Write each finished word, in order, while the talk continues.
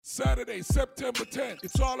Saturday, September 10th.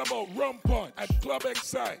 It's all about Rum Punch at Club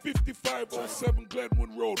Excite, 5507 Glenwood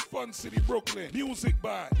Road, Fun City, Brooklyn. Music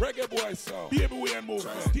by Reggae Boy Sound, Baby Way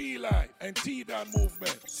Movement, D-Life, and T-Don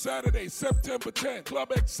Movement. Saturday, September 10th,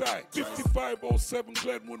 Club Excite, 5507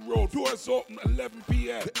 Glenwood Road. Doors open 11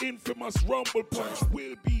 p.m. The infamous Rumble Punch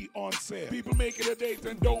will be on sale. People make it a date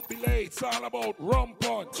and don't be late. It's all about Rum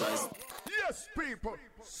Punch. Yes, people.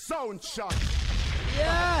 Sound Chat.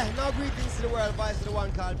 Yeah, now greetings to the world. Voice of the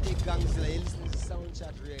one called Big Gangster. You listen to Sound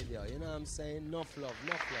Chat Radio. You know what I'm saying? Enough love.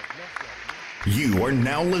 You are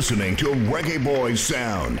now listening to Reggae Boy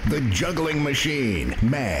Sound, the juggling machine,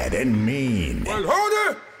 mad and mean. Well,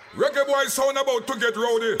 howdy! Reggae Boy Sound about to get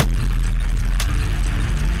rowdy.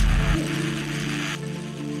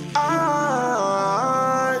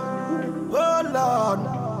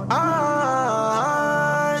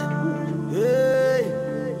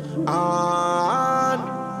 Oh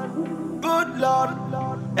Lord, good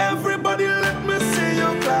Lord, everybody let me see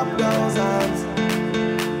you clap those hands.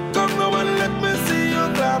 Come on and let me see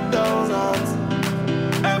you clap those hands.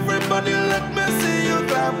 Everybody let me see you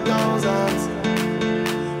clap those hands.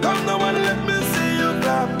 Come on and let me see you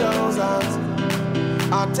clap those hands.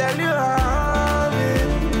 I'll tell you how it,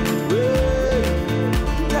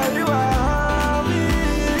 tell you how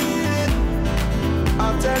it,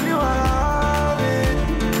 I'll tell you how it,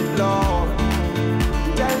 Lord.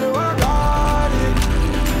 Tell you I got it.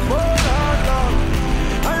 Oh Lord,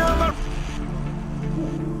 I am a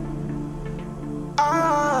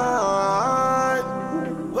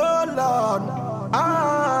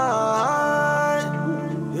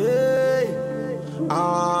oh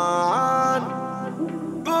Lord,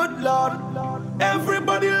 good Lord,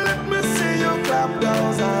 everybody let me see you clap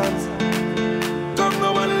those hands. Come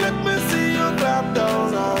now and let me see you clap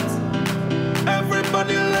those hands.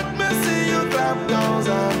 Everybody let me see you clap those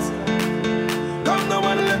hands. Come now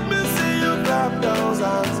and let me see you clap those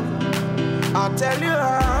hands. I'll tell you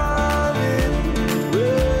how it,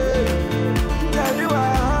 tell you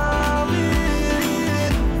how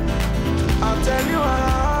it, I'll tell you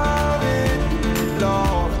how it,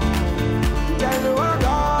 Lord. Tell you I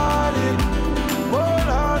got it. Oh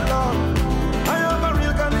Lord, Lord, I am a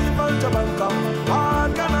real carnival Jamaica.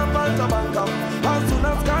 Hard carnival Jamaica. As soon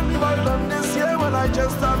as carnival done this year, when I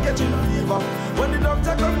just start getting fever. When the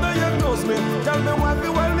doctor come to diagnose me, tell me what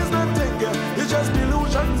the world is not thinking. It's just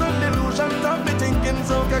delusions and delusions of me thinking,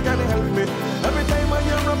 so can you help me? Every time I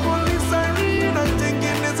hear a police siren, I'm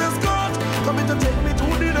thinking this is God coming to take me to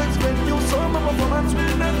the next venue, so my performance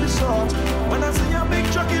will not be short. When I see a big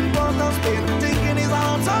truck in Port of Spain, thinking his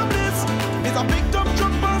arms are bliss. It's a big dump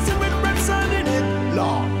truck passing with red sand in it.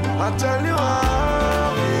 Lord, I tell you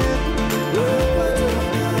how it,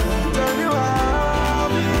 tell you how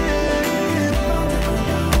it,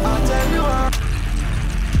 I tell you how.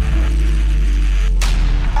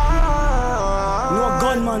 No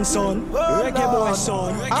gunman son, reggae boy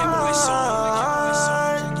son, reggae boy son.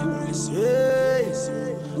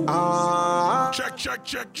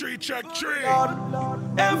 Check, tree.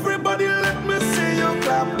 Everybody let me see you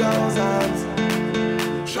clap those hands.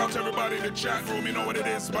 Shout everybody in the chat room, you know what it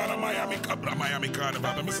is, about a Miami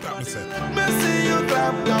Carnival, let me stop myself. Let me see you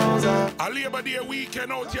clap those hands. A Labor Day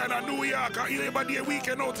weekend out here in New York, a Labor Day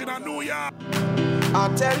weekend out in New York.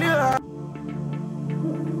 I'll tell you how.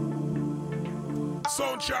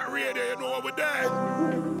 Sound Chat Radio, you know what we're there.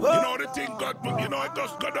 You know the thing you know it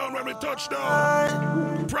just go down when we touch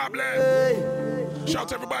down. Problem.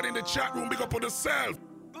 Shout everybody in the chat room, big up on yourself.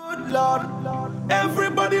 Good Lord,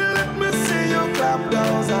 everybody let me see you clap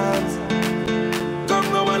those hands. Come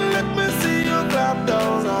now and let me see you clap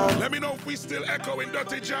those hands. Let me know if we still echoing,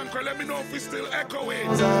 Dirty Jankra. Let me know if we still echoing.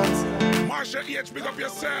 Marsha H, big up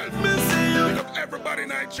yourself. Let me see you. Big up everybody in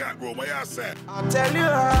that chat room. What y'all say? I'll tell you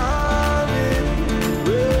how it,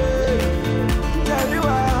 tell you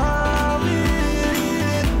how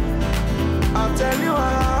it, I'll tell you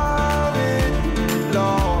how it,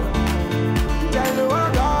 Lord. Tell you I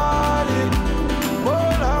got it. Oh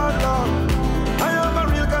Lord, Lord, I am a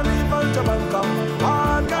real carnival Jamaica.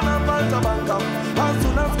 Hard carnival Jamaica. As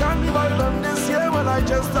soon as carnival done this year, when I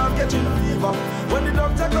just start getting fever. When the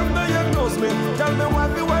doctor come to diagnose me, tell me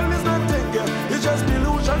what the world is not thinking. It's just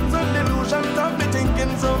delusions and delusions of me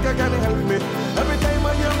thinking, so can you help me? Every time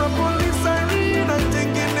I hear a police siren, I'm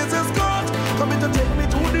thinking this is God coming to take me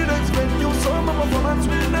to the next venue, so my performance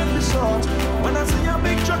will not be short. When I see a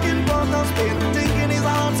big truck in Port of Spain, thinking his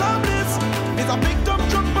arms are bliss. It's a big dump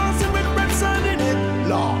truck passing with red sand in it.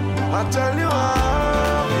 Lord, I tell you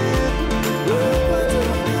how it,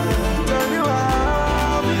 tell you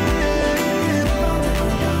how it,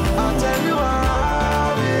 I tell you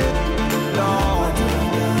how it, Lord.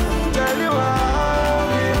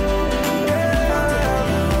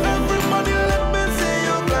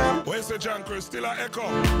 start echo.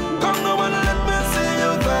 Come now and let me see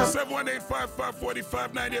you clap.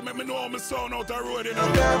 718-55-45-90. Make me know my sound out the road, you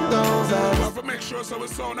know. Clap those hands. I have to make sure so we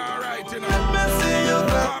sound alright, you know. Let me see you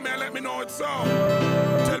clap. Call me and let me know it's sound.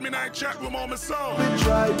 Tell me now chat room how my sound.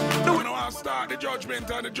 Try. You know I'll start the judgment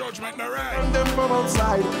and the judgment not right. And them from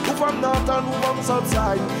outside, who from north and who from south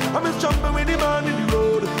side. I'm just jumping with the man in the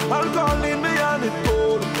road. I'll call in me and it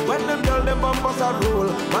cold. When them tell them bumpers are roll,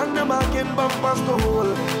 man them making bumpers to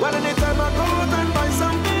hold. Well anytime I go out and buy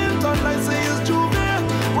some meal, all I say is Juve.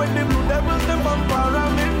 When the blue devils them bumper,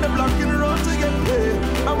 I'm in the blocking road to get paid.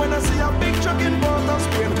 And when I see a big truck in Port of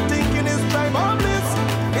Spain, thinking it's drive harmless.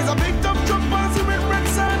 It's a big tough truck passing with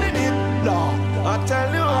bricks on in it. No, I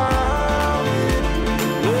tell you how it.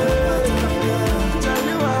 Tell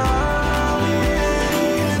you how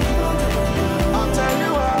it. I'll tell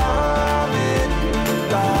you how it.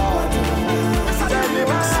 Tell you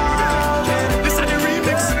how it. This are the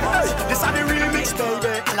remix. This are the remix,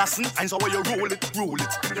 baby. Allison, I saw where you roll it, roll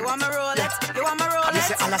it. You want me roll it? You want me roll I it?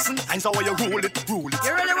 say Allison, I saw where you roll it, roll it.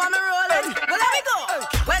 You really want me roll it? Well, let me go.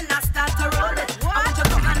 When I start to roll it, I want you to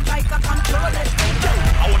come and try to control it.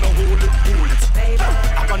 I wanna hold it, Baby.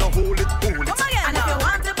 I wanna hold it, hold it. Come again. And if you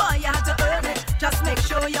want it, boy, you have to earn it. Just make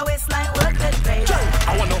sure your waistline worth it, baby.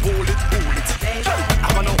 I wanna hold it, Baby. I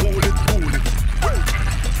wanna hold it, hold it.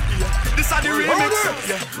 This are the remix.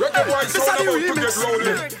 Reggae boy This are sound the about to remix. get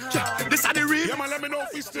rowdy. This are the remix. Yeah man, let me know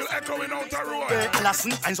if it's still echoing out the road.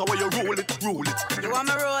 Allison, I saw where you roll it, roll it. You want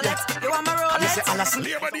me roll it? You want me roll I say it? Allison,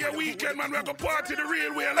 Labor Day weekend man, we're gonna party the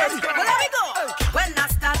real way. Let's go. Well, let me go. When I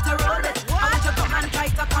start to roll it, I want you to come and try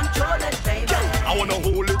to control it, baby. I wanna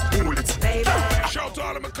hold it, Baby. Shout to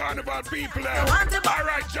all of my carnival people there. You want it?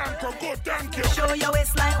 Alright, Janko, good, thank you. Show your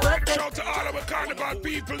waistline worth it, Shout to all of my carnival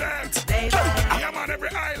people there. baby. Yeah man, every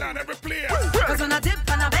island, every place. Cause when I dip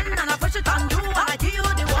and I bend and I push it on you, I give you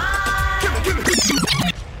the one.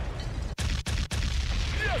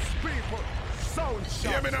 Yes, people. Sound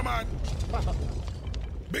Hear me now, man.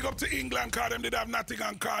 Big up to England, cause them did have nothing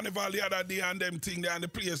on Carnival the other day and them thing there, and the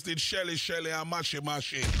place did Shelly and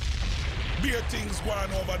Mashy. Beer things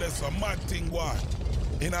going over there, some mad thing going.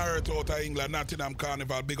 In our earth out of England, Nottingham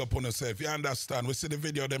Carnival, big up on yourself. You understand? We see the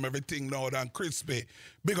video of them, everything now and crispy.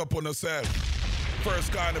 Big up on yourself.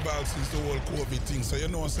 First carnival since the whole COVID thing, so you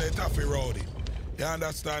know, say taffy rowdy. You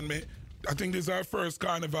understand me? I think this is our first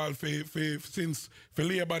carnival for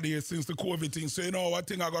Labor Day since the COVID thing, so you know what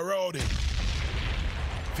thing I got rowdy.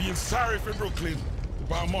 Feel sorry for Brooklyn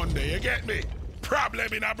for Monday, you get me?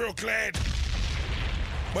 Problem in a Brooklyn.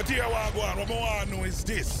 But here what I go on, what I want to know is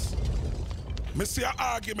this. I see an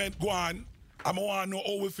argument go on, and I want to know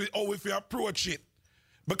how we approach it.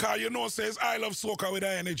 Because you know, says I love soca with the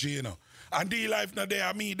energy, you know. And D-Life not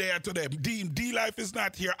there, me there to them. D-Life is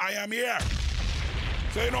not here, I am here.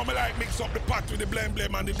 So you know, me like mix up the pot with the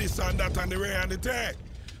blame and the this and that and the rare and the tag.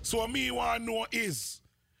 So what me want to know is,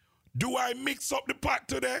 do I mix up the pot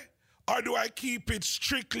today, or do I keep it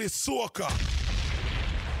strictly soca?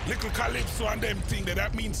 Little calypso and them thing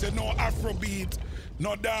that means no Afrobeat,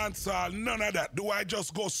 no dancehall, none of that. Do I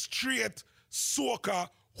just go straight soca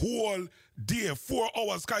whole day, 4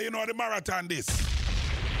 hours, cause you know the marathon this.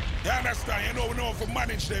 You understand? You know we know how to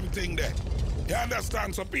manage them thing there. You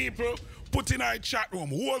understand? So people put in our chat room,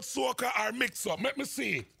 whole soca or mix up. Let me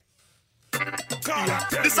see.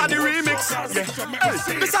 This are the remix. This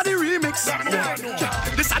are the remix.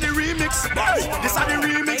 This are the remix. This are the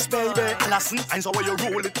remix, baby. Allison, I saw where you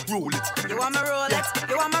roll it, roll it. You want me roll it?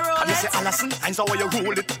 You want me roll I say it? Allison, I saw where you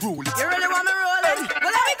roll it, roll it. You really want me roll it?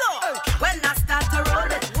 Well, let me go. When I start to roll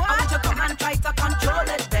it, I want you to come and try to control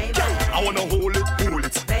it, baby. I wanna hold it,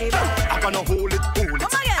 Baby. I wanna hold it, Come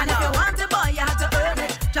again. And if you want it, boy, you have to earn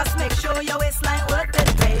it. Just make sure your waistline worth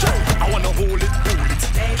it, baby. I wanna hold it,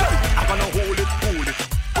 Baby. I wanna hold it,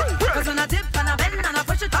 Cause when I dip and I bend and I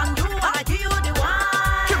push it on you, I give you the one.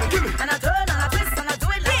 And I turn and I twist and I do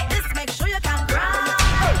it like this. Make sure you can grind.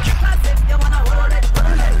 Cause if you wanna hold it,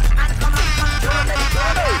 and come and control it,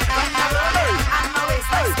 and my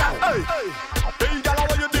waistline stop. Hey, girl,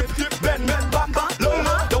 how you dip, bend, back, low,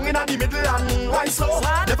 down in the middle and why slow?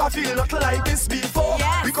 Never feel nothing like this before.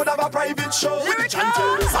 Yes. We could have a private show with the Lyrical.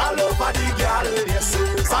 chanters all over the girl. Yes,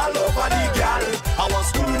 it's all over the girl. I was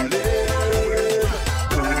schooling,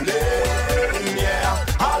 yeah,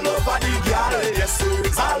 all over the girl. Yes,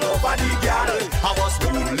 it's all over the girl. I was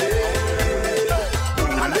schooling.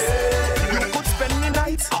 You could spend the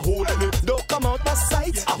night a holding it. Don't come out my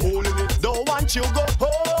sight a holding it. Don't want you go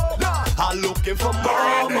home. I'm looking for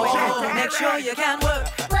more. Make sure you can work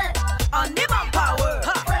on the bumper work.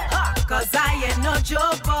 Cause I ain't no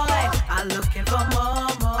joke, boy. I'm looking for more.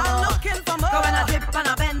 I'm looking for more. Go when I dip and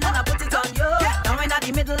I bend and I put it on you.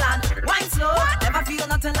 the middle and wine slow. Never feel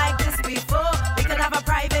nothing like this before. We could have a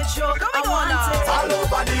private show. I want it all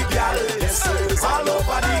over the girl, yes, it's all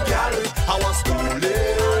over the girl. I was cool,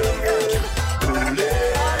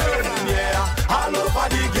 yeah, all over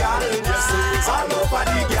the girl, yes, it's all over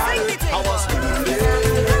the girl. I was cool,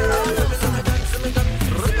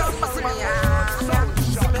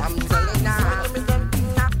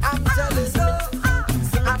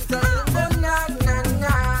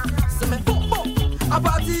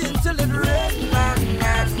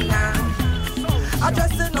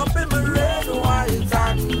 dressing up in my red, white,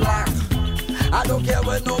 and black. I don't care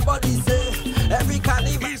what nobody say. Every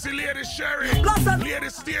carnival. Easy, Lady Sherry. Lady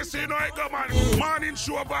Stacy, you know I go, man. Morning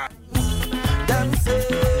show back. Them say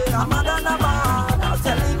I'm a man. I'm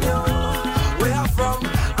telling you where I'm from.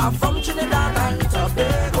 I'm from Trinidad and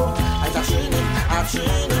Tobago.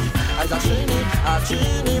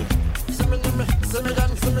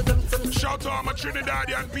 Shout out my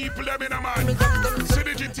Trinidadian people, them in a man.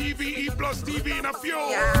 Synergy TV, E Plus TV in a few.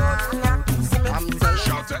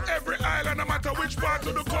 Shout to every island, no matter which part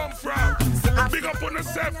of the come from. Big up on the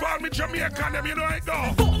set, call me Jamaican, them you know it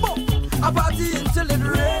go. I party until it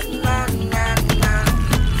rain,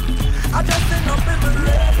 I just end up in the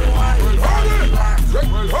red, white,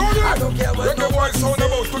 I don't care what nobody say.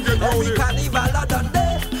 Every carnival I done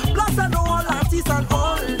there. Plus I know all artists and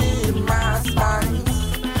only mass bands.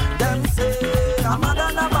 Them say I'm a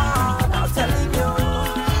man. I'm telling you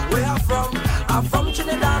where I'm from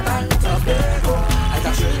Trinidad and Tobago.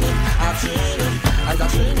 I got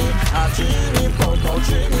Trini, Coco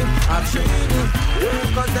Trini,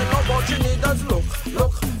 because they know about Trini does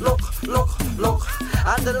look,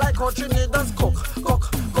 and they like how Trini does cook.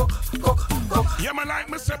 Yeah, man, like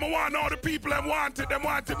me say, I want all the people them want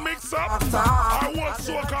it mix up. I want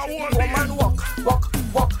soak, I want woman walk,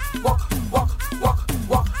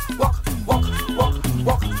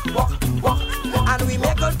 and we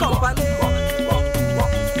make good company.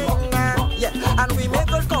 Yeah, and we make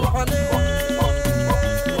good company.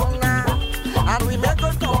 And we make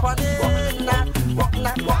good company.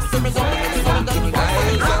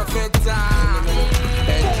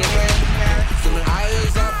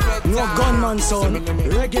 No gunman son,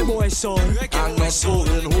 reggae boy son. And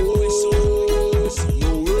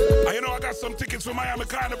you know I got some tickets for Miami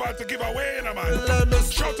Carnival to give away, you know, man.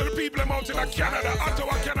 Shout to the people out in Canada,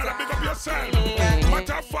 Ottawa, Canada, big up yourself.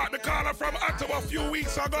 Matter of fact, the caller from Ottawa a few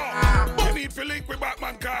weeks ago. You need to link with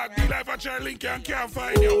Batman card. Be live and share link you and can't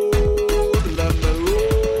find you.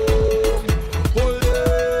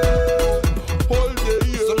 Hold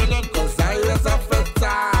it, cause I was a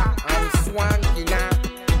feta. I'm swanky now.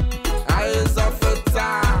 I is a feta.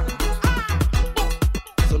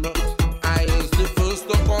 So no, I is the first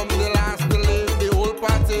to come, the last to leave. The whole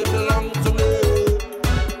party belong to me.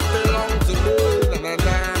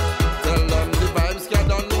 Na-na-na. Tell them the vibes get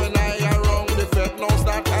done when I around. The fete now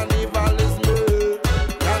start, carnival is me.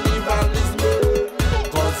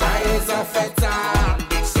 Cause I is a feta.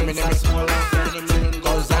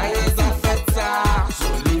 Cause I is a feta. So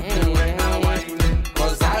leave me when I whine.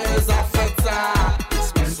 Cause I is a feta.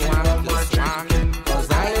 Cause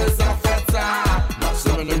I is a feta.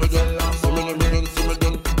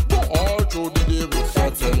 All through the day we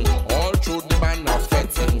fetting. All through the band of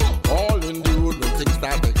fetting. All in the road when things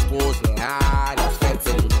start exposed. Lot of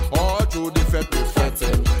fetting. All through the fete we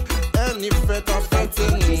fetting. Any fete of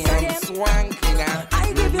fetting. I'm swanky now. I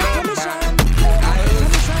give you permission.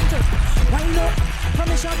 Wind up,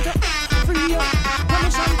 permission to free up,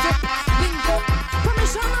 permission to link up,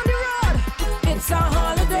 permission on the road. It's a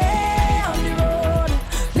holiday on the road.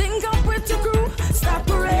 Link up with your crew, start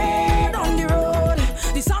parade on the road.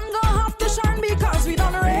 The sun gon' have to shine because we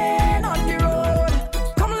don't rain on the road.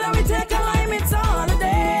 Come let me take a lime, it's a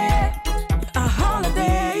holiday, a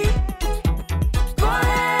holiday. Go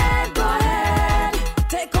ahead,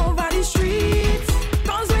 take over the streets,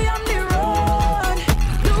 cause we on the road.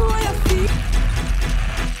 Do what you feel.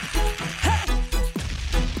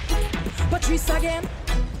 Patrice again,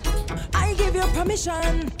 I give you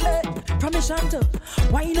permission, permission to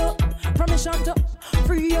wind up, permission to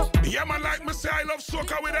free up. Yeah, man, like me say, I love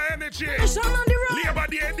soca with the energy. Permission on the road. Labor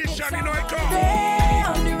Day edition, you know it come. Day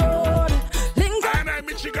on the road. Link up. And I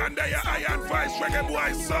Michigan, there you Iron Vice, Reggae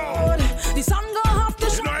Boy Soul. The sun gon' have to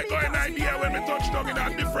You shine. know I got an idea when we touch down in a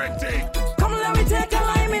different thing. Come let me take a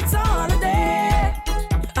lime, it's a holiday.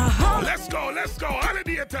 Let's go,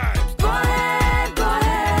 holiday time. Go ahead,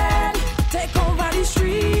 take over the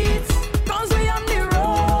streets, cause we on the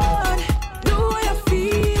road. Do what you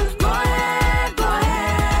feel. Go ahead,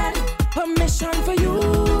 permission for you,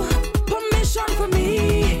 permission for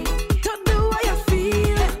me to do what you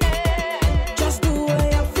feel. Just do what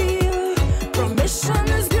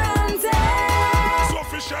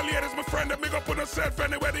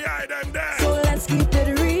Why them there? So let's keep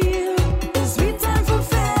it real. It's sweet time for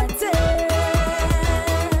fatty.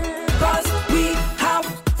 Cause we have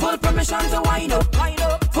full permission to wind up,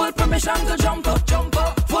 full permission to jump up,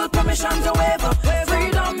 full permission to wave up,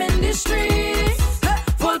 freedom in the streets.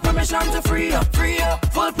 Full permission to free up,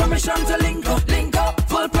 full permission to link up,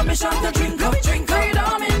 full permission to drink up,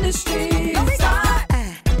 freedom in the streets.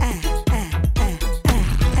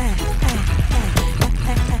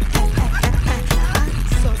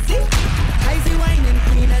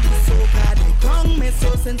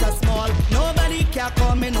 So since I'm small, nobody can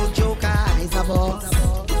call me no joker. I's a boss.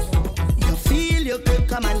 You feel you could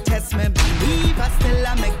come and test me, believe I still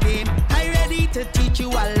am a game. I ready to teach you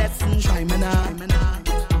a lesson. Try me now.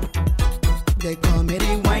 They call me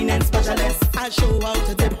the wine and specialist. I show how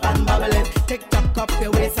to dip and bubble it. Tick tock up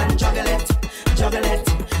your waist and juggle it.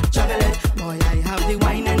 Boy, I have the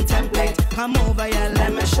wine and template. Come over here,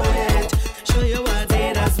 let me show you it. Show you what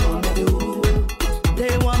they just want me do.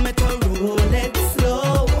 They want me to roll it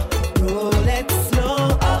slow,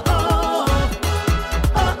 oh oh.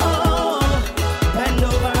 Bend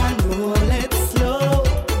over and roll it slow,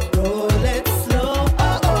 oh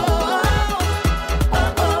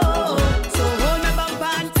oh. So hold me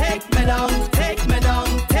bumper and take me down.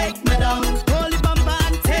 Hold the bumper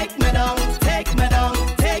and take me down.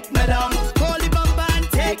 Hold the bumper and take me down. Hold the bumper and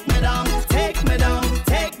take me down.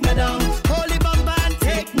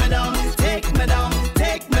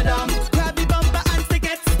 Grab the bumper and stick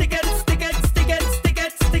it.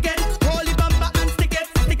 Hold the bumper and stick it.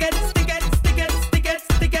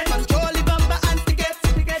 Control the bumper and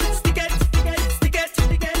stick it.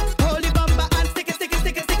 Hold the bumper and stick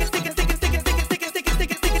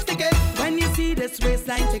it. When you see this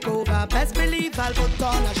waistline take over, best believe I'll put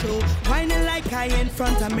on a show. Whining like I in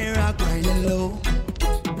front of mirror, grinding low.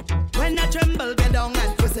 When I tremble, get down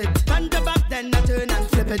and twist it. Front to back, then I turn and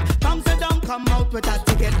flip it. Bounce it down, come out with a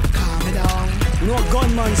ticket. Calm it down. No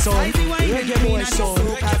gunman sound, reggae boy sound.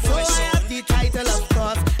 So I have the title, of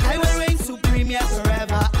course. I will reign supreme, yeah,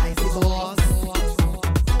 forever. I the boss.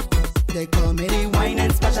 They call me the wine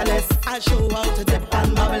and specialist. I show how to dip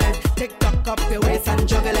and bubble it. Tick tock up your waist and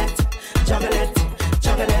juggle it.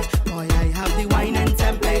 Boy, I have the wine and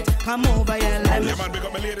template. Come over here, let me. Yeah, man, big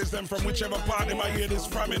up my ladies, them from whichever part they might hear this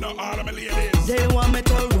from, you know, all of my ladies. They want me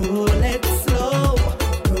to roll it slow,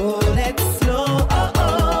 oh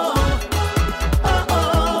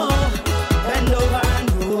oh. Bend over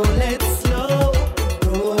and roll it slow,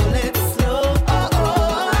 oh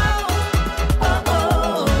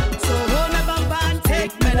oh. So hold me bumper and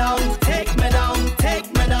take me down.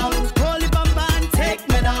 Hold the bumper and take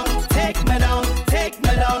me down.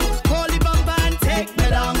 Hold the bumper and take me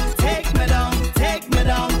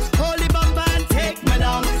down. Hold the bumper and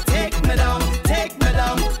take me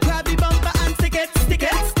down. Grab the bumper and stick it.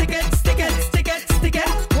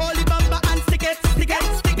 Hold the bumper and stick it.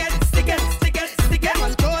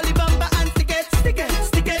 Control the bumper and stick it.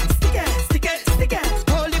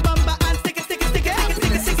 Hold the bumper and stick it.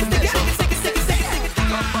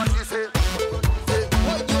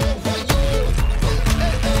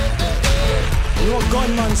 No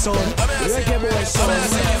gunman sound, reggae boy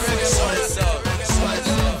sound.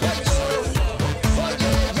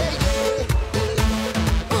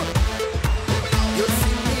 You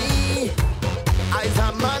see me, I's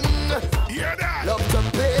a man. Hear that? Love to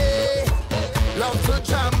play, love to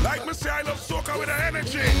jam. Like me say, I love soca with the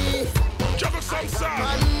energy. Juggle some sound.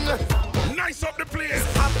 Man, Nice up the place.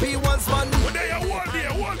 happy once man. But they are one day.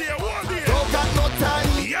 Don't got no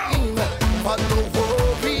time, but no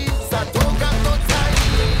worries. I don't got no time,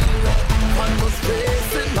 but no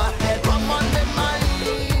stress in my head. I'm on the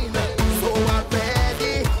mind, so I'm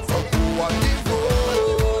ready to go on the road.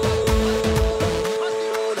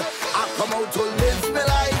 I come out to live my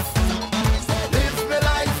life.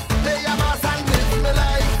 Play a mass and live my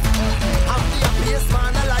life. I'm the happiest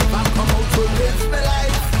man alive. I come out to live my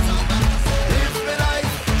life.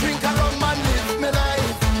 Drink a rum and live my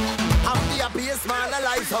life. I'm the happiest man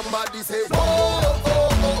alive. Somebody say, oh,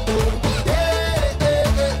 yeah,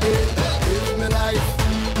 live my life.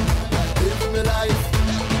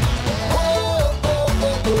 Oh,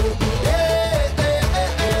 yeah,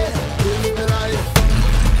 live my life.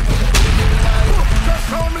 Just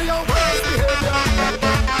show me your worst behavior.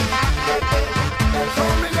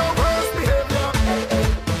 Show me your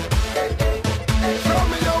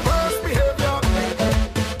worst behavior.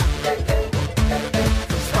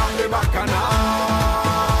 Stop the bacchanal.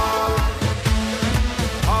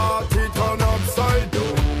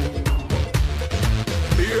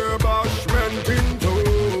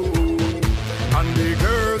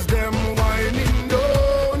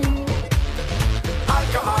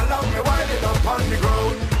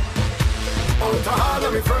 Out to all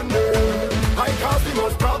of me friends, I cause the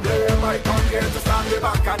most problem. I come here to start the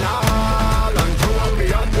bacchanal and throw up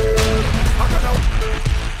me under.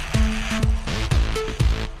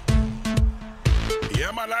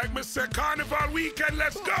 Yeah, man, like me say, Carnival weekend,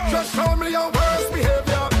 let's go. Just show me your worst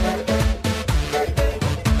behavior.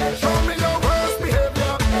 Show me your worst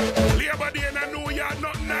behavior. Labor Day and I know you're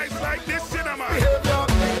not nice like this, you know, man. Behavior.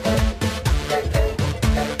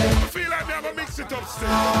 I feel like we have to mix it up still. I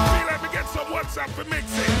feel like we get some WhatsApp for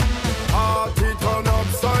mixing. Party turn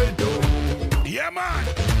upside down. Yeah, man.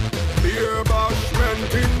 Beer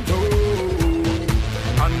bashment in town.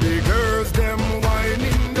 And the girls them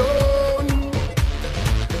whining down.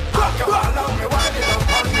 Alcohol on me whining up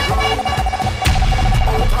on the ground.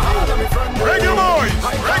 Out of me friend. Reggae boys!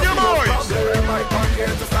 Reggae boys! I come here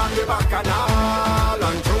to stand the bacchanal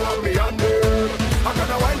and throw up me under. I'm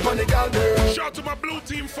gonna wine for the girl there. Shout to my blue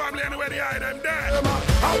team family anywhere they hide them there.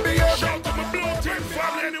 I'll be here. Shout to my blue team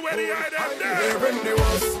family anywhere they hide them there. I behave in the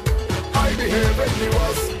worst.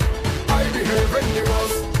 I behave in the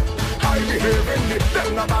worst. I behave in the them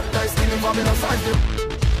not bad guys stealing from me no side.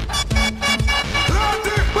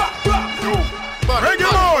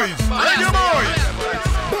 Reggae boys! Reggae boys!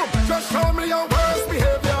 Boom! Just show me your worst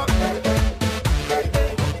behavior.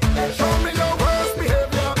 Show me your worst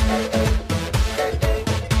behavior.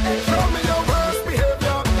 Show me your worst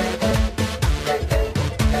behavior.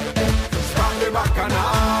 Stop the bacchanal.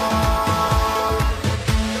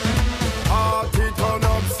 Party turn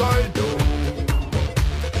upside down.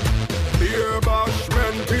 Beer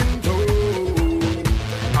bashment in town.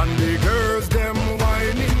 And the girls them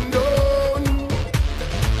whining down.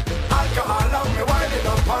 Alcohol on me whining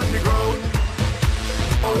up on the ground.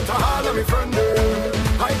 Out to all of me friends,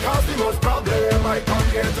 I cause the most problem. I come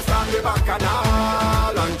here to start the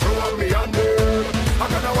bacchanal and throw up me under. I'm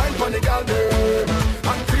gonna wine for the girl there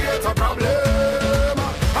and create a problem.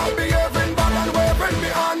 I'll be behaving bad and waving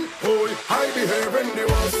me on. Oh, I behave in the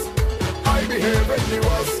worst. I behave in the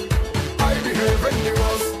worst. I behave in the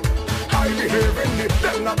worst. I behave in the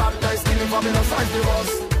them not bad guys stealing from me no side the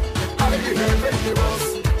worst. I behave in the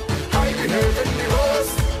worst. I behave in the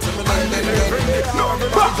worst.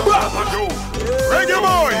 Reggae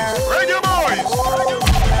boys! Reggae boys!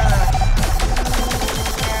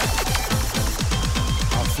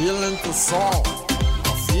 I'm feeling too soft.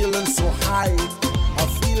 I'm feeling so high. I'm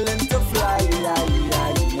feeling to fly.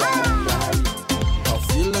 I'm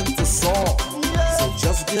feeling too soft. So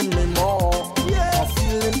just give me more. I'm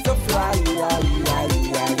feeling to fly.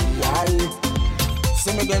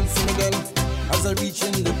 See me then, as I reach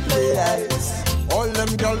in the place. All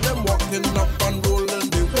them girls, them walking up and rolling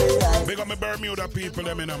the way. Big up my Bermuda people,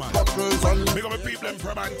 them in a man. Big up my people, them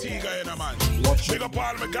from Antigua in a man. Big up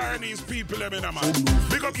all my Guyanese people, them in a man.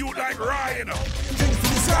 Big up you like Ryan, you know. Things to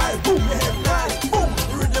the sky, boom, the headline, boom,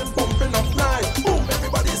 the rhythm bumping up nice, boom,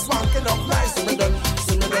 everybody's swanking up nice. See me then.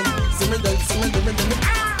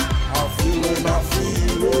 I'm feeling,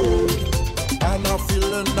 and I'm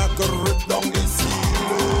feeling like a rip down the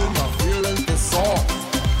ceiling. I'm feeling the song.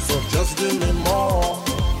 So just give me more.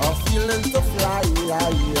 I'm feeling to fly.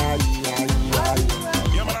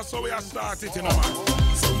 Yeah, man, that's how we are started, you know, man.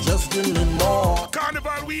 So just give me more.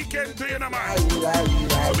 Carnival weekend, you know, man.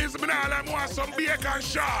 So means me now like want some bacon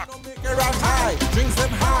shark. Make it rock high, drinks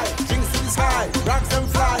them high, drinks to the sky, rocks them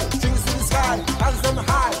fly, drinks to the sky, hands them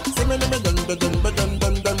high,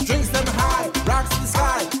 dun, drinks them high, rocks to the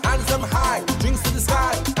sky, hands them high, drinks to the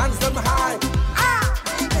sky, hands them high.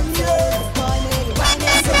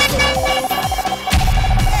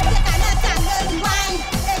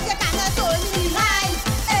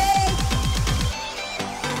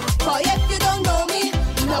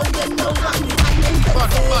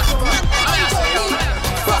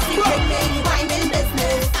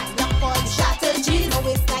 Strategies,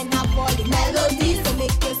 always line up all the melodies to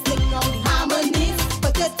make you sing all the harmonies.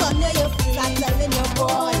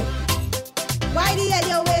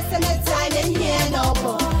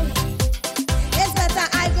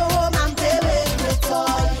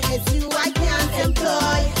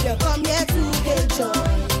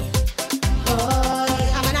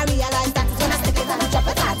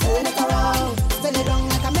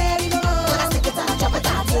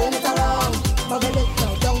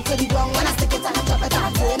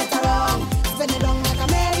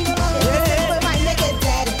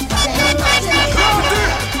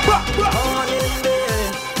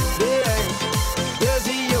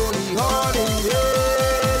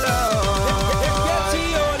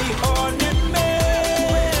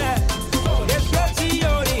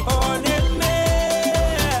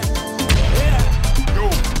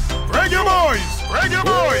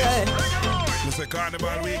 say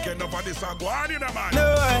Carnival weekend, enough of this a guanina, man.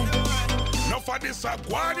 No. Enough of this a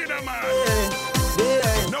guanina, man.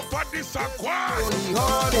 Enough of this a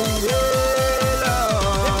guanina.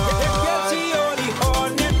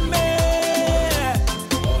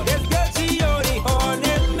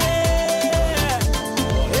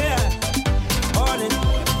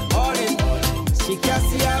 She can't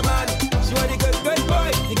see her man. She want the good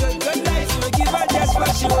boy, the good life. So we give her just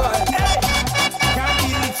what she want. Hey. Can't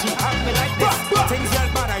believe she have me like this. Things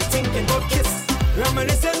get bad, I think and go kiss.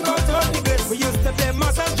 Reminiscing about all the bliss. We used to play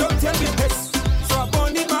mass and joke till we piss. So I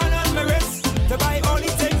bond the man on my wrist to buy all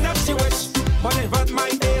the things that she wish. But it was my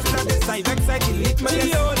days that this I vex, I delete my list.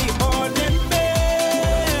 She only holding me.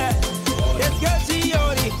 This girl, she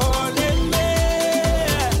only holding me.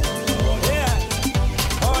 Yeah,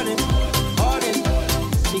 holding.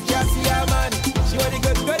 She can't see her man. She want the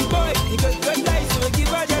good boy, the good life. So we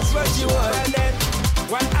give her just what she want. And then,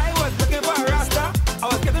 when I was looking for a rasta, I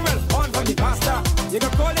was getting real on from the pasta. You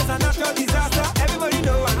can call this a natural disaster. Everybody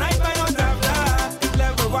know a night by not after. It's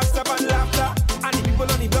level WhatsApp and laughter. And the people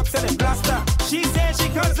on the block selling blaster. She said she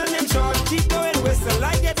calls her name short. Keep going whistle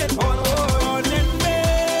like getting on. Holding me.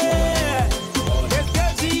 This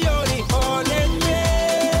girl, she only holding me.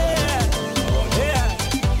 Yeah,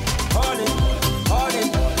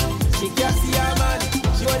 holding. She can't see her man.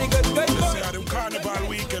 She want the good boy. See how them Carnival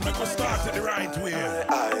weekend, make us start it the right way.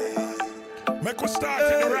 Make us start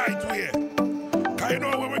it the right way. Cause you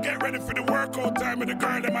know when we get ready for the workout time with the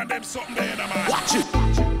girl, them and them something there, man. Watch it.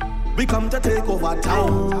 We come to take over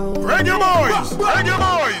town. Reggae boys! Reggae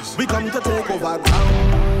boys! We come to take over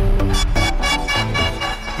town.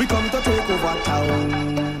 We come to take over town.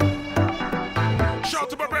 Shout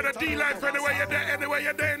to my brother D-Life anywhere you're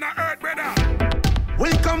there in the earth, brother.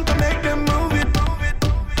 We come to make them move it.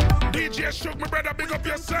 DJ Shook, my brother, big up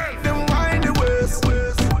yourself. Them wind the waist.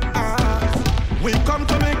 We come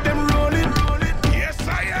to make them roll it. Yes,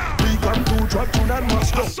 I am. We come to drop to that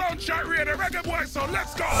must go. Soundtrack radio, Reggae Boy, so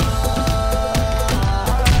let's go.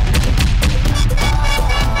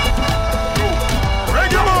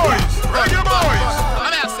 Reggae Boys! Reggae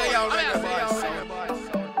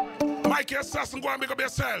Boys! Mikey Assassin, go and big up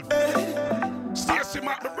yourself. Stacy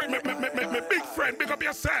Mac, me big friend, big up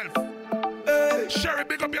yourself. Sherry,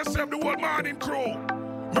 big up yourself, the whole morning crew.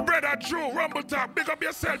 My brother Drew, Rumble Top, big up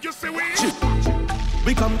yourself, you see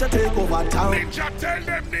we come to take over town. Ninja, tell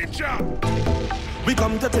them Ninja. We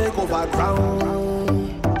come to take over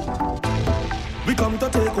ground. We come to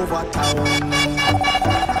take over town.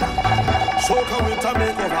 So come we to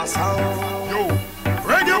make over sound. Yo,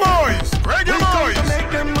 Reggae Boys! Reggae Boys! We come to make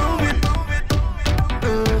them move it.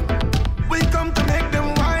 We come to make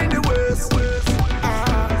them wind the waist.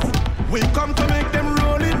 We come to make them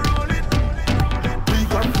roll it. We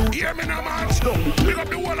come to hear me now, man. Big up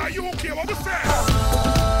the whole of UK, what we say?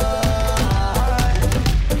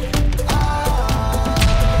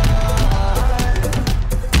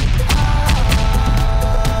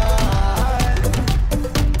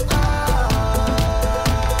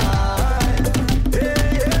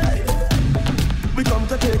 We come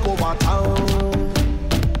to take over town.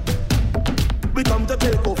 We come to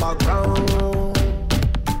take over ground.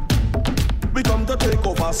 We come to take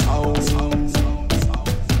over sound.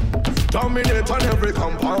 Dominate on every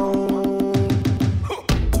compound.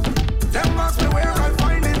 Them must be where I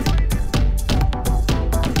find it.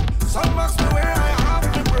 Some must be where I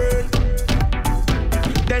have to burn.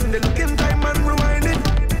 Then they look in time and rewind it.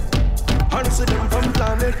 Answer them from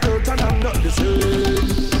planet Earth and I'm not the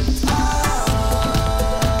same.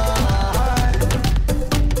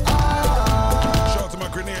 Shout to my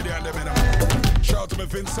Grenadier and them in them. Shout to my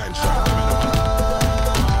Vincent, shout to them in them.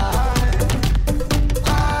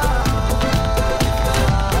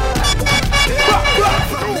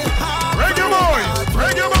 Reggae Boys!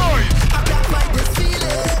 Reggae Boys! I can't fight this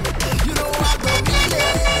feeling. You know I don't mean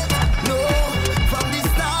it. No, from the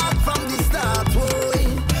start, boy.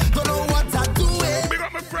 Don't know what I'm doing. Big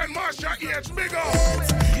up my friend Marsha H. Big up.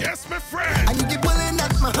 Yes, my friend. And you keep pulling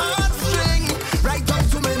at my heartstring. Right down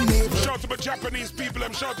to my navel. Shout to my Japanese people,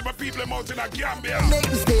 them shout to my people them out in a Gambia. Make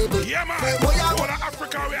me stable. Yeah, man. Say, boy, All of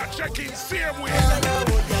Africa, we are checking same way. I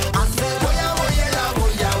say, boy, yeah.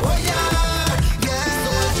 Yeah.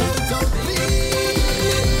 So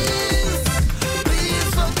please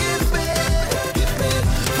forgive me.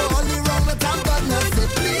 For all the wrong that I've done, I say,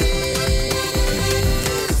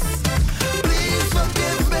 please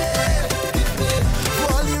forgive me. For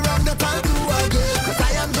all the wrong that I'll do again. 'Cause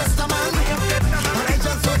I am just a man. And I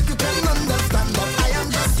just hope you can understand. But I am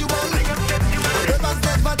just human. It was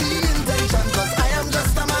never the intention. 'Cause I am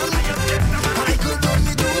just a man. And I could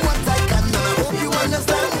only do what I can. And I hope you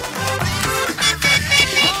understand.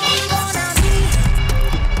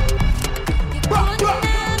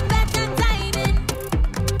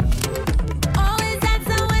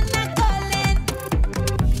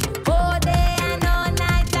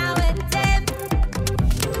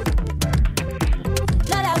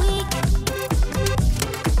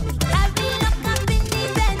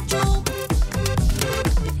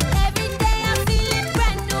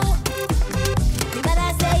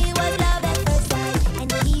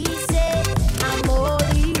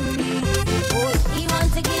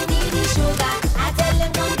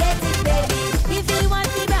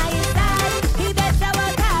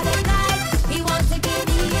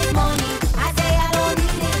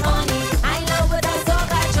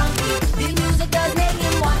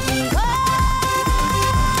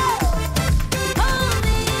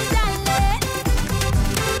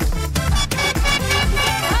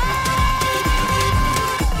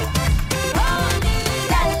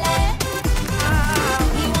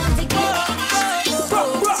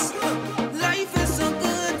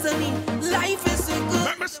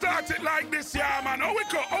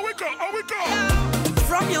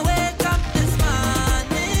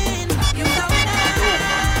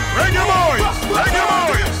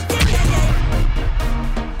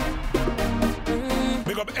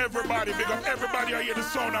 everybody, big up everybody. I hear the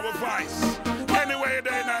sound of a voice. Anywhere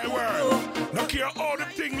there in the world. No care how the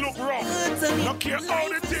thing look rough. No care how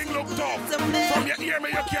the thing look tough. From your ear, me,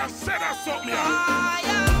 you can't say that something.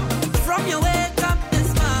 From your wake up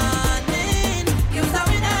this morning, you saw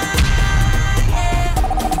me now.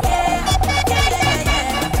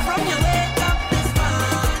 From your wake up this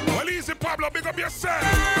morning. Well, easy, Pablo, big up yourself.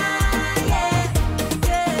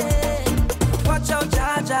 Watch out,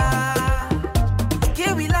 Jaja.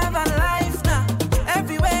 Here we love our life now.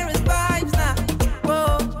 Everywhere is vibes now.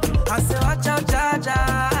 Whoa, I say watch out,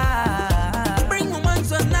 Jaja. Bring woman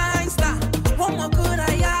so nice now. What more could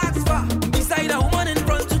I ask for? Beside a woman in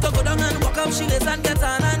front to go down and walk up, she lays and get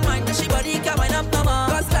on and wind. She body can wind up no more.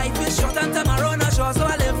 Cause life is short and tomorrow not sure, so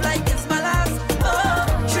I live like it's my last. Oh,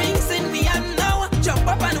 drinks in me and now. Jump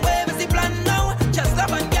up and wave is the plan now. Just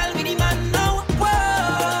love and girl with the man now.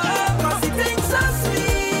 Whoa, cause it things so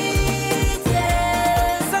sweet,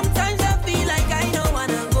 yeah. Sometimes I feel like I don't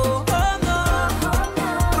wanna go home, no.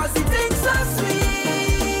 Cause it things so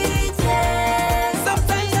sweet, yeah.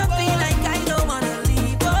 Sometimes I feel like I don't wanna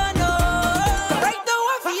leave, oh no. Right now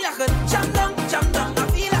I feel like a jump down. I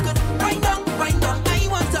feel like a wind down. I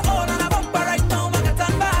want to hold on a bumper right now. I can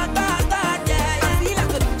turn back, yeah. I feel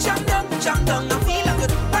like a jump down. I feel like a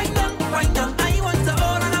wind down. I want to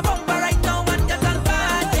hold on a bumper right now. And get on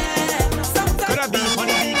back, yeah. Could I be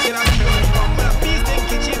funny, can I be funny? Peace and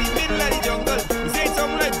kitchen in the middle of the jungle. You say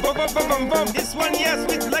something like bum bum bum bum bum. This one here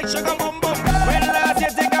sweet like sugar bum bum. When last you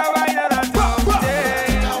take a wine and a tongue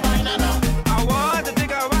day. I want to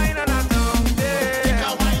take a wine and a tongue day.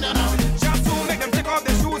 Just to make them take off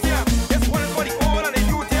their shoes here. This one is for the old and the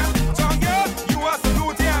youth here. Tongue girl, you are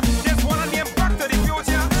salute here. This one on the back to the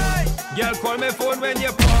future. Girl, call my phone when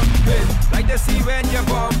you're pumping. Like the sea when you're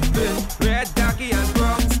bumping. Red, darky and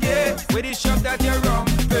brownsky. With the shop that you're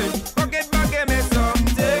rumping. Forget back, give me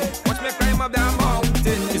something. Watch me climb up that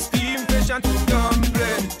mountain. The steam fish and two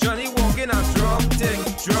dumpling. Johnny walking and drum ting.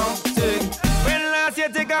 When last you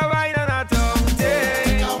take a wine and a tongue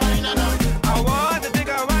ting. I want to take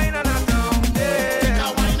a wine and a tongue ting.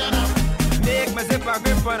 Make me zip a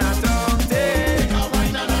grip on a tongue ting.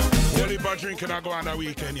 Whole heap of drinking I go on the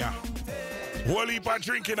weekend, yeah. Whole heap of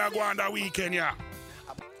drinking I go on the weekend, yeah.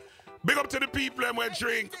 Big up to the people them we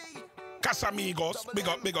drink Casamigos. Big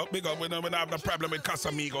up. We don't have the problem with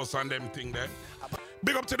Casamigos and them thing there.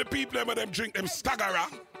 Big up to the people them drink them Staggera,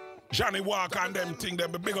 Johnny Walker and them thing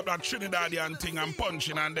them. Big up that Trinidadian thing and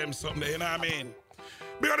punching and them something, you know what I mean?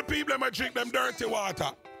 Big up the people them drink them dirty water.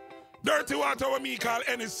 Dirty water what me call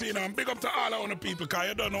Hennessy now. Big up to all our people, cause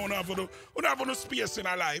you don't know you have no space in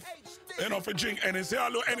our life. You know, for drink Hennessy.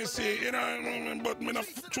 Although Hennessy, you know, but me not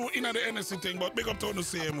true in the Hennessy thing, but big up to the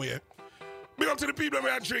same way. Big up to the people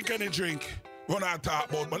that drink any drink. What I talk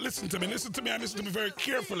about. But listen to me and listen to me very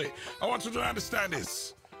carefully. I want you to understand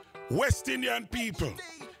this. West Indian people,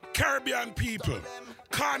 Caribbean people,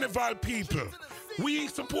 Carnival people, we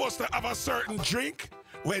supposed to have a certain drink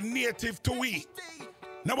we're native to we.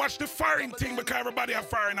 Now watch the firing thing because everybody are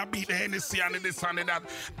firing and beat the Hennessy and the this and the that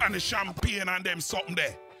and the champagne and them something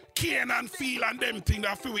there. Cane and feel and them thing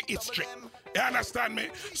that feel with history. You understand me?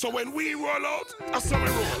 So when we roll out, that's how we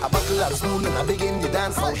roll. A buckle of spoon and I begin the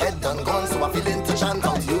dance. My head done gone, so I feel into chant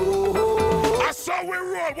out you. That's how we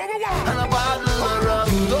roll. What we want? And a bottle of rum.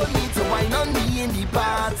 You don't need to wine on me in the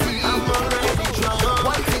party. I'm already drunk.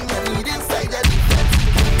 One thing I need inside the defense.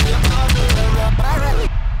 A bottle of rum.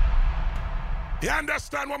 You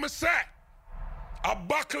understand what I say? A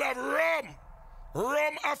buckle of rum.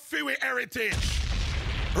 Rum a Fiwi heritage.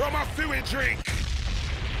 Rum a Fiwi drink.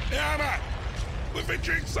 Yeah, man. We can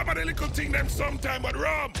drink some of the little thing them sometime, but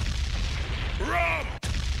rum.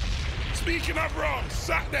 Speaking of rum,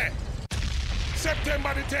 Saturday,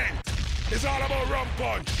 September the 10th, it's all about rum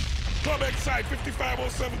punch. Club Excite,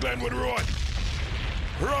 5507 Glenwood Road.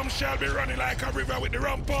 Rum shall be running like a river with the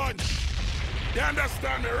rum punch. You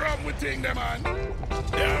understand the rum we think them, man?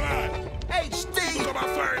 Yeah, man. HD. Look up a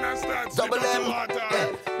fire and start Double M. water.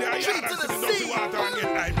 Yeah. Yeah, to the dirty water and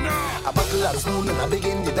get life. No. A buckle of spoon and I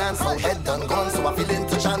begin the dance. My head done gone, so I feel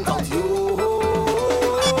into chant out you.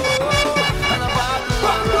 And a bottle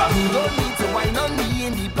of rum. You don't need to wine on me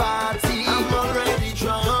in the party. I'm already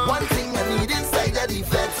drunk. One thing I need inside the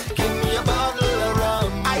defense. Give me a bottle of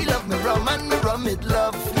rum. I love me rum and me rum it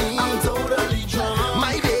love me. I'm totally drunk.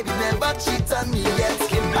 My baby never cheat on me yet.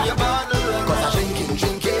 Give me a bottle of rum. Cause I'm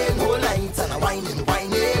drinking whole night. And I'm whining,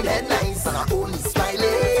 head nice. And I'm only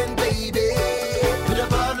smiling, baby. With a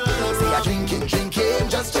bottle of rum. Say I'm drinking,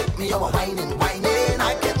 just check me out. I'm whining,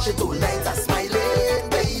 I catch it all night. I smile.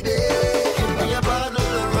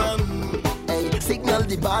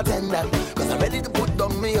 bartender. Cause I'm ready to put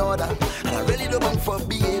down my order. And I'm ready to bang for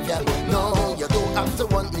behavior. No, you don't have to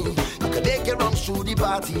want me. You can take your wrongs through the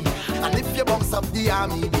party. And if you bounce up the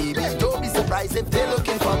army, baby, don't be surprised if they're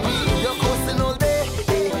looking for me. You're coasting all day,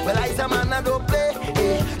 well, I's a man, I don't play.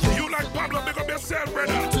 You like Pablo, make up yourself,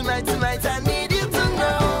 brother. Tonight, I need you to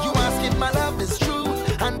know. You ask if my love is true.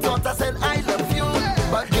 And thought I said I love you.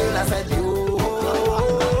 But girl, I said you.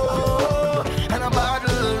 And a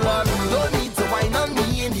bottle run. Don't need to wine on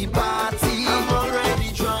me in the party. I'm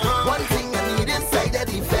already drunk. One thing I need inside the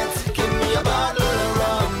defense. Give me a bottle of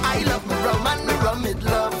rum. I love my rum and my rum it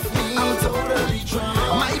love me. I'm totally drunk.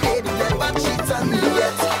 My baby never cheats on me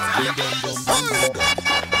yet.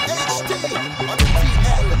 HT on the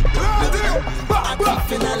TL. I'm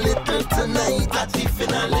tiffin a little tonight. I'm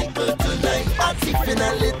tiffin a little tonight. I'm tiffin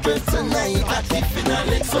a little tonight. I'm tiffin a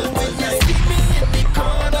little. So when you see me in the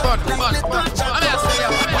corner, like little Jack.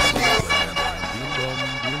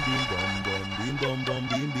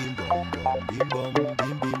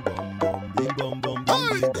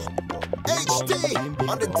 HT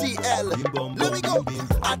on the TL. Let me go.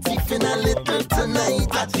 I'm tiffin a little tonight.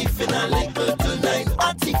 I'm tiffin a little tonight.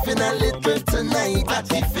 I'm tiffin a little tonight. I'm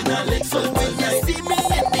tiffin a little. So when you see me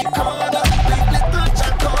in the corner, like little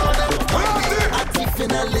Jack corner, I'm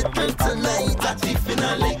tiffin a little tonight. I'm tiffin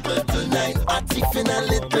a little tonight. I'm tiffin a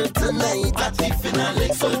little tonight. I'm tiffin a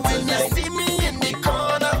little. So when you see me in the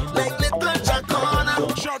corner, like little Jack corner.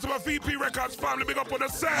 Shout to my VP Records family, big up on the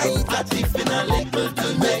side. I'm tiffin a little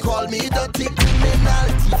tonight. They call me dirty criminal,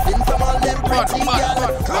 tiffin from all them pretty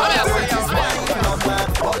girls. All I want is wine, mama.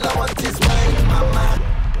 All I want is wine, mama.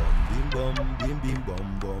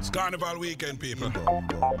 It's Carnival weekend, people.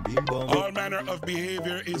 All manner of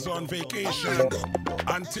behavior is on vacation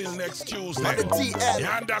until next Tuesday. You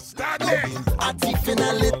understand it? I'm tiffin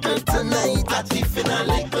a little tonight. I'm tiffin a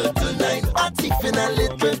little tonight. I'm tiffin a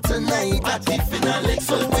little tonight. I'm tiffin a little.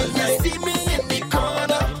 So when you see me in the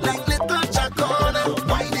corner, like little Jack corner,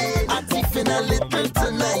 whine it. I'm tiffin a little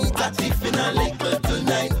tonight. I'm tiffin a little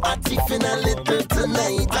tonight. I'm tiffin a little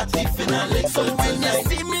tonight. I'm tiffin a little. So when you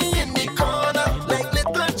see me in the corner, like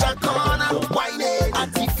little Jack corner, whine it.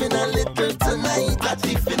 I'm tiffin a little tonight. I'm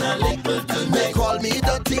tiffin a little tonight. They call me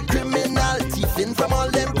dirty criminal, tiffin from all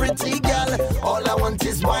them pretty girl. All I want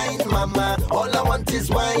is wine, mama. All I want is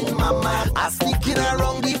wine, mama. I sneaking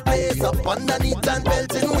around the place, up underneath and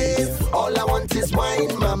belting waist. All I want is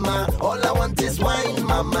wine, mama. All I want is wine,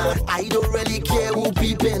 mama. I don't really care who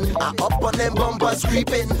peeping. I up on them bumpers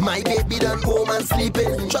creeping. My baby done home and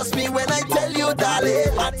sleeping. Trust me when I tell you,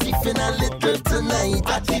 darling. I tiffin a little tonight.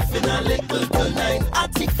 I tiffin a little tonight. I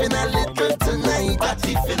tiffin a little tonight. I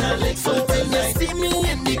tiffin a little. So when you see me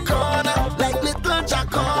in the corner, like little Jack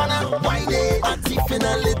corner, whine it. I tiffin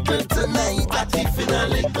a little tonight. I tiffin a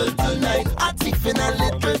little tonight. I tiffin a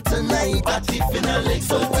little tonight. I tiffin a little.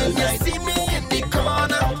 So when you see me in the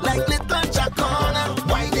corner, like little Jack corner,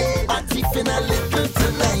 whine it. I tiffin a little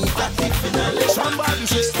tonight. I tiffin a little. Somebody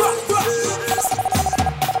say stop.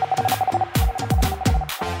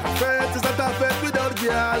 Fete is not a fete without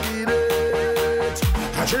girl in it.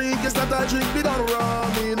 A drink is not a drink without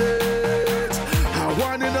rum in it. I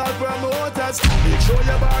want in all promoters, make sure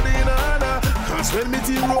your body in order. Cause when me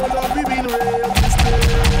team roll up, we been real this day.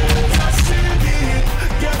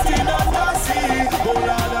 Getting on the sea. Oh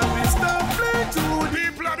Lord, and we stop play to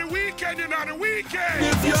people on the weekend, you know the weekend.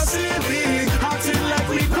 If you see me acting like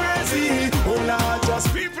we crazy, oh Lord,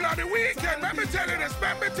 just people on the weekend. Let me tell you this,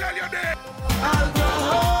 let me tell you this.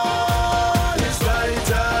 Alcohol is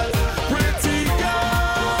vital. Pretty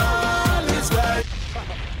girl is vital.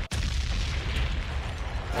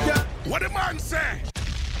 Yeah. What the man say?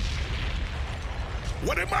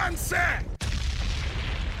 What the man say?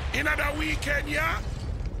 In another weekend, yeah?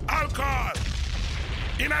 Alcohol.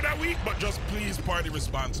 In another week, but just please party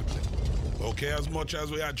responsibly. Okay, as much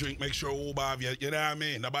as we are drink, make sure we have you know what I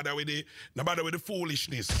mean? Nobody with the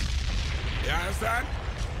foolishness. You understand?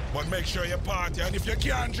 But make sure you party, and if you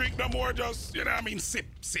can't drink no more, just, you know what I mean, sip.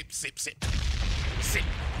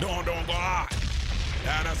 Don't go hard. You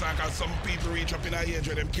understand? Because some people reach up in an age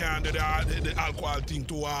where them can't do the alcohol thing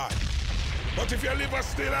too hard. But if your liver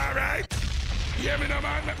still alright, hear me now,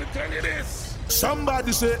 man, let me tell you this.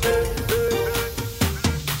 Somebody say, hey, hey.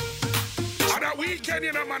 Another weekend,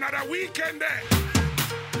 you know, man, another weekend there.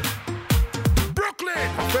 Brooklyn.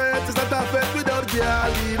 A fete is not a fete without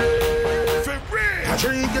girl in it. For real. A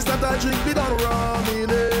drink is not a drink without rum in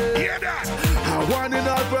it. Hear that? I want in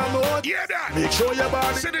all promote. Hear that? Make sure your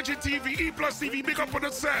body. Synergy TV, E+ TV, big up on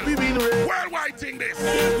the cell. We been real. Worldwide thing this.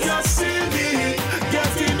 If you see me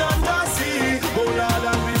getting on the sea, oh Lord,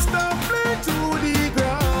 and we stop play to the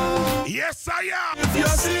ground. Yes, I am. If you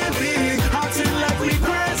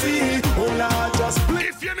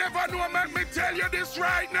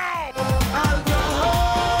right now.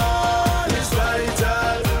 Alcohol is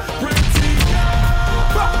vital. Pretty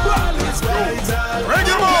girl is vital.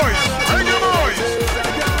 Reggae boys.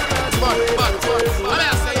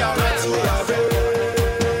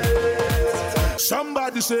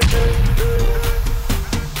 Somebody say,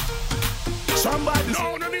 somebody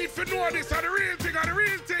say. No need for know this are the real thing,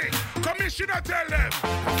 Commissioner tell them.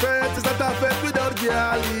 Fete is not a fete without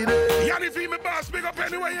girl in it. Yanni feel me boss, big up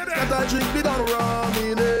anywhere you're there. Not a drink without rum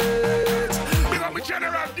in it. Big up me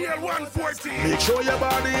General Deal 114. Make sure your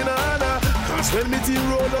body in order, cause when me team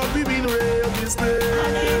roll up, we been real this day.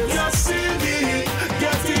 And if you see me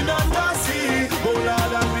getting on the sea, oh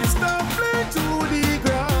Lord, and we stop play to the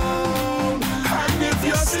ground. And if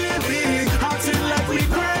you see me acting like we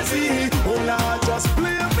crazy, oh Lord, just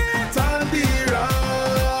play me on the round.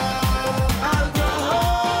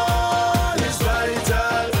 Alcohol is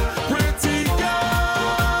vital. Pretty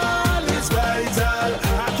girl is vital.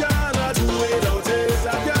 I cannot do without it. I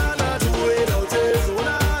cannot do without it. So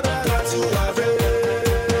now I got to have it.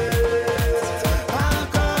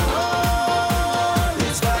 Alcohol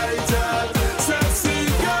is vital. Sexy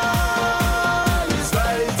girl is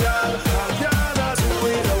vital. I cannot do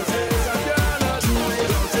without it. I cannot do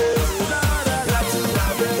without it. So now I got to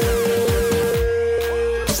have it.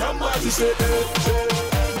 Somebody say,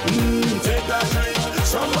 take a drink.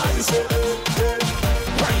 Somebody say,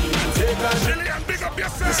 wine and take a drink. Lillian, big up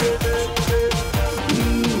yourself. Say,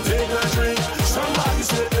 take a drink. Somebody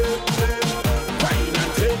say, wine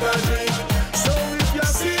and take a drink. So if you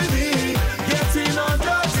see me getting on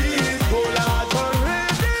dirty, pull out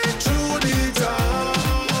parading through the town.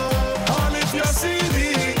 Or if you see me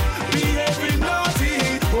behaving naughty,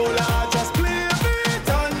 pull out just play it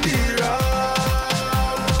on the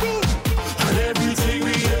round. And everything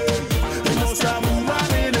we hear, we must have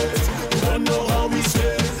woman in it. We don't know how we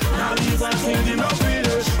stay. Now even thinking of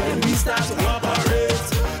finish when we start to operate.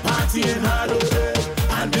 Partying hard over there,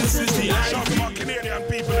 and this is the life. Shout to my Canadian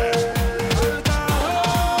people there.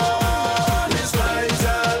 Alcohol is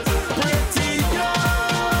vital. Pretty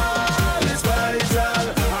girl is vital.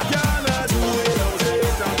 I cannot do without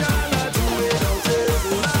it. I cannot do without it.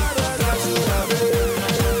 Lord, I got to have it.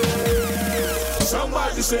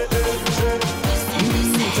 Somebody say,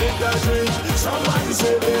 take that drink. Somebody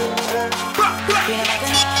say,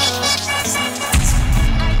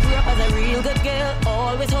 I grew up as a real good girl,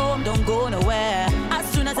 always home, don't go nowhere. As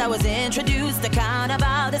soon as I was introduced to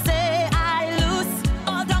carnival, they say I loose,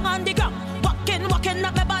 all down on the ground, walking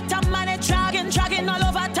up my bottom and it dragging all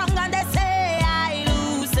over tongue, and they say I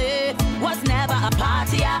lose it. Was never a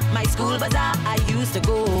party at my school bazaar I used to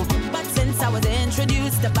go, but since I was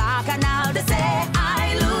introduced to Bacchanal, they say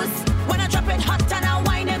I lose. When I drop it hot and I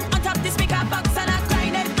whine it on top the speaker box and I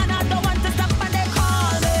grind it, and I don't want to stop and they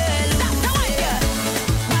call me loose. Now I hear,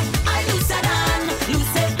 I looser than,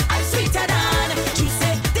 loose it, I'm sweeter than, juice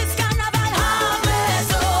it, this carnival have me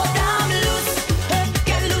so damn loose. Hey,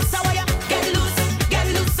 get loose, how ya, get loose,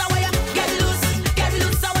 how ya, get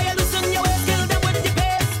loose, how ya, loosen your waist, kill them with the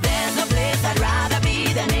pace. There's no place I'd rather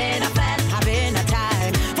be than in a flat, having a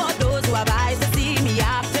time. For those who have eyes to see me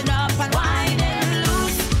acting up and whining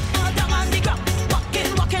loose. All down on the ground,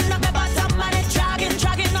 walking up my bottom and it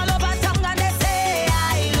dragging all over tongue, and they say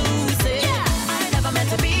I lose it. I never meant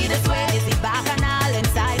to be this way. Is the Bacchanal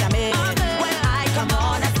inside of me? When I come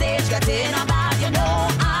on a stage, getting a bag, you know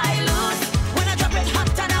I lose. When I drop it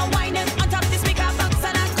hot and I whine it on top the speaker box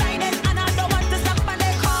and I grind it, and I don't want to stop and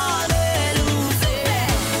they call me lose it.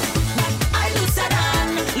 I looser than,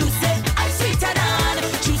 loose it, I'm sweeter than,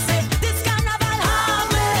 juice it, this carnival have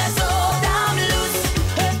me so damn loose.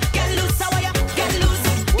 Hey, get loose, how ya, get loose,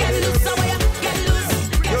 how ya, get loose,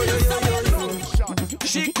 how ya, loose.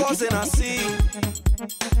 she causing a scene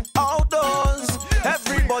outdoors.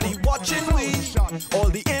 Everybody watching we, all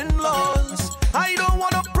the in-laws. I don't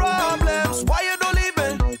want no problems. Why you don't leave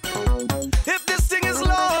it? If this thing is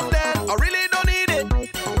love, then I really don't need it.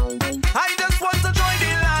 I just want to join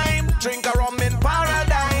the line, drink a rum in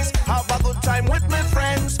paradise, have a good time with my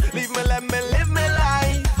friends. Leave me, let me live my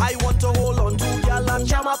life. I want to hold on to y'all and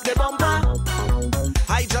jam up the bumper.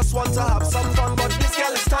 I just want to have some fun, but this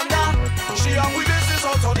girl is standard. She have we business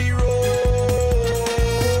out on the road.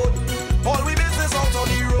 All we business out on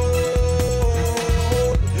the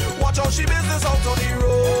road. Watch out, she business out on the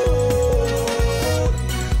road.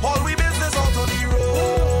 All we business out on the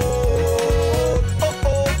road. Oh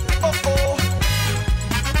oh, oh oh.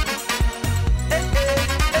 Eh eh,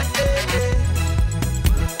 eh eh, eh.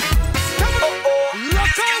 Oh oh.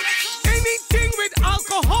 Look out! Anything with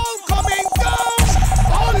alcohol coming down.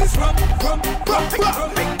 All is rum.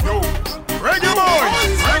 Yo, reggae boys.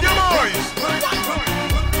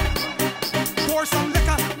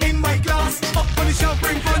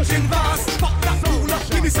 Pop that cooler,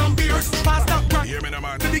 give me some beers. Pass that crack. Hear me now,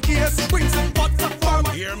 man. To the case, bring some pots of farmer.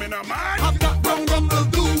 Hear me now, man. Have that rum will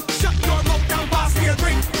do. Shut your mouth down, pass me a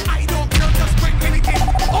drink. I don't care, just bring anything.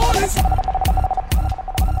 All this.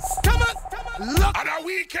 Come on, look. On a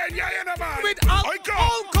weekend, yeah, you know, man. With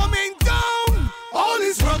all coming down. All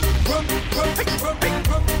is rum.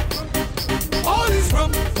 All is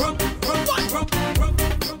rum.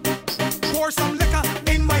 Pour some liquor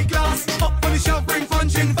in my glass. Up on the shelf, bring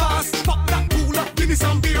punch in fast. Pop that cooler, give me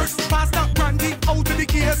some beers. Pass that brandy out of the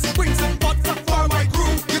case. Bring some vodka for my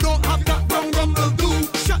crew. You don't have that rum will do.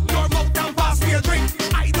 Shut your mouth down, pass me a drink.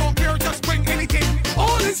 I don't care, just bring anything.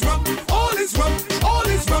 All is rum.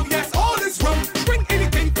 Yes, all is rum. Bring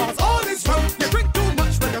anything, cause all is rum. You drink too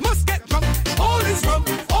much, but you must get drunk. All is rum.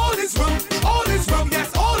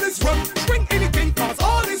 Yes, all is rum. Bring anything, cause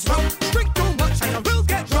all is rum. Drink too much and you will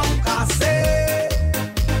get drunk. I say,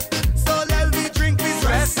 so let me drink this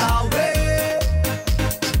stress away.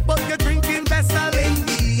 But you're drinking vessel in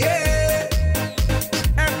the air.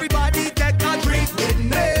 Everybody take a drink with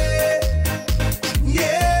me.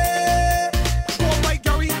 Yeah. Oh my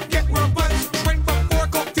Gary, get one punch. Bring back 4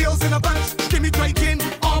 cocktails in a bunch. Give me dry gin,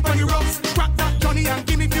 all bunny rums. Crack that Johnny and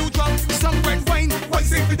give me few drums. Some red wine, white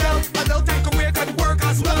St. Fidel. A little tank away can work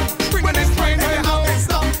as well. Bring when it's train and how it's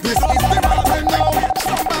done. This is the problem now.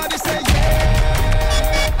 Somebody say yeah.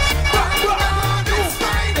 It's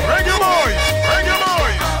Friday. Reggae boys.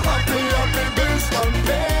 I'm happy bills from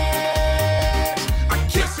pay. I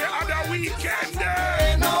kiss it on the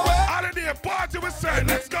weekend. Holiday party with say.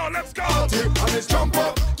 Let's go. And it's jump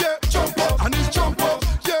up, yeah, jump up. And it's jump up,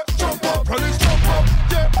 yeah, jump up. And it's jump up,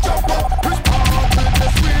 yeah, jump up. It's party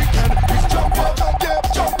this weekend. It's jump up, yeah,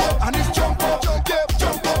 jump up. And it's jump up, yeah,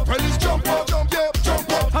 jump up. And it's jump up, yeah,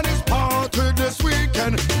 jump up. And it's party this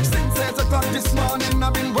weekend. Since 8 o'clock this morning,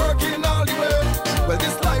 I've been working all the way. Well,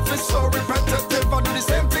 this life is so repetitive. I do the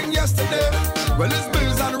same thing yesterday. Well, it's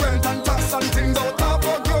bills and rent and tax and things out of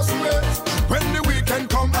our groceries. When the weekend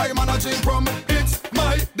come, I'm managing from it's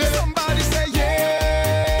my day. Somebody say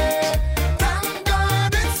yeah. Thank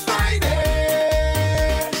God it's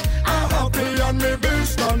Friday. I'm happy and my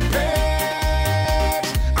bills done pay.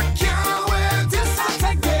 I can't wait till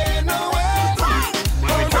Saturday. No way.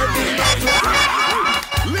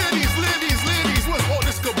 Ladies, what's all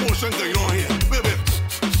this commotion going on here? Baby.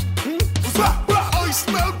 What's that? I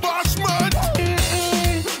smell Bashman.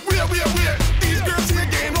 Where? These girls here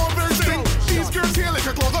getting all very stink. These girls here like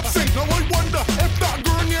a clog up sink. Now I wonder if that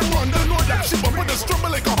girl near Ronda know that she bump with the strummer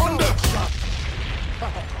like a Honda.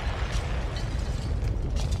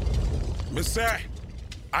 Me say,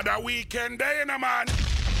 on the weekend day, you know, man.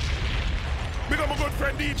 Big up my good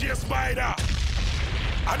friend DJ Spider.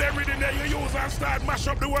 And everything that you use and start mash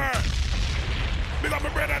up the world. Big up my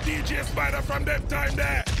brother DJ Spider from that time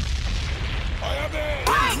there. Oh, yeah, man.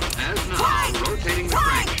 As now, rotating the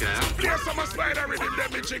crankshaft. Play some of Spider rhythm there,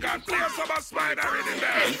 Michigan. Play some of Spider rhythm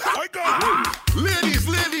there. I go. Ladies,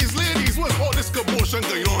 what's all this commotion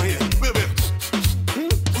going on here? Baby.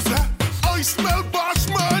 What's that? I smell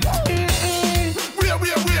Bashman. Where?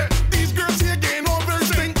 These girls here getting all very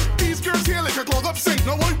stink. These girls here like a clog up sink.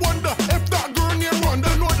 Now I wonder if that girl near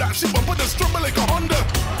Ronda know that she bump with the strummer like a Honda.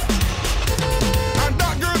 And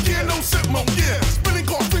that girl here no sit mount, yeah. Spinning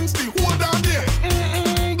coffins the whole down there.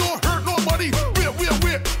 Don't hurt nobody.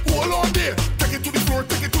 Wait. Hold on there. Take it to the floor.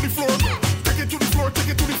 Take it to the floor.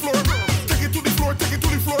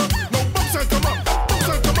 No bumps and come up.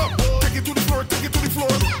 Take it to the floor.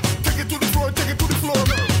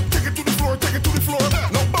 Take it to the floor.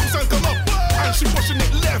 No bumps and come up. And she pushing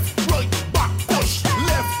it left, right, back, push.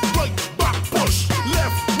 Left, right, back, push.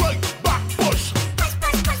 Left, right, back, push.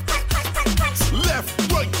 Left,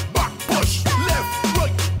 right, back, push. Left,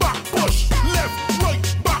 right, back, push. Left, right,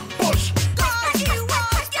 back, push.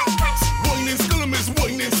 Whining skill, miss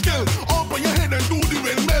whining skill. Up on your head and do the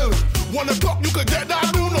windmill. 1 o'clock you could get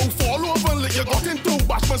that. Do no fall over. Let you got into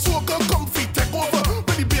Bashman soaker, comfy, take over.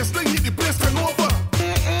 When the baseline hit the place, turn over.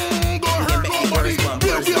 Don't hurt nobody.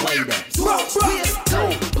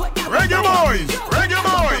 Reggae boys.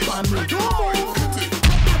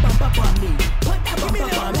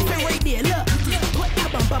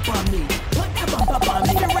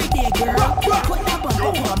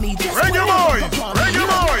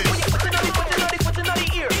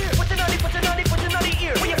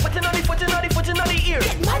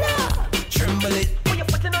 Tremble it.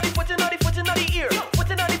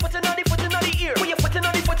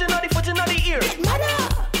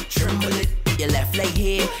 Tremble it. Your left leg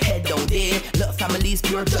here, head down there. Look, families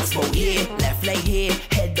pure just for here. Left leg here,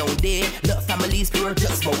 head down there. Look, families these girls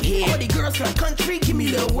just about here. All the girls from country, give me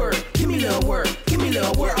little word, give me little word, give me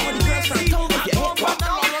little word. All the girls from town, if you hit what?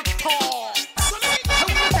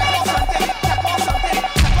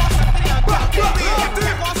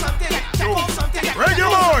 Reggae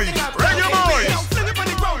boys, reggae boys. Fling up on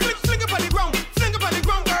the ground, fling up on the ground, fling up on the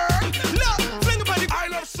ground, girl. Look, fling up on the ground. I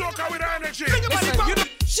love soca with energy. Fling up on the ground.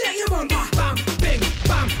 Shake your bum, bam, bing,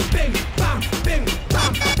 bam, bing, bam, bing,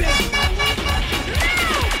 bam, bing.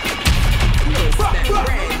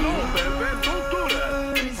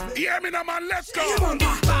 Yeah, me now, man, let's go. Bam,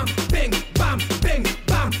 bing, bam, bing,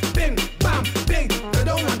 bam, bing, bam, bing. Go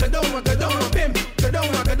down, go down, go down, bim. Go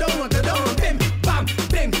down, go down, go down, bim. Bam,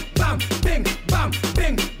 bing, bam, bing, bam,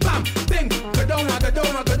 bing, bam, bing. Go down, go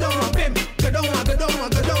down, go down, bim. Go down, go down,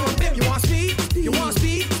 go down, bim. You want speed? You want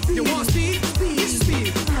speed? You want speed? This is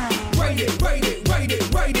speed. Ride it, ride it, ride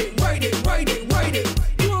it, ride it, ride it, ride it, ride it.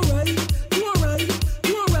 You alright? You alright?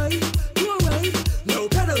 You alright? You alright? No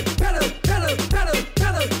pedal, pedal, pedal, pedal,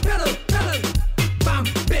 pedal, pedal, pedal. Bam,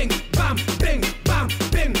 bing, bam, bing, bam,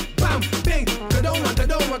 bing, bam, bing. Go down, go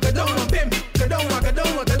down, go down, bim. Go down, go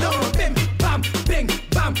down, go down, bim. Bam, bing,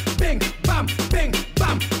 bam, bing, bam, bing,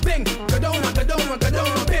 bam, bing. Go down, go down, go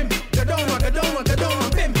down, bim. Go down, go down, go down,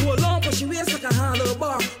 bim. Go along, but she waist like a hollow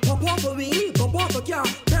bar. Pop off a wing, pop off a car.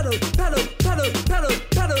 Pedal, pedal, pedal, pedal,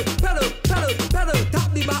 pedal, pedal, pedal, pedal.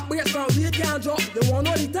 Tap the back, break from we can't drop. You want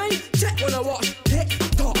all the time? Check when I watch. Tick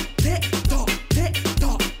tock, tick tock, tick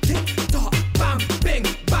tock, tick tock. Bam, bing,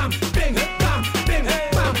 bam, bing, bam, bing,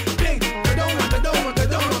 bam, bing. Go down, go down, go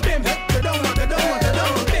down, bim. Go down, go down, go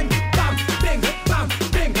down, bim. Bam, bing, bam,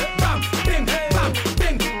 bing, bam, bing, bam,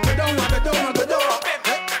 bing. Go down, go down, go down, bim.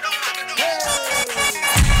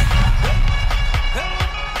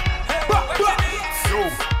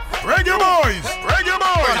 Reggae boys, reggae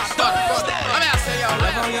boys.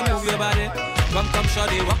 Love how you move your body. Come,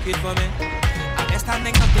 shawty, walk it for me. I'm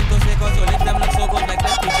standing up into say cause your lips them look so good like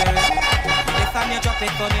let's picture it. If I'm you drop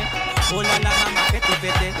it for me. Oh la la mama, petty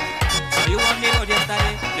petty. So you want me road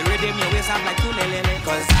yesterday. The rhythm your waist up like two lele.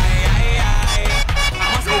 Cause I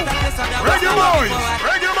must get that this other Reggae boys,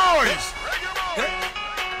 reggae boys.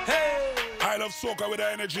 I love soca with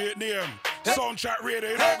the energy at name. Soundtrack radio,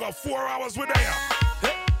 you know, I got 4 hours with them.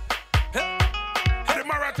 The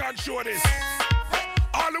marathon show this.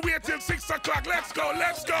 All the way till 6 o'clock. Let's go,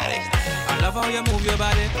 let's go. I love how you move your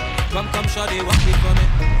body. Come, shawty, walk it for me.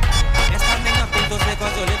 I'm standing up into say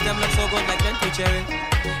cause your lips them look so good like plenty cherry.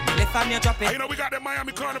 If I'm you drop it. You know we got the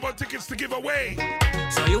Miami Carnival tickets to give away.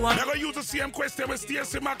 So you want? They're gonna use the same question with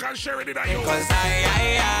Stacey Mac and Sherry did I use. Cause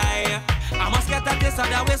I must get at this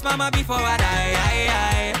other waist, mama, before I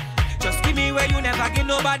die. Just give me where you never give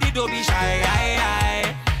nobody, don't be shy.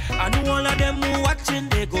 I know all of them who watching,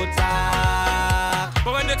 they go talk.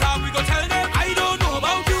 But when they talk, we go tell them, I don't know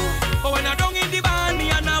about you. But when I don't in the band,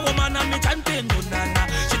 me and a woman and me chanting, no nana.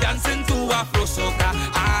 She dancing to Afro soca.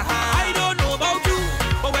 I don't know about you.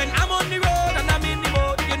 But when I'm on the road and I'm in the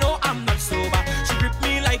mode, you know I'm not sober. She grip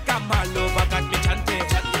me like I'm a lover, got me chanting.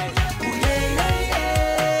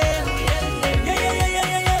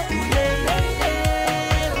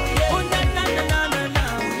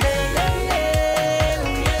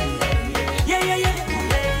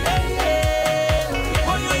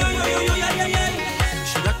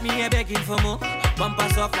 For more, bumper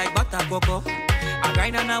soft like butter cocoa. I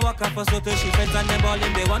grind and I walk up for soto. She feds and them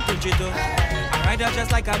balling, they want to chito. I ride her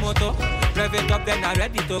just like a moto. Rev it up, then I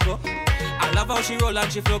ready to go. I love how she roll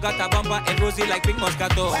and she flow. Got a bumper and rosy like pink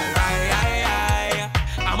Moscato.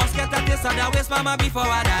 I must get at this other waist, mama, before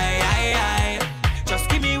I die. Just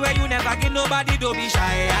give me where you never give nobody, don't be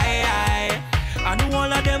shy. I know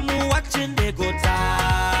all of them who watching, they go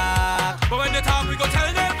talk. But when they talk, we go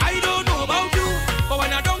tell them, I don't know about you. But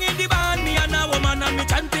when I don't in the band, me and a woman and me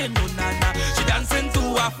chanting, no nana. She dancing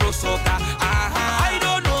to Afro soca. I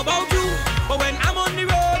don't know about you. But when I'm on the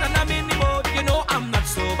road and I'm in the mode, you know I'm not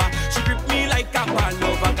sober. She grip me like a ball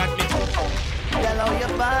over, got me. Girl, how you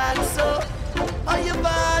bad so? How you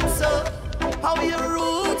bad so? How you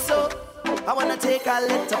rude so? I wanna take a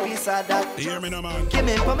little piece of that. You hear me now, man? Give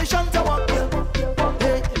me permission to walk you.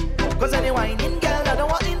 Hey, cause any whining girl, I don't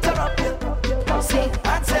want to interrupt you. See,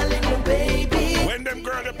 I'm telling you, baby. When them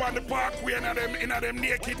girl up on the parkway and them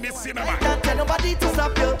nakedness cinema. Can't tell nobody to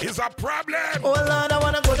stop you. It's a problem. Oh Lord, I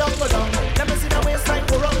wanna go down, go down. Let me see the waistline,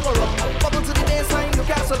 go wrong, go wrong. Bubble to the baseline, you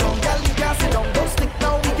can't so long. Girl, you can't sit down. Don't stick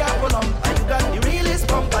now, we can't go long. And you got the realest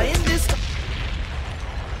bumper in this.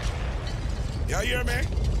 You hear me?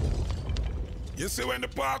 You see when the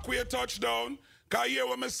parkway touch down, cause you hear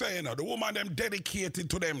what I'm saying, the woman them dedicated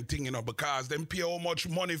to them thing, you know, because them pay how much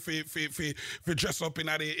money for dress up in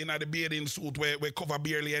the bathing suit where cover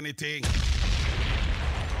barely anything.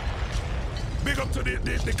 Big up to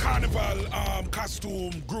the carnival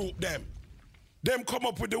costume group, them. Them come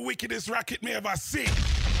up with the wickedest racket me ever seen.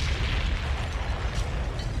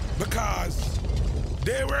 Because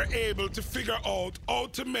they were able to figure out how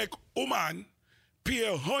to make woman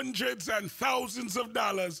pay hundreds and thousands of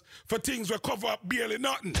dollars for things that cover up barely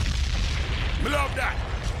nothing. Me love that.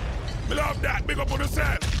 Me love that. Big up on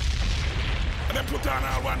yourself. And then put on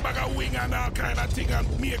all one bag of wing and all kind of thing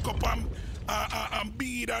and makeup and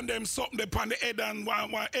bead and them something upon the head and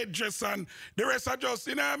one headdress and the rest are just,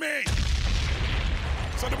 you know what I mean?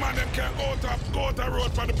 So the man them can go out the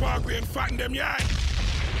road for the parkway and fatten them, yeah.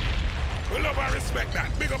 We love and respect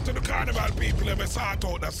that. Big up to the carnival people ever sort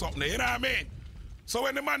out that something, you know what I mean? So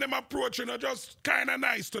when the man them approach, you know, just kind of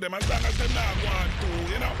nice to them as long as them not want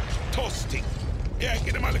to, you know, toasty. Yeah,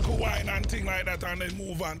 give them a little wine and thing like that and then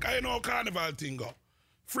move on. Cause you know how carnival thing go.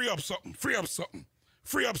 Free up something, free up something,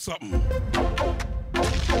 free up something.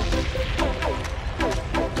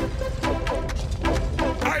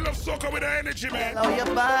 I love soca with the energy, man. How you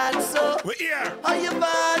bad, so? We're here. How you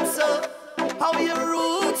bad, so? How you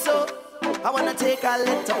rude, so? I wanna take a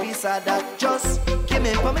little piece of that. Just give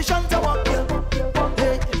me permission to walk you.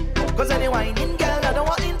 Hey, cause any whining girl, I don't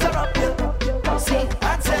want to interrupt you. See,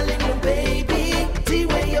 I'm telling you, baby, the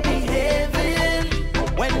way you're behaving.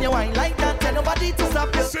 When you whine like that, tell nobody to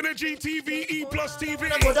stop you. Synergy TV, E+ TV.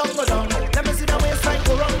 Go down, go down. Let me see the waistline,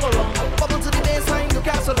 go wrong, go wrong. Bubble to the baseline, you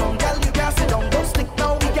can't so long. Girl, you can't sit down. Don't stick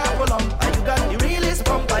now, we can't go long. And you got the realest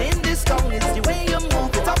bumper in this town. It's the way you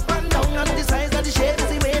move it up and down. And the size and the shape is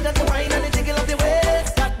the way that you whine and the jiggle of the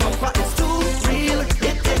waist. That bumper is too real,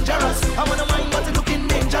 it's dangerous. I wanna whine, but it's looking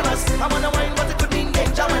dangerous. I wanna whine, but it could be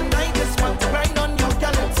danger. And I just want to grind on you,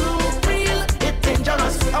 girl, it's too real, it's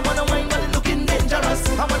dangerous. I wanna whine, but it's looking dangerous.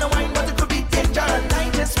 I wanna whine, but it could be danger. And I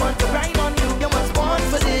just want to grind on you. You was born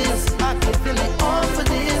for this. I can feel it all for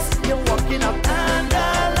this. You're walking up and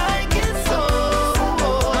I like it so.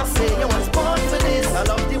 I say you was born for this. I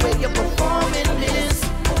love the way you're performing this.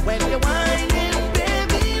 When you're whining,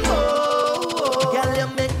 baby, whoa. Girl, you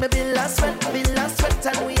make me be last sweat,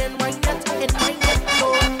 and we ain't wine yet,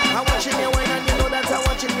 no. I'm watching you wine and you know that I'm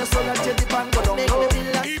watching you so that you dip and go down. Make me be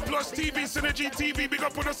last. E+ TV, Synergy TV, big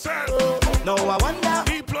up on yourself. No, I wonder.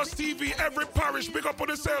 E+ TV, every parish, big up on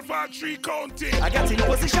yourself, all 3 county. I got in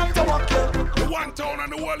position to walk you. The one town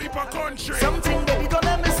and the whole heap of country. Something, baby, don't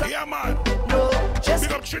let me stop. Yeah, man. No, just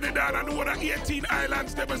big up Trinidad and the other 18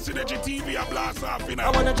 islands, them Synergy TV, a blast off, you know. I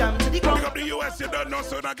wanna jam to the ground. Big up the US, you don't know,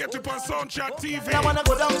 so I get up on Soundchat TV. I wanna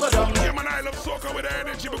go down, go down. Yeah, man, I love soca with the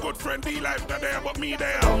energy. My good friend D-Life, not there, but me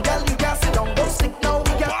there. Girl, you can't sit down, don't stick now.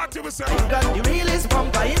 We got party with you got the realest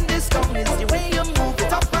bumper in this town. It's the way you move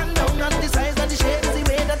it up and down. And the size and the shape is the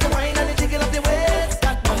way that you whine and the jiggle of the waist.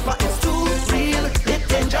 That bumper is too real, it's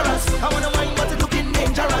dangerous. I wanna whine, but it's looking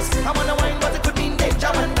dangerous. I wanna whine, but it could mean danger.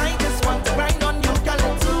 And I just want to grind on you, girl,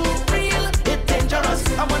 it's too real, it's dangerous.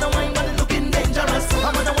 I wanna whine, but it's looking dangerous.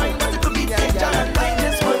 I wanna whine, but it could be danger. And I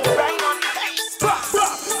just want to grind on you.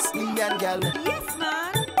 Indian girl. Yes, man.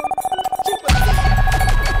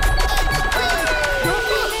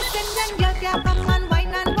 Come on,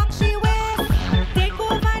 wine and walk she waist. Take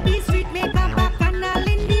over the street, make a back canal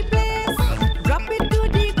in the place. Drop it to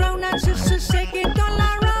the ground and shake it all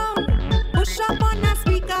around. Push up on a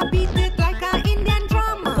speaker, beat it like a Indian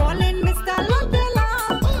drum. Calling Mr.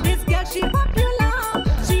 Lotella. This girl she popular.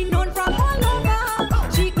 She known from all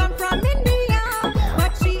over. She come from India,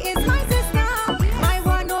 but she is my sister, my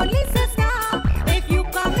one only sister. If you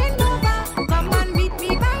coming over, come and meet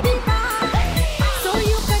me by the bar. So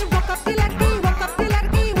you can walk up the ladder.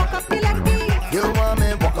 You want me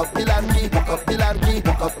walk up the ladder, walk up the ladder,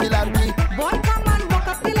 walk up the ladder. Boy, come on, walk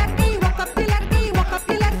up the ladder, walk up the ladder, walk up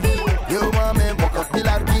the ladder. You want me walk up the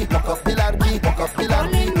ladder, walk up the ladder, walk up the ladder.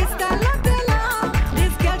 Calling Mr. Lotella,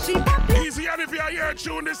 this girl she popular. Easy, and if you are here,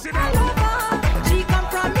 tune this in. She come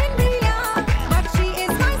from India, but she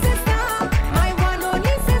is my sister, my one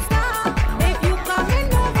only sister. If you coming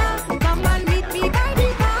over, come and meet me by the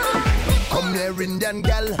bar. Come here, Indian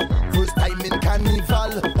gal, first time in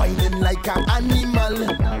carnival, whining like an animal,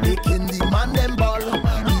 making the man them ball.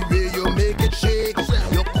 The way you make it shake,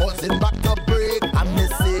 you're causing back to break. I'm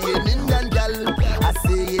just saying Indian gal, I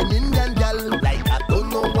saying Indian gal, like I don't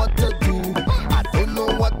know what to do, I don't know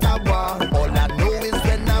what I want. All I know is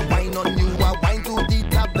when I whine on you, I whine to the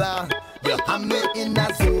tabla. You have me in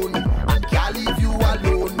a zone, I can't leave you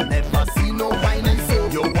alone. Never see no whining so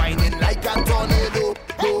you're whining like a tornado.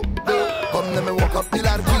 Come let me walk up the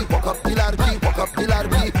ladder, walk up the ladder, walk up the ladder.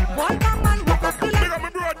 Boy, come on, walk up the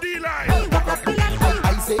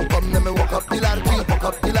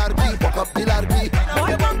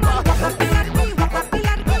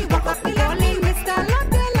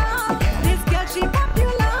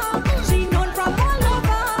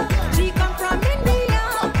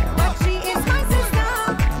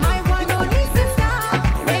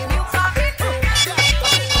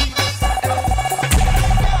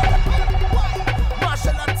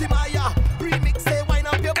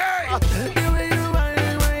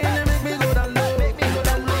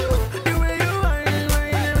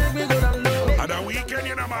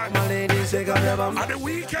bum. And the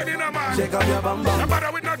weekend in a man. Shake up your bum bum. No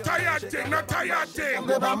matter with no tired thing, no tired thing.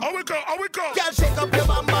 How we go, how we go? Girl, shake up your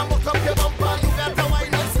bum bum, hook up your bumper. You got to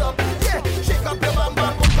wine and stop. Yeah, shake up your bum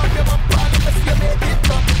bum, hook up your bumper. Let me see you make it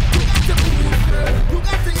drop. You got to move, girl. You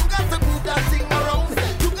got to move that thing around.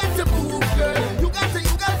 You got to move, girl. You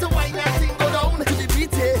got to wine that thing go down. To the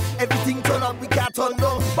beat, everything turn up, we can't turn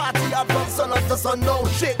down. Party up from sun up to sundown.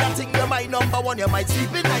 Shake that thing, you're my number one. You might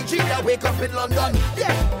sleep in Nigeria, wake up in London.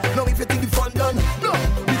 Yeah, now if you think the fun done, no,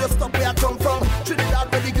 we just stop where I come from. Trinidad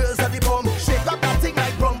where the girls are the bum. Shake up that thing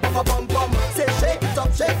like bum, bum, bum, bum. Say shake it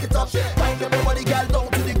up, shake it up. Find everybody girl down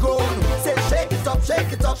to the ground. Say shake it up,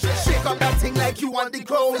 shake it up. Shake up that thing like you want the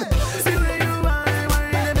crown. See where you wine,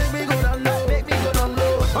 make me go down low, make me go down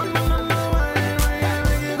low. Oh no no no, wine,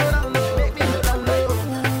 make me go down low, make me go down low.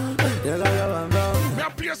 Me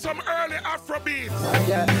play some early Afrobeat.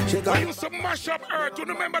 Yeah, shake up. I used to mash up Earth. You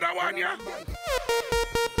remember that one, yeah?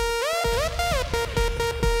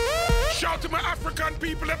 Shout to my African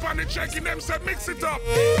people up on the checking them, say mix it up.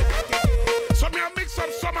 So me I mix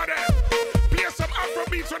up some of them. Play some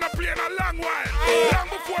Afrobeats when I play in a long while. Long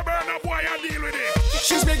before Burna Boy I deal with it.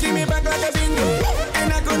 She's making me back like a bingo,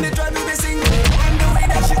 and I couldn't try to be single. And the way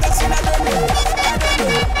that she does it, I don't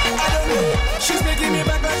know. She's making me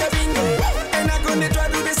back like a bingo, and I couldn't try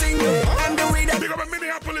to be single. And the way that big up a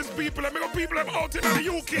Minneapolis people, and big up people out in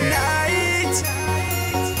the UK. Night.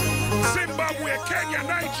 Zimbabwe, Kenya,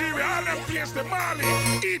 Nigeria, all them places, the Mali,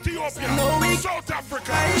 Ethiopia, South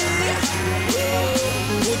Africa.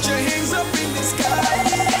 Put your hands up in the sky.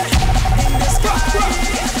 In the sky.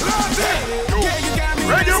 Yeah, you got me.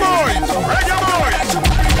 Reggae boys! Reggae boys!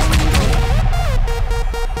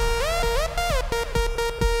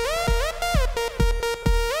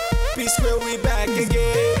 Peace Square, we back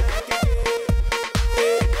again.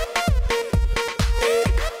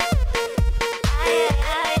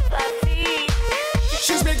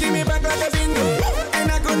 She's making me back like a bingo,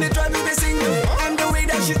 and I couldn't try to be single. And the way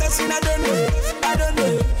that she does it, I don't know.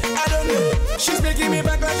 She's making me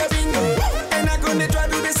back like a bingo, and I couldn't try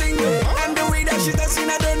to be single. And the way that she does it,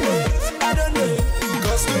 I don't know.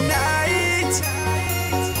 Cause tonight,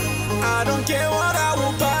 I don't care what I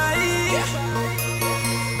will buy,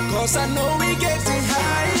 cause I know we getting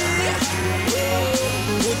high.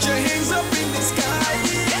 Put your hands up in the sky,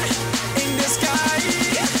 in the sky.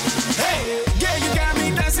 Hey, yeah, you got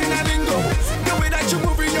me dancing a lingo. The way that you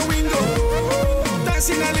move in your window,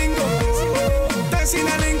 dancing a lingo, dancing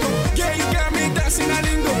a lingo. Yeah, you got me dancing a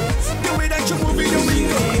lingo. The way that you move in your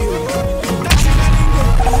window, dancing a lingo.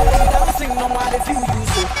 Dancing no matter if you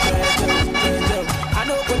use it. I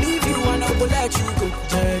don't believe you, I don't let you go.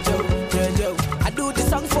 I do this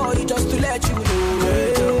song for you just to let you know.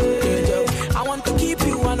 I want to keep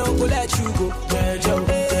you, I don't let you go.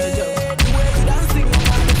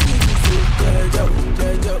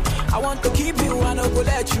 I want to keep you, I no go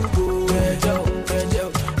let you go.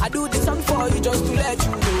 I do this song for you just to let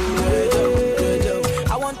you know.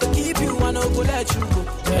 I want to keep you, I no go let you go.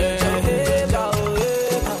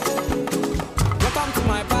 Welcome to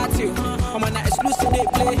my party. I'm on an exclusive they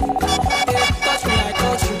play. Touch me, I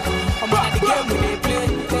touch you. I'm on the game we they play.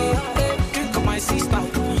 Drink on my sister.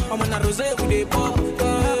 I'm on a rosé with they pop.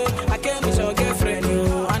 I came with your girlfriend,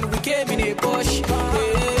 and we came in a Porsche.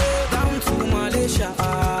 Down to Malaysia.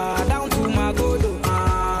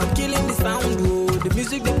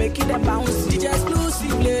 Music they make it a bounce. DJ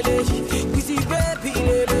exclusive lady, we see baby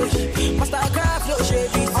lady. Mastercraft no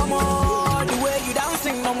shady. I'm on the way you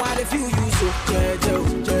dancing, no matter if you use so.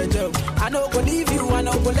 Jejo. I no go leave you, I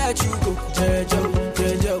no go let you go.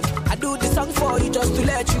 Jejo. I do this song for you just to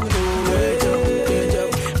let you know. Jejo.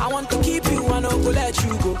 I want to keep you, I no go let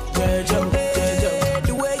you go. Jejo.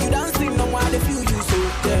 The way you dancing, no matter if you use so.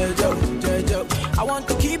 Jejo. I want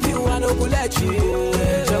to keep you, I no go let you go.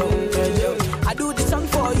 Jejo. I do this song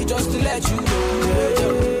for you just to let you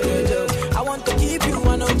know. I want to keep you,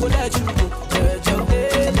 I don't go let you go.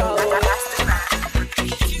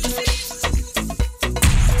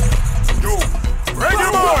 Yo, Reggae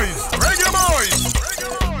boys!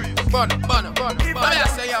 Bun. I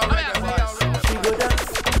say y'all Reggae boys. She go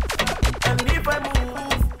dance, and if I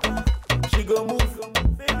move, she go move.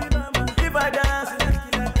 Baby mama, if I dance,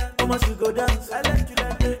 mama she go dance. And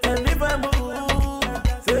if I move,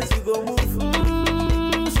 say she go move.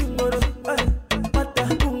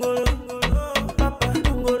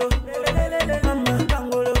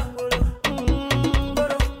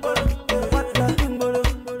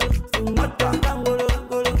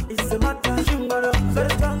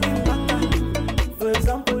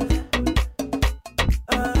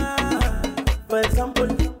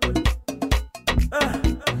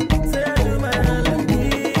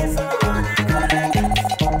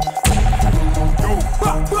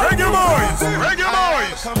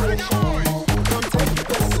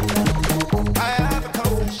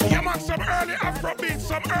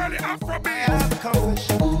 some early Afrobeat.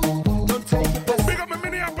 Big up my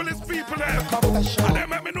Minneapolis people there. And they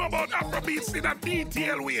make me know about Afrobeats in a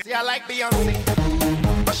detail way. See, I like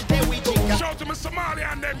Beyonce, but she take weed chica. Shout to me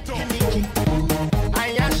Somalia and them too. I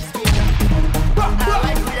am she speaker. I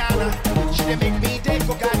like Rihanna, she dey make me take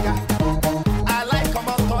go gaga. I like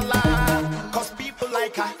Omotola, cause people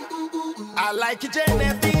like her. I like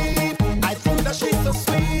Genevieve, I think that she's so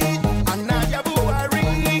sweet. And Nadia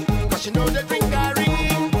Buhari, cause she know the drink Gary.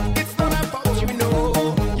 It's not about you know,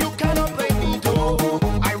 you cannot blame me though.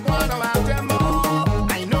 I wanna have them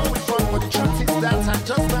all. I know it's wrong, but the truth is that I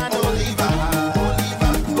just want Oliver.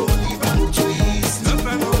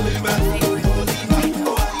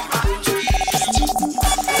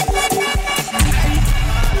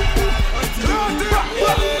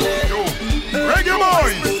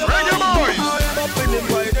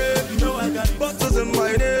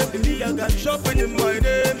 Shopping in my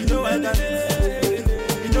name, you know I got it.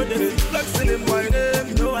 You know they flexing in my name,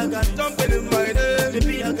 you know I got jumping in my name.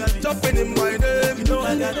 Maybe I got jumping in my name, you know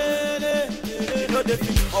I got it. You know they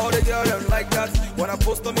all the girls them like that. When I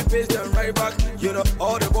post on my page, them right back. You know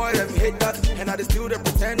all the boys them hate that, and I still they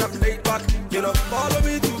pretend I'm laid back. You know follow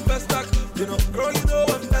me to best stack. You know girl, you know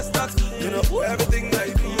I'm best at. You know everything I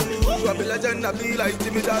do. I be legend, I be like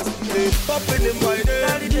Jimmy Daz. Popping in my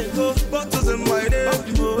name, bottles in my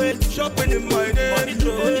name, shopping in my name,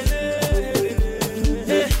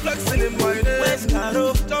 flexing in my name,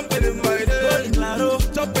 jumping in my name,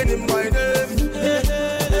 jumping in my name.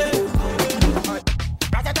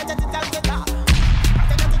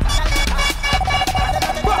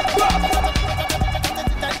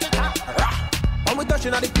 When we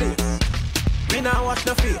touching at the place, we now wash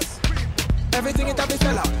the face. Everything it have to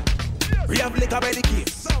sell out. We have liquor by the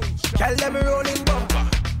case. Tell them rolling bumper.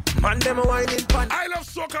 Man them whining pan. I love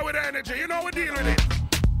soca with energy. You know how we deal with it.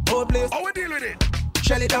 Whole place. How we deal with it.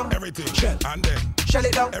 Shell it down. Everything. Shell. And then. Shell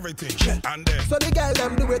it down. Everything. Shell. And then. So the girl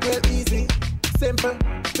them do it real easy. Simple.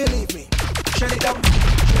 Believe me. Shell it down.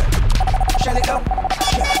 Shell. Shell it down.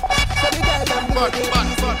 Shell. So the girl them do it real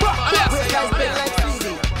easy. Wait like spin like CD.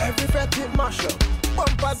 Every fret it mash up.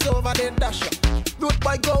 Bumpers over the dash up. Root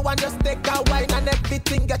boy go and just take a wine and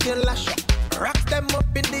everything getting lash up. Rocks them up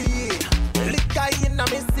in the air. Liquor in my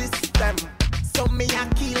system. So me a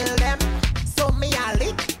kill them. So me a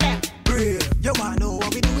lick them. Brave. You wanna know how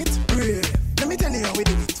we do it? Brave. Let me tell you how we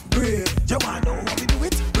do it. Brave. You wanna know how we do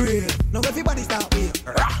it? Brave. Now everybody start with.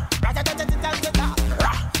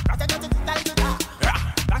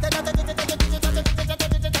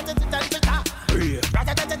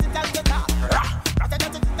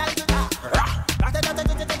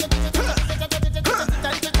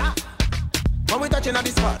 When we touching on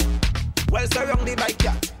this spot, well surrounded by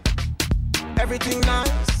cat. Everything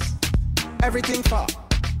nice, everything far.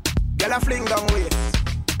 Girl I fling down waist,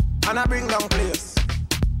 and I bring down place.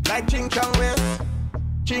 Like ching chong waist,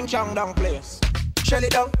 ching chong down place. Shell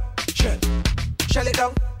it down, shell. Shell it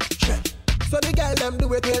down, shell. So the girl them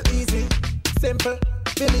do it real easy, simple,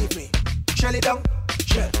 believe me. Shell it down,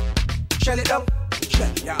 shell. Shell it down,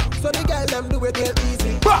 shell. Yeah. So the girl them do it real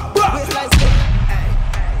easy. Waist like spin.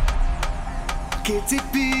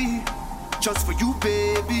 KTP, just for you,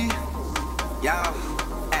 baby. Yeah,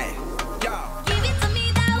 hey, yeah. Give it to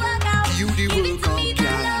me, that workout. Give you the workout,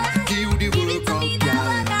 girl. Give you the workout, girl.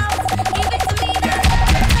 Give it to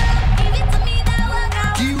me, that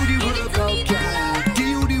workout. Give you the workout, girl. Give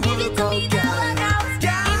you the workout, girl.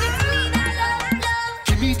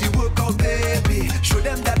 Give me the workout, baby. Show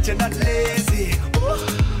them that you're not lazy. Oh,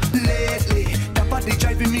 lately, that body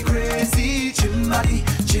driving me crazy. Chimbody,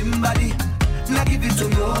 chimbody. Now give it to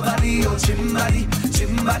nobody, oh chimbody,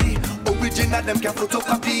 chimbody. Original them can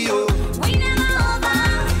photocopy, oh. We never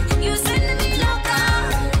over, you send me loca.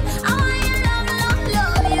 I want you love, love,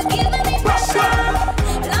 love. You giving me pressure.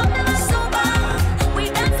 Love never sober. We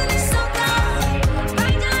dancing in soca.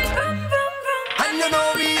 Right now, vroom, vroom, vroom. And you know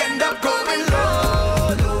we end up going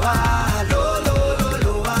low, lower, low, low, low,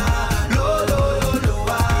 lower, low, low, low,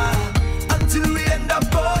 lower. Until we end up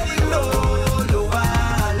going low, lower,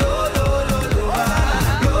 low, low, low, lower,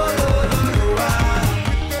 low, low, low, lower.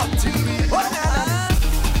 Until we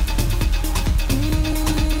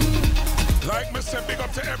Like me say, big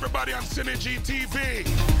up to everybody on Synergy TV.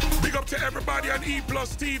 Big up to everybody on E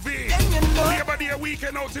Plus TV. Labor Day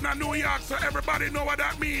weekend out in New York, so everybody know what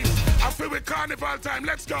that means. I feel with carnival time.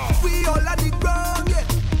 Let's go. We all on the ground, yeah.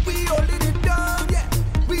 We all in it down, yeah.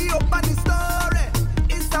 We up on the story.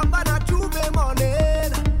 It's Savannah Juve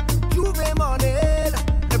morning. Juve morning.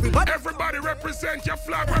 Everybody represent your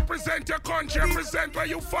flag, represent your country, represent where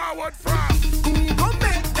you forward from. We gon'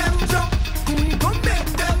 make them jump. We gon' make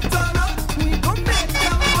them turn up. We gon' make them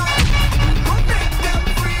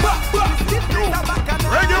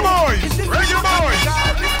Reggae boys, reggae boys.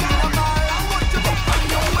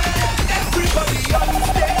 Everybody on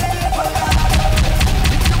stage.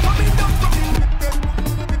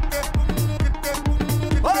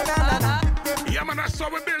 Yeah, man, that's how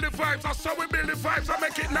we build the vibes. That's how we build the vibes. I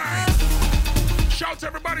make it nice. Shout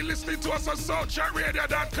everybody listening to us on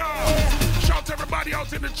soundchatradio.com. Shout everybody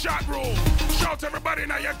out in the chat room. Shout everybody in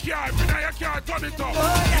your car. If you're in your car, turn it up.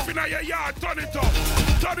 If you're in your yard, turn it up.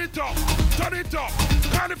 Turn it up. Turn it up.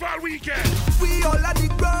 Carnival weekend. We all at the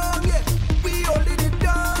ground, yeah. We all in it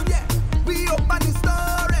down, yeah. We up on the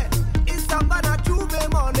story. It's Savannah Juve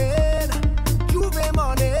morning. Juve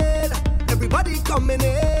morning. Everybody coming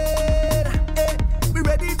in. Hey, we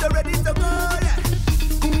ready to go, yeah.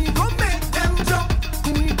 We gon' make them jump.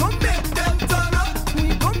 We gon' make them turn up.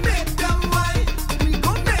 We gon' make them wine. We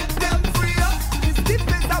gon' make them free up. This deep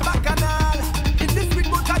is a bacchanal. In this week,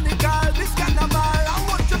 we're carnival. This carnival, I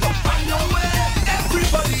want you to find your way.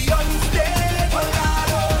 Everybody on stage, oh God,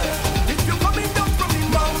 oh. If you're coming down from the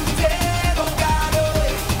mountain, oh God, oh.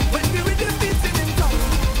 When we with the beats in town,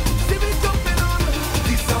 see me jumping on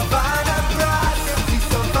the Savannah grass, the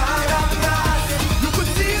Savannah grass. You could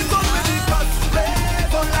see it already past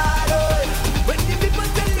brave, oh Lord, oh. When the people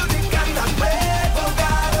tell you they cannot wait, oh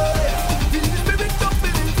God, oh. Feel the spirit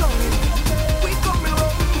jumping in town. We coming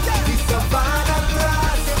up, the Savannah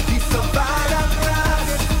grass, the Savannah grass.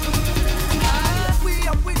 We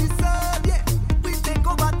up with the sun, yeah. We take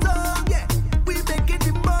over tongue, yeah. We making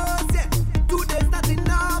the most, yeah. Today's not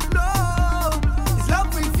enough, no. It's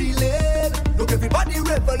love we feeling. Look, everybody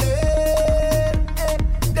reveling. Hey,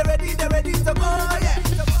 they're ready to go, yeah.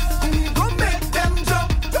 We gon' make them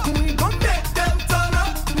jump. We gon' make them turn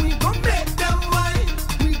up. We gon' make them wine.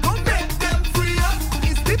 We gon' make them free up.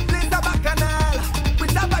 It's the place of bacchanal.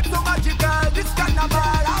 With a vibe so magical. This carnival,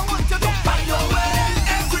 I want you to find your way.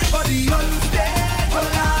 Everybody on stage, oh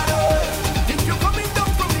Lord, oh. If you're coming down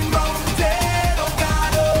from the mountain, oh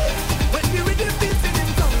God, oh. When we with the beats in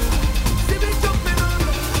town, see me jumping on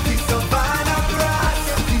the Savannah grass,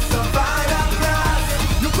 the Savannah grass.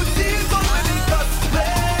 You could see it already past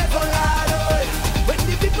brave, oh Lord, oh. When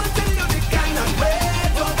the people tell you they cannot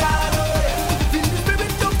wait, oh God, oh. Feel the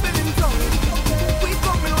spirit jumping in town. We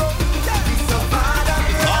coming up, the Savannah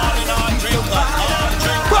grass. All in all, drinkers, all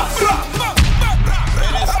drinkers.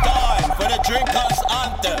 It is time for the drinkers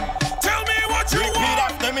anthem. Tell me what you Repeat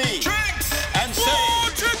want. after me Drinks. and say,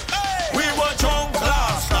 Hey. we were drunk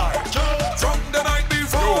last night. Drunk the night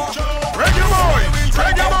before. Reggae boys,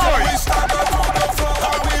 reggae boys.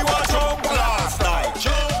 And we were drunk last night.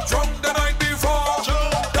 Drunk the night before.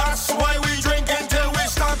 That's why we drink until we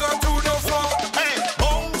Stagger to the floor. Hey,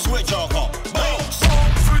 bones with your cup. Bones.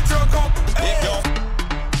 Switch your cup. If you're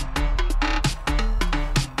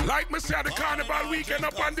Like me say, the carnival weekend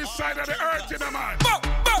up on this side of the earth, you know, man.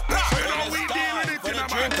 So you know we deal with it, for you the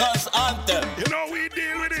know, man. drinkers anthem. You know we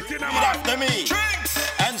deal with it, you know, Repeat man. after me. Drinks.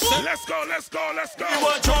 And say, Let's go, let's go, let's go. we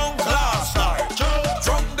were drunk last night.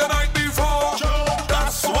 Drunk the night before.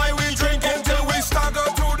 That's why we drink until we Stagger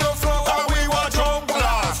to the floor. And we were drunk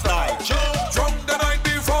last night. Drunk the night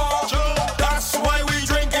before. That's why we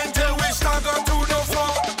drink until we Stagger to the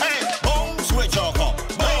floor. Hey, bones with your cup.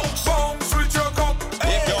 Bones. Bones with your cup.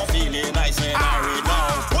 If you're feeling nice and hurry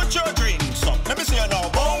now, put your drinks up. Let me see you now.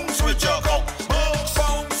 Bones with your cup. Bones.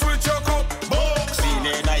 Bones with your cup. Bones.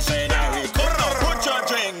 Feeling nice and hurry. Come now, put your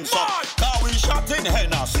drinks up. Cause we shot in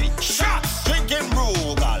Hennessy. Shots. Drinking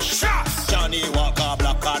Brugal. Shots. Johnny Walker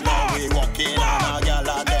Black and now we walking on a gal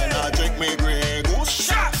and then I drink me Grey Goose.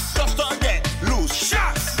 Shots. Just to get loose.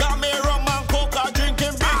 Shots. Got me rum and coca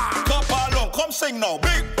drinking big cup alone. Come sing now.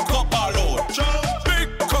 Big cup alone. Big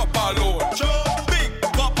cup alone. Big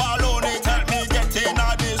cup alone. It help me get in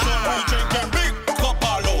a this zone. We drinking big cup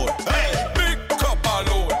alone. Hey. Big cup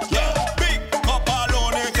alone. Yeah. Big cup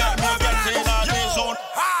alone. It help me get in a this zone.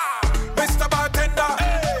 Mr. Bartender,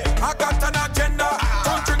 I got an agenda.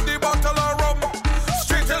 Don't drink the bottle of rum.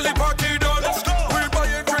 Straight till the party done. We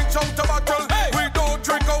buying drinks out the bottle. We don't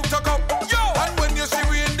drink out the cup. And when you see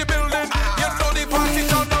we in the building, you know the party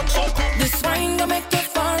done up. This wine gonna make you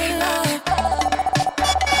fall in love.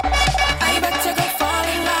 I bet you go fall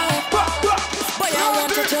in love. Boy, I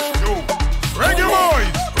want you to Reggae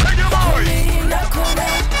boys, reggae boys. be in the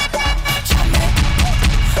corner. Jam it,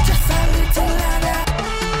 just a little louder.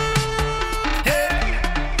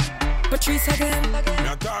 Patrice again.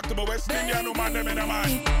 Now talk to my West Indian woman, them in a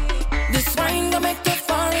man. This wine gonna make you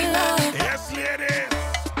fall in love. Yes, ladies.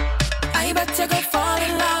 I bet you go fall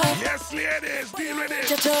in love. Yes, ladies. Deal with it.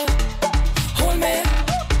 Just hold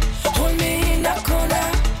me in the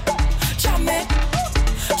corner. Jam it,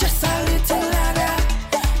 just a little louder.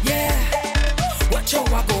 Yeah.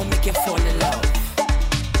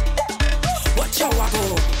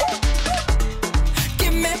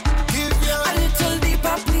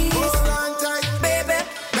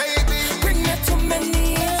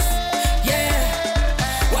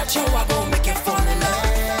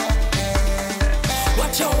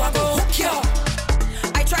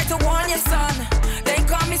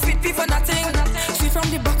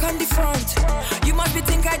 the front. You must be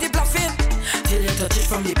think I did bluffing. Till you touch it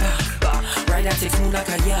from the back. Ride and take smooth like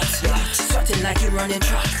a yacht. Sweating like you running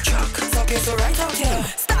track. Talking so right out here.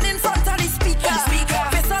 Stand in front of the speaker.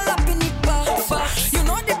 Face all up in the box. You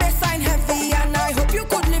know the best sign heavy, and I hope you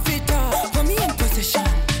could lift it up. Put me in position.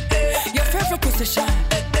 Your favorite position.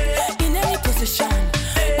 In any position.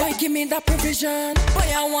 Boy, give me that provision.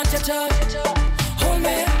 Boy, I want you to hold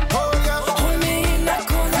me. Hold me in that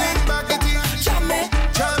corner. Jam me.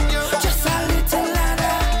 Just a little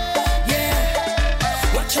ladder.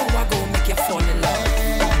 Yeah. Watch how I go make you fall in love.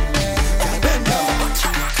 Bend down. Watch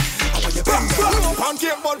how I want you bend down.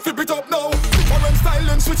 Pancake ball, flip it up now. Different style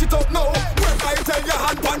and switch it up now. When I tell you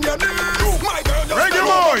hand on your knees, my girl, just Reggae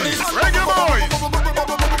boys, reggae boys.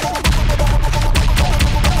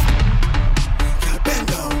 Bend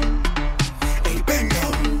down. Hey, bend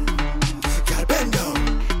down. Girl, bend down.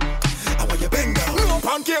 I want you bend down. No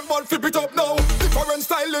pancake ball, flip it up now. Different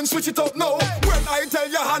style and switch it up now. When I tell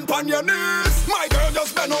you hand on your knees, my girl,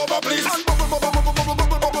 just bend over, please. Stick.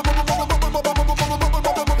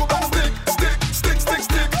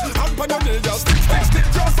 Hand on your knees, just stick. Just stick.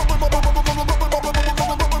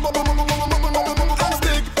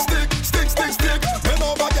 Bend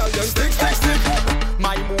over, girl, just stick.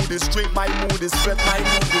 My mood is straight, my mood is sweat, my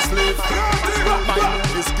mood is live. My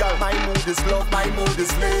mood is girl, my mood is love, my mood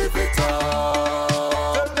is live it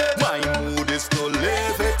up. My mood is to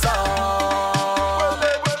live it up.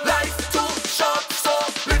 Life too short, so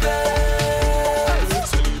live it.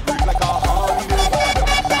 Celebrate like a holiday.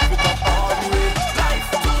 Live it up all the way. Life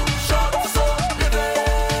too short, so live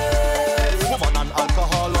it. Woman and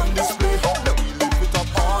alcohol on display. Let we live it up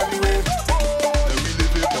all the way. Let we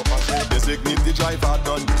live it up and say designate the driver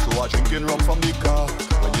done. So I drinking rum from the car.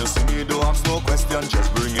 When you see me, don't ask no question.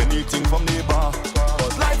 Just bring anything from the bar.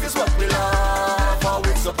 Cause life is what we love. How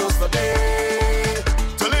it's supposed to be.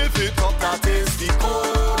 To live it up, that is the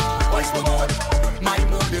code. What's my mood? My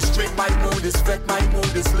mood is straight, my mood is fat, my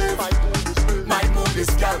mood is live. My mood is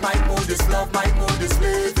girl, my mood is love, my mood is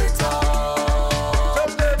live it up.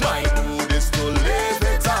 My mood is to live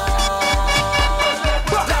it up.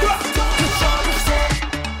 Life too short, so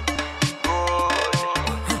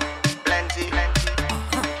plenty,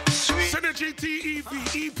 sweet. Synergy TEV,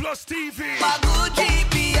 E plus TV. My good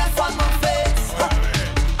GPS on my face.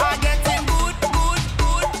 I getting good.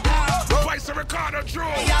 Vice Ricardo Drew. I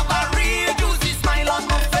have a real juicy smile on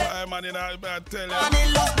my face. Hey, man, I tell you. And it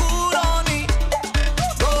looks good on me.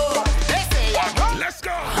 Good. They say I go. Let's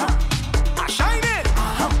go. I shine it.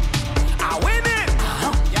 I win it.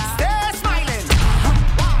 Stay smiling.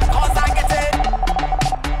 Cause I get it.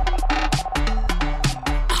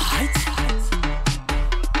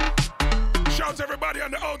 Shout everybody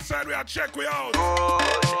on the outside, we are check we out.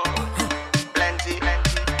 Plenty.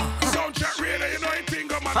 Soundtrack radio, you know anything,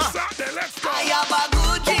 go man, start there, let's go. I have a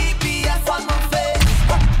good GPS on my face.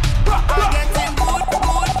 I getting good.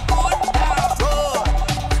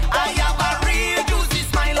 I have a real juicy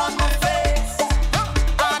smile on my face.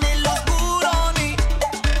 And it looks good on me.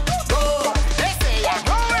 Good. They say I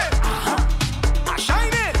go it. I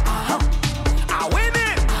shine it. I win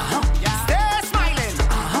it. Stay smiling.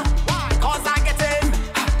 Cause I get it.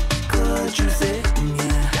 Good juicy,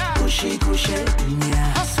 yeah. Cushy,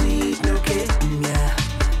 yeah. Sweet milky, yeah.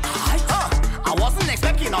 I wasn't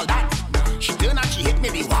expecting all that. She turned and she hit me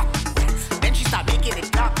the whack. Then she started making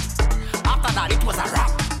it clap. After that it was a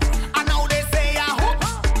rap. And now they say I hope,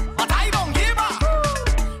 but I don't give her.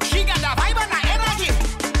 She got the vibe and the energy,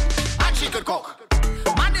 and she could cook.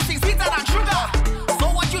 Man, this thing's sweeter than sugar. So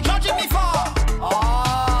what you judging me for?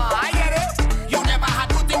 Oh, I get it. You never had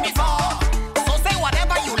good thing before. So say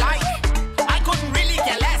whatever you like. I couldn't really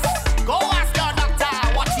care less. Go ask your doctor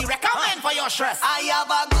what he recommend for your stress. I have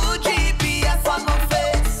a good GPS on my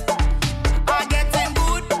face. I getting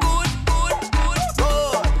good.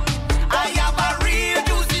 I have a real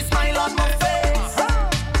juicy smile on my face.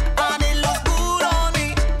 And it looks good on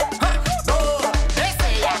me. Good. They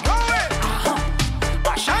say I go it.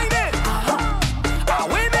 I shine it. I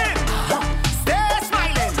win it. Stay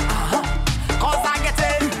smiling. Cause I get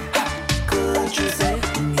it. Good juicy,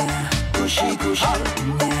 yeah. Cushy,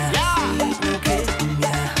 yeah. Sweet milky,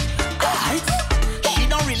 yeah. She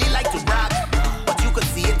don't really like to brag, but you could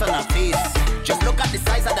see it on her face. Just look at the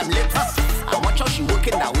size of them lips. I watch how she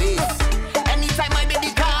working that ways. Anytime my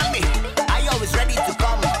baby call me, I always ready to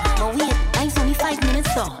come. But wait, it's only 5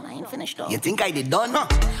 minutes though. I ain't finished though. You think I did done?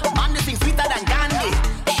 Man, this thing sweeter than candy.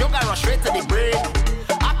 Sugar rush straight to the brain.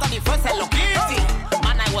 After the first Hello Kitty,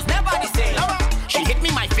 man, I was never the same. She hit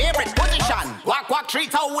me my favorite position. Quack,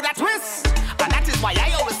 treat her with a twist. And that is why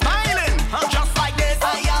I always smiling. Just like this.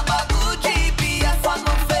 I have a good GPS on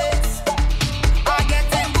my face.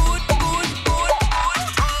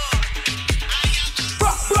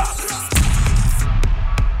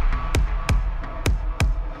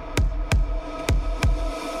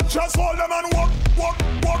 Just hold them and walk.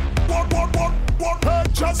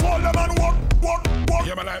 Just hold them and walk.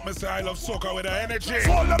 Yeah, man, like me say, I love soca with the energy.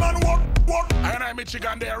 Hold them and walk. And I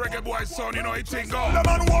Michigan there, reggae boy son, you know it thing go. Hold them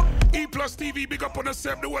and walk. E plus TV, big up on the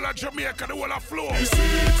set, the whole of Jamaica, the whole of floor. The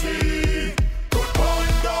city could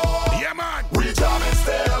point down. Yeah, man. We jamming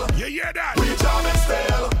still. You hear that? We jamming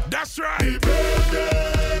still. That's right. The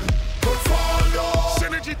building could fall down.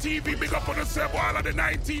 Synergy TV, big up on the set, all of the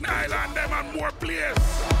 19 island, them and more players.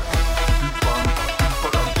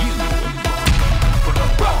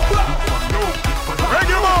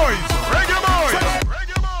 Reggae boys!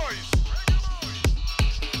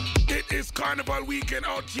 It is Carnival weekend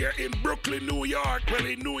out here in Brooklyn, New York. Well,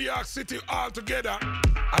 in New York City altogether.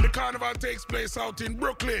 And the carnival takes place out in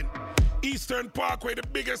Brooklyn. Eastern Parkway, the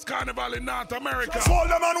biggest carnival in North America. Just hold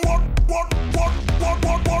them and walk.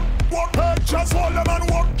 Hey, just hold them and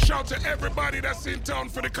walk. Shout to everybody that's in town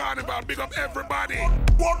for the carnival. Big up everybody.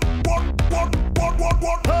 Walk.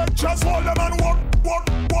 Hey, just hold them and walk.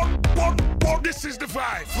 This is the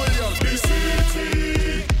vibe. The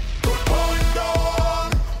city could point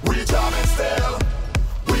down. We jamming still.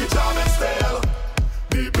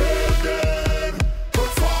 The building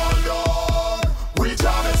could fall down. We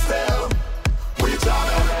jamming still.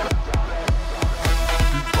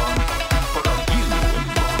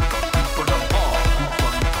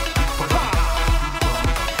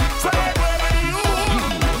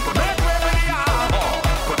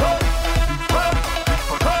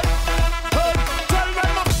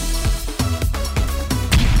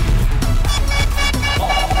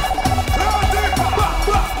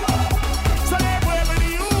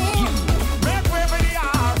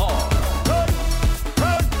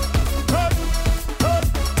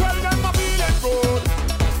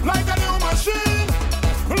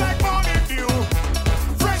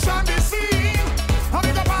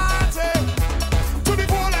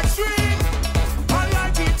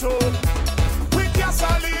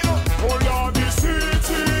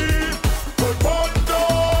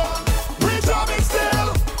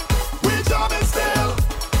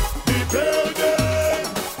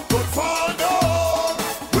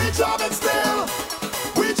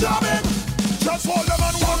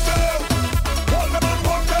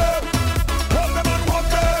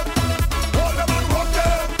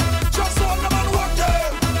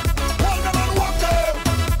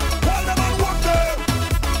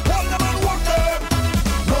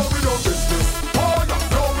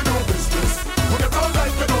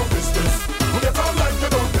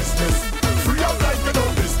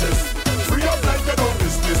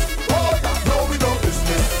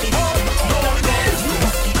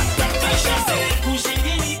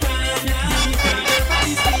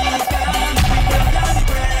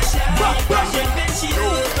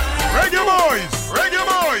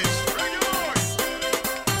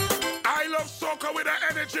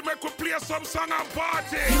 Some song and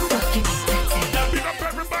party. Big up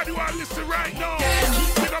everybody who are listening right now.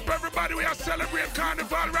 Big up everybody who are celebrating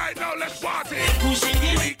carnival right now. Let's party. We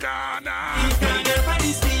gonna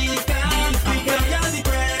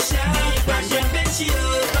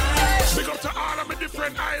big up to all of my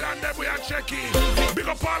different islands that we are checking. Big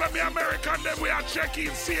up all of me American that we are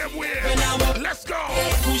checking. Same way. Let's go.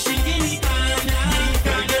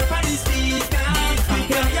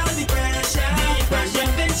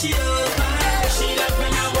 She love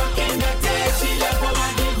when I walk in the day. She love when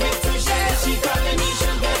I give it to share. She calling me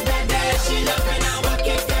sugar daddy. She love when I walk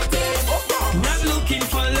in the day. Not looking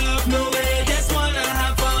for love, no way. Just wanna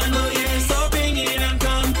have fun, no yeah. So bring it and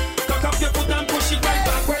come. Cock up your foot and push it right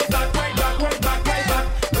back.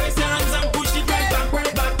 Raise your hands and push it right back.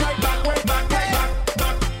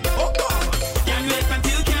 Can't wait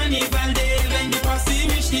until carnival day when the posse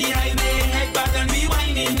reach the highway.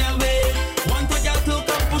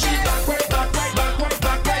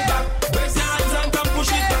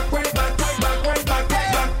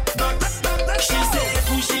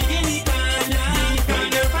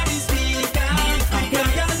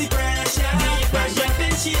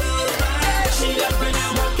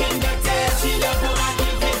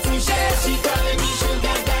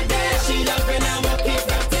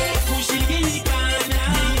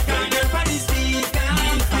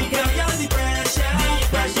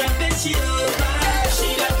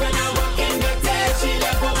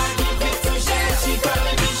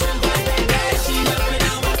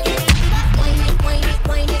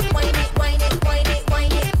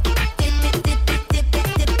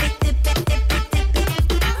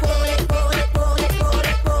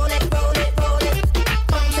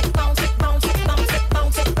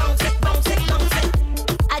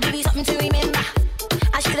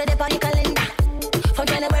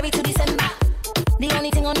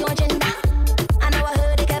 your agenda. I know I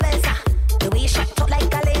heard it cabeza. The way you shot up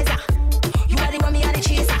like a laser. You are the one, me are the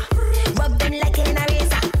chaser. Rub them like an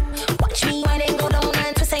eraser. Watch me when they go down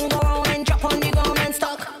and twist and go round and drop on the ground and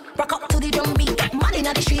stuck. Rock up to the drum beat, get mad in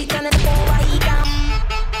the street and the power he down.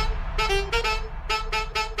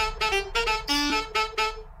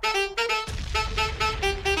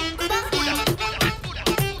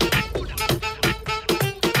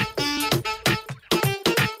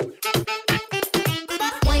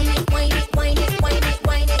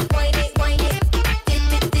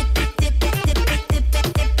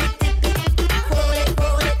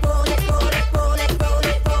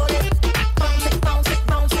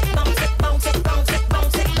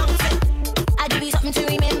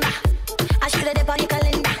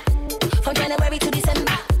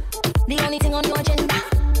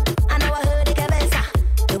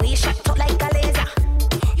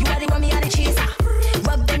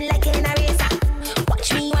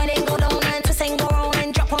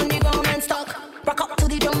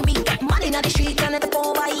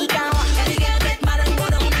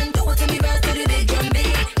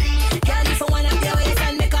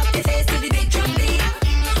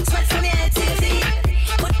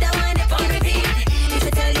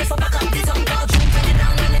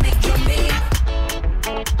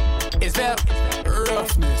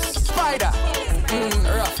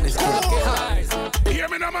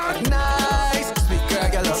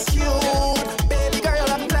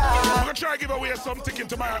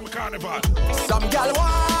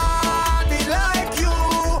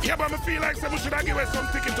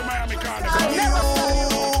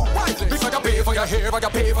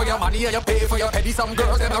 Some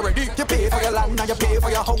girls them already. You pay for your land and you pay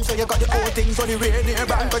for your house, so you got your own things on the rain near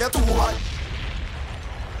bank, but you're too hot.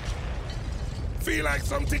 Feel like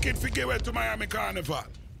some ticket for get away to Miami Carnival.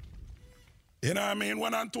 You know what I mean?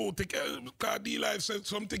 1 and 2 ticket. Cause D-Life said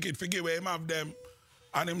some ticket for give away him have them,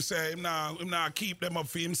 and him say him now keep them up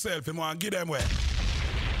for himself. Him want to give them away.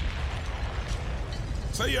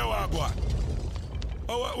 So you want to go on.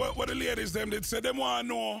 Oh, what the ladies them did say them want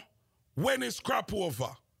to know when it's crap over.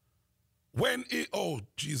 When it, oh,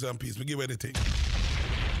 Jesus and peace, we give anything.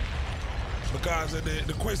 Because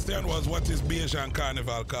the question was, what is Bayesian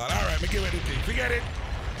Carnival called? All right, we give anything. Forget it.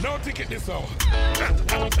 No ticket this hour.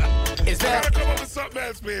 Is that? Gotta come up with something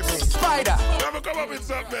else, people. Spider. Gotta come up with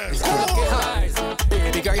something else.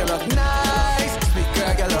 Baby girl, you look nice. Sweet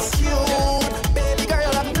girl, you look cute. Baby girl,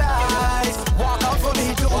 you look nice. Walk out for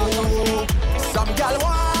me, too. Some girl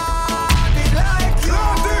want it like you.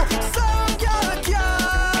 Some girl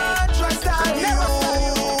can't trust on you.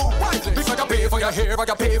 Because you pay for your hair, but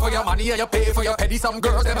you pay for your money, and you pay for your penny. Some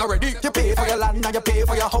girls, them already. You pay for your land, and you pay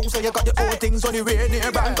for your house, and you got your own things on the way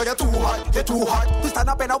near bank. But you're too hot, you're too hot. To stand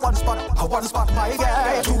up in a one spot, my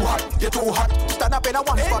girl. You're too hot, you're too hot. To stand up in a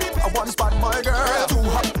one spot, my girl. You're too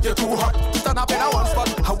hot, you're too hot. To stand up in a one spot,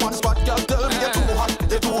 girl, tell me you're too hot,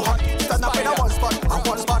 you're too hot. To stand up in a one spot,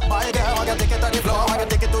 my girl. I can take it to the floor, I can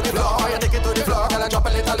take it to the floor, I can take it to the floor. Can I drop a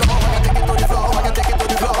little low? I can take it to the floor, I can take it to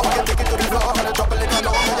the floor, I can take it to the floor. Can I drop a little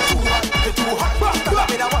low? You're too hot, you're too hot. To stand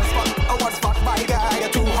up in a one spot, my girl. You're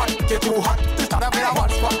too hot, you're too hot. To stand up in a one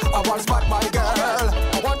spot, my girl.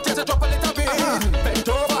 I want you to drop a little bit. Bend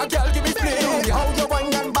over, girl, give me split. How you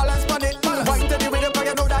wine and balance on it. Wine to the rhythm, cause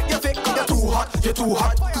you know that you're fake. You're too hot, you're too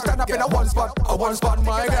hot. To stand up in a one spot,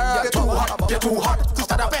 my girl. You're too hot, you're too hot. To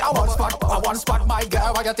stand up in a one spot, my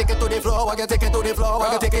girl. I can take it to the floor, I can take it to the floor, I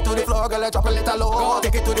can take it to the floor, girl. I drop a little low.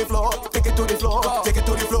 Take it to the floor, take it to the floor, take it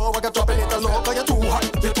to the floor. I can drop a little low, cause you're too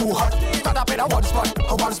hot, you're too hot. Stand up in a one spot,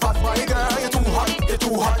 my girl. You're too hot, you're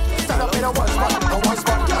too hot. Stand up in a one spot, girl.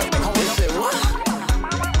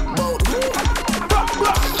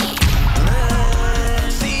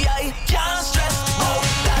 See, I can't stress out.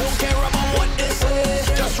 Don't care about what they say.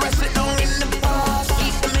 Just rest it down in the past.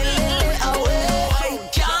 Keep them a little away. I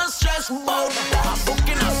can't stress about that. I'm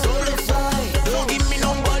booking a solo flight. Don't give me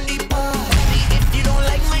nobody pass. See, if you don't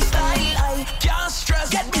like my style, I can't stress.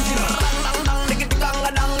 Get busy. Dang, dang, dang, nigga, dang,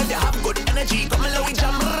 dang. If you have good energy, come and let me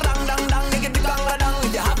jam. Dang, dang, dang, nigga, dang, dang.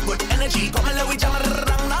 If you have good energy, come and let me jam.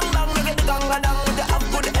 Dang, dang, dang, nigga, dang, dang. If you have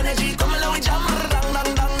good energy, come and let me jam. Dang,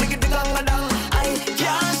 dang, dang, nigga, dang, dang. I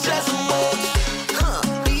can't stress about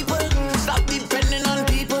people. Stop depending on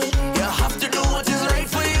people. You have to do what is right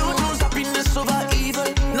for you. No happiness over evil.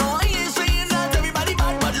 No, I ain't saying that everybody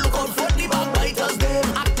bad, but look out for the backbiters. Them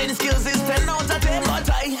acting skills is 10 out of 10, but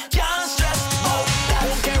I can't stress about that.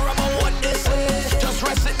 Don't care about what they say. Just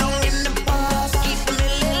rest it down in the past.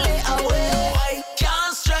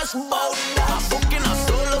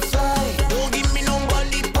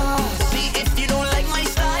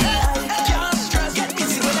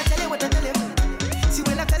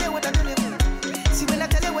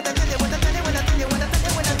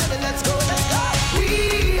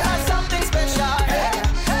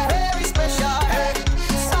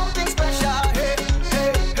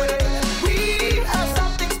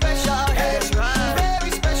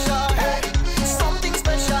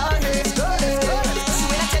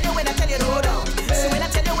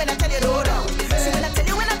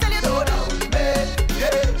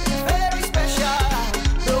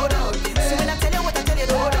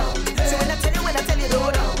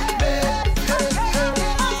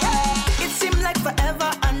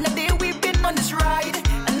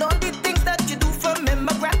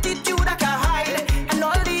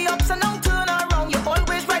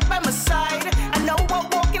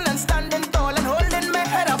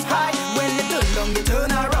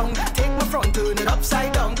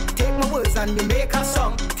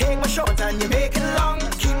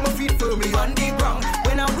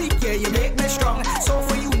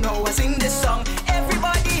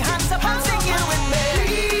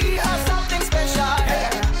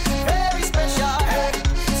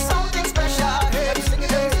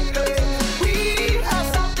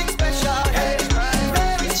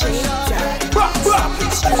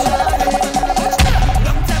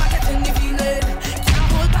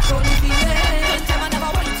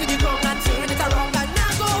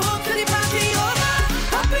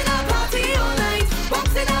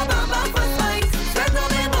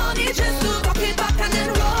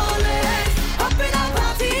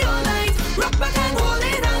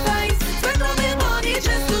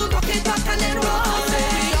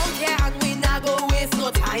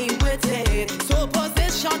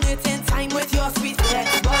 with your sweet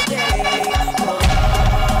sex body. Oh,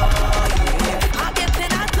 yeah. I'm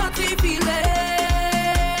getting a touchy feeling,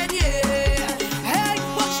 yeah. Hey,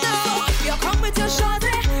 watch now. You come with your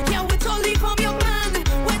shawty, can't wait to leave from your man.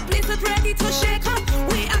 When places ready to shake up,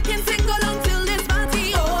 we acting single until this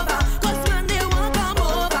party over. Cause man, they won't come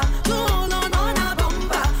over to hold on a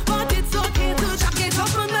bumper. But it's okay to jack it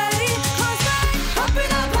up on me. Cause I up in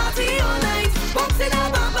a party all night, box in a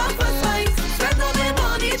bumper for spice. Spend all their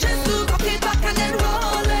money just to rock it back and then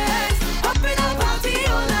roll it. Up in a party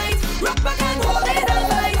all night, rock back and hold it all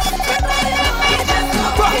night. Spend all their money just to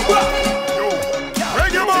rock it back.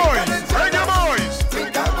 Reggae boys.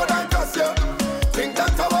 Think I would have trust you. Think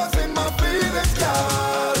that I was in my feelings,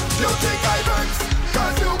 girl. You think I vex,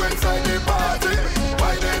 cause you inside the party.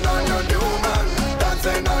 Whining on your new man,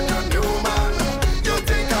 dancing on your new man. You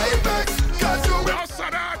think I vex, cause you No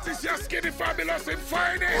son artist, you're skinny fabulous and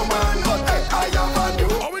fine. man. But hey, I am a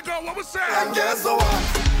new. How we go, what we say? And guess what?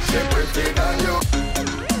 She pretty than you.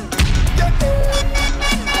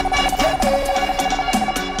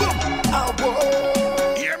 Oh,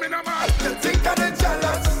 boy. Hear me now, man. You think I'm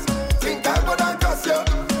jealous? Think I would have trust you?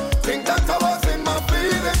 Think that I was in my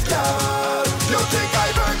feelings, girl? You think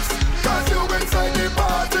I vex, cause you inside the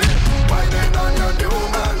party. Whining on your new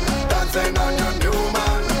man, dancing on your new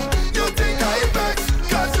man. You think I vex,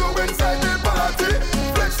 cause you inside the party.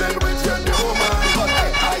 Flexing with your new man. But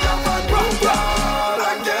hey, I am a new girl.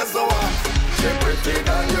 And guess what? She pretty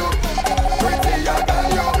than you, prettier than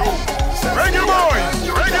you. Reggae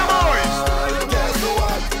boys. Guess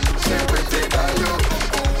what? She pretty than you,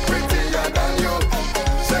 prettier than you,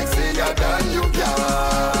 sexier than you,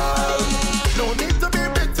 girl. No need to be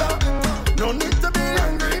bitter, no need to be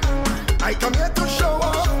angry. I come here to show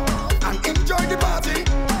off and enjoy the party.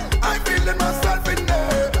 I feeling myself in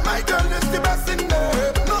there. My girl is the best in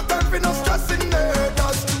there. No time for no stress in there.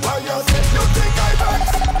 That's why you say you think I vex,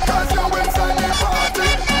 cause you inside the party.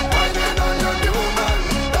 Whining on your new man,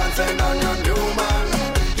 dancing on your new man.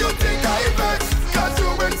 You think I vex, cause you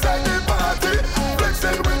inside the party.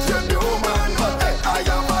 Flexing with your new man. But hey, I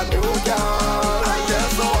am a new girl. And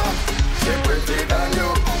guess what? She pretty than you,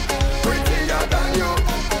 prettier than you,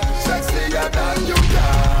 sexier than you,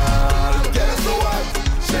 girl. Guess what?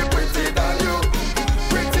 She pretty than you,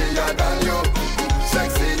 prettier than you,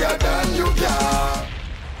 sexier than you, girl.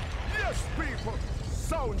 Yes, people.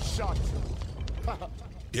 Sound shot.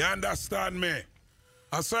 You understand me?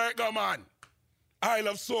 I say it, go man. I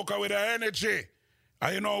love soca with the energy.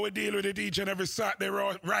 And you know we deal with it each and every Saturday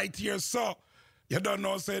right here, so. You don't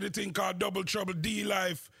know, say the thing called Double Trouble,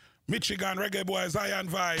 D-Life, Michigan, Reggae Boys, Iron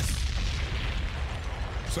Vice.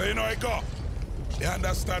 So you know it go. You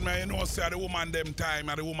understand me? You know, say the woman them time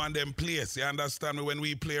and the woman them place. You understand me? When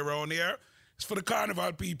we play around here, it's for the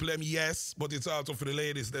carnival people them, yes, but it's also for the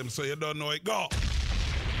ladies them, so you don't know it go.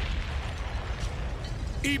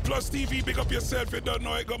 E Plus TV, big up yourself, you don't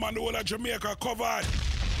know it, go man, the whole of Jamaica covered.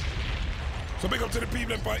 So big up to the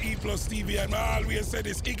people for E Plus TV, and I always say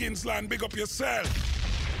this, Higginsland, big up yourself.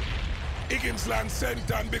 Higginsland,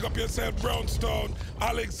 Senton, big up yourself, Brownstown,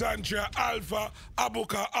 Alexandria, Alpha,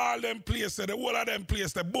 Abuka, all them places, the whole of them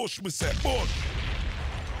places, the Bush, we say,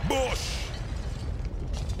 Bush.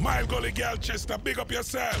 Mile Gully Girl Chester, big up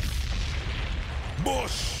yourself.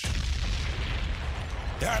 Bush.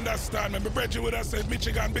 You understand me? My brother would have said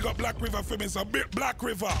Michigan, big up Black River for me, so Black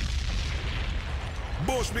River.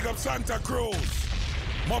 Bush, big up Santa Cruz.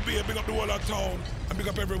 Mobile, big up the whole of town. And big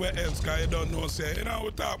up everywhere else, because you don't know, say, you know,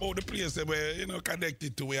 we talk about the place where, you know,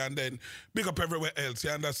 connected to it, and then big up everywhere else,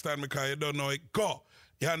 you understand me, because you don't know it, go.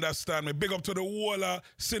 You understand me? Big up to the whole of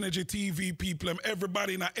Synergy TV people, and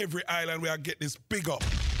everybody in every island where I get this big up.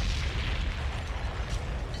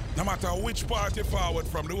 No matter which part you forward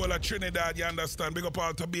from, the whole of Trinidad, you understand, big up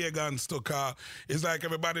all Tobago and stuff, it's like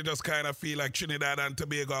everybody just kind of feel like Trinidad and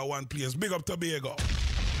Tobago are one place. Big up Tobago.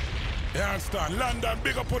 You understand? London,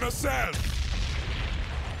 big up on yourself.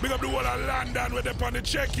 Big up the whole of London with them on the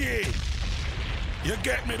check-in. You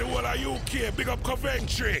get me? The whole of UK, big up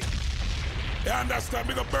Coventry. You understand?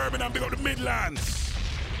 Big up Birmingham, big up the Midlands.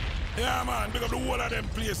 Yeah, man, big up the whole of them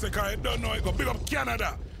places, because you don't know it go. Big up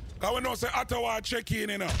Canada. Because we know say Ottawa check-in,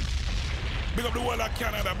 you know. Big up the whole of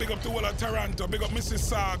Canada, big up the whole of Toronto, big up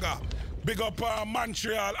Mississauga, big up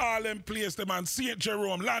Montreal, all them places, man. St.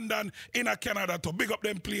 Jerome, London, inner Canada, to big up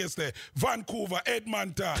them places there. Vancouver,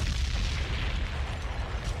 Edmonton.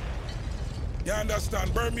 You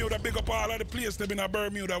understand? Bermuda, big up all of the places them in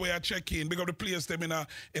Bermuda where I check in. Big up the place them in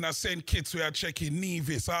a St. Kitts where I check in.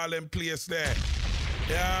 Nevis, all them places there.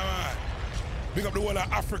 Yeah, man. Big up the whole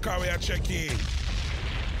of Africa where I check in.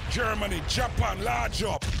 Germany, Japan, large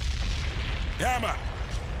up. Yeah, man.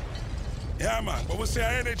 Yeah, man. But we say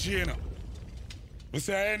our energy, you know. We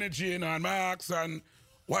say our energy, you know, and my ask and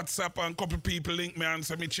WhatsApp and couple people link me and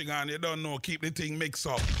say, Michigan, you don't know, keep the thing mixed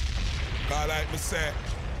up. Because like me say,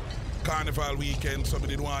 Carnival weekend,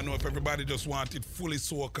 somebody didn't want to know if everybody just wanted fully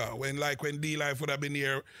soca. When D-Life would have been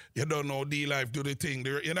here, you don't know D-Life do the thing.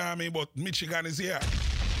 You know what I mean? But Michigan is here.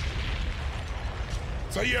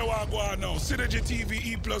 So here we go on now. Synergy TV,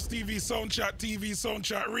 E Plus TV, Soundchat TV,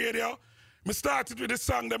 Soundchat Radio. Me started with the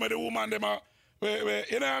song them the woman them you know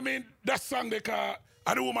what I mean? That song they call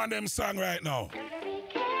the woman them song right now.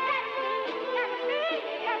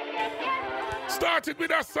 Started with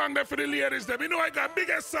that song there for the ladies them. You know I got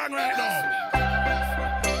biggest song right now.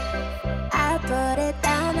 I put it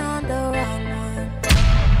down on the wrong one.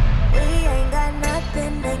 We ain't got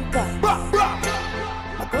nothing in common.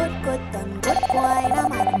 My good done, good wine,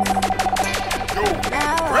 I'm out of man.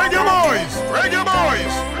 Reggae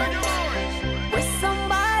boys! With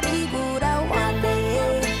somebody good I want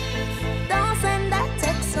it. Don't send that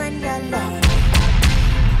text when you're alone.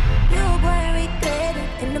 You gonna regret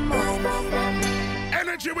it in the morning.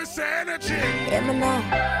 Energy, we say energy. Yeah, me know.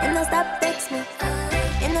 You no stop text me.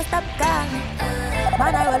 You no stop call me.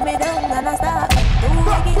 Man, I roll me down and I stop. Do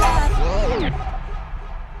regular.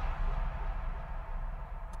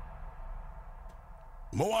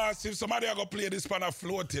 I want to see if somebody are going to play this pan a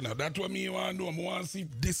float, you know. That's what me want to do. I want to see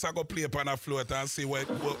if this are going to play pan a float and see what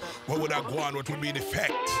would have gone, what would be the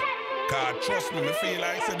effect. Because trust me, I feel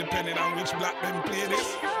like, so depending on which black them play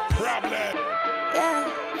this, problem.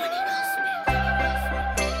 Yeah.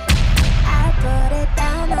 I put it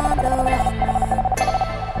down on the wrong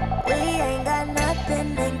one. We ain't got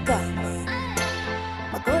nothing in common.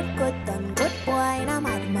 My good done, good boy, and I'm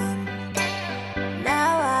out of man.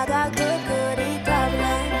 Now I got good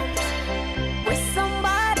problems. With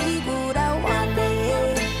somebody good I want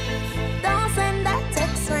it. Don't send that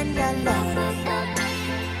text when you're lonely.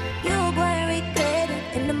 You gonna regret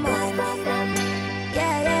it in the morning.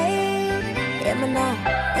 Yeah, me know.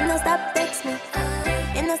 You no stop text me.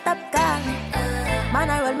 You no stop call me. Man,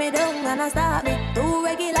 I roll me down and I stop me too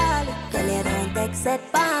regularly. Girl, you don't text it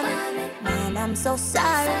for me. Man, I'm so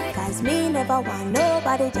sorry. Cause me never want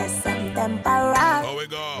nobody, just some temporary. Here we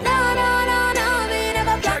go. No, me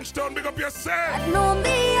never plan. Trenchtown, big up yourself. No,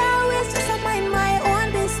 me always just mind my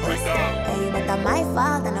own business. Hey, but I'm my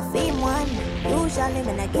fault and I fame one. Usually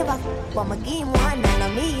when I give up, but my game one and I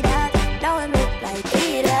meet that. Now I make like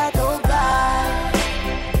that, oh God.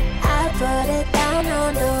 I put it down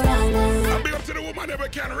on the wrong one. I'll be up to the woman that we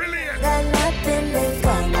can relate. Got nothing in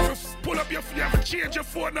common. Pull up your, you have to change your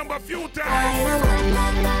phone number a few times.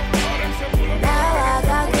 Now I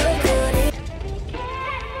got good.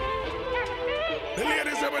 The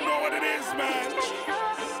ladies ever know what it is, man.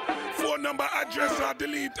 Phone number, address, or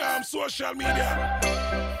delete social media.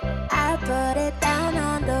 I put it down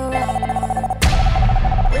on the wrong one.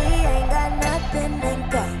 We ain't got nothing in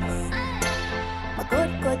common. My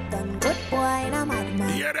good done, good boy, and I'm out of man.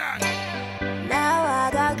 Hear that? Now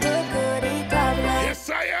I got good problems. Yes,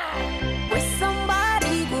 I am. With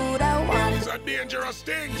somebody good I want. These are dangerous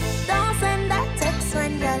things. Don't send that text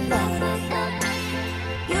when you're lonely.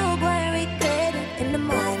 You gonna regret it in the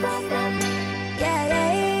morning.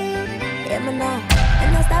 Yeah, me know. You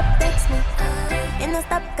no stop text me. You no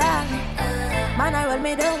stop call me. Man, I roll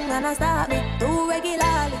me down and I stop me too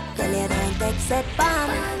regularly. Girl, you don't text it for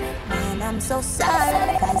me. Man, I'm so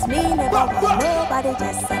sorry. Cause me never want nobody,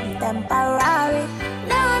 just some temporary.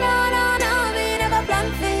 No, me never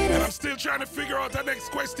plan for this. And I'm still trying to figure out the next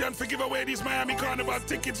question for give away these Miami Carnival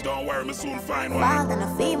tickets. Don't worry, me soon find one. Wild and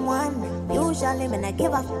a fame one. Usually when I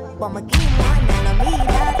give up, but my game one and I meet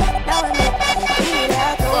that. Now I make me feel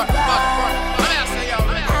that, oh God.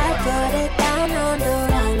 I put it down on the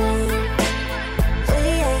wrong one. We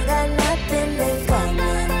ain't got nothing in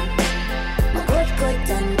common. My good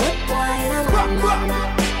and good boy, and I'm on.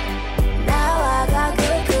 Now I got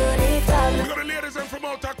good problems. We got the ladies in from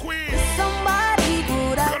Outer Queens. Somebody good.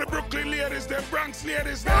 We got the Brooklyn ladies, the Bronx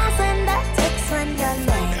ladies. Don't send that text when you're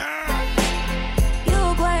alone. You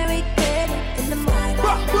gonna regret it in the morning.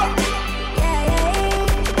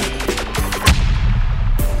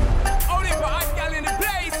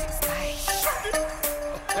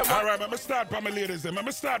 All right, let me start for my ladies then. Let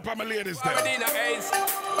me start for my ladies then. With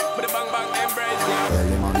the bang bang embrace.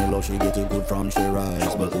 Early money love, she get it good from she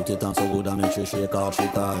rise. But put it on so good I make she shake off she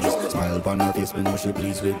ties. Smile upon her face, me know she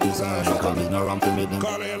pleased with this eye. Coming around to make them.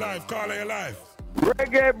 Call her alive, call her alive.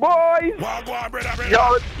 Reggae boys! Wow, go on, brother.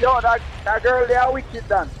 Yo, that girl they are wicked,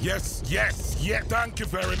 Dan. Yes, thank you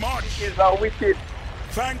very much. She's a wicked.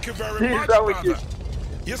 Thank you very She's much, a brother.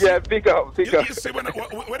 wicked. Yeah, big up. You see, where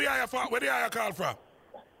do you call from?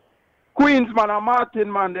 Queens, man, and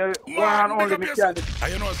Martin, man, they one and only mechanic.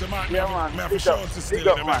 You know, so Martin, Yeah, man. I have to Big shout up, to still big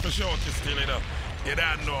up, it. I man. have to shout to still it up. You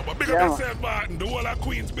don't know, but big Yeah, up man. yourself, Martin. The whole of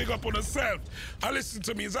Queens, big up on yourself. And listen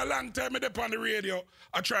to me, it's a long time I on the radio.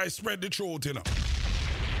 I try to spread the truth, you know.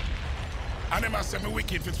 And they must say me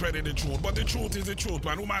wicked for spreading the truth, but the truth is the truth,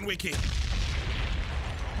 man. Woman wicked.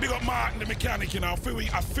 Big up Martin, the mechanic, you know. I feel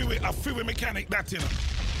we mechanic that, you know.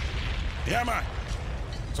 Yeah, man.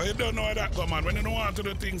 So you don't know how that go, man. When you don't want to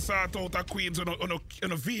do things sort out at Queens, on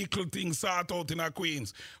a vehicle thing sort out in a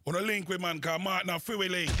Queens, on a link with man, because Martin a free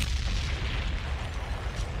link.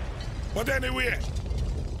 But anyway,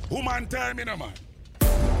 woman time, you know, man.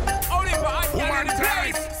 Only for us, Woman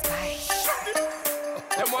time.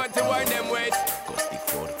 Them want to wind them wait.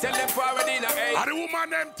 Tell them forward in a eight. Are the woman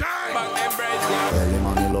them time? Back embrace now. Early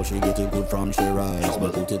money love, she get it good from she rise.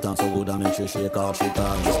 But put it on so good and make she shake off she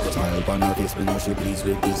ties. Smile upon her face, me know she pleased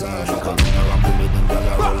with design. Coming around to make them girl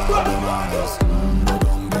a roll out them eyes. Go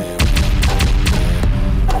down there,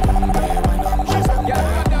 wine on, go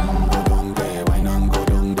down there, wine on, go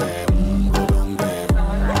down there, go down there.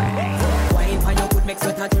 Wine for your good, make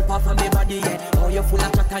sweat and drip off of me body, yeah. Oh, you're full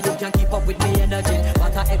of chatter, you can't keep up with me energy.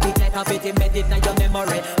 Matter epic like a fit embedded in your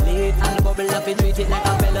memory. Little bubble up and treat it like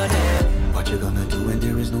a felony. What you gonna do when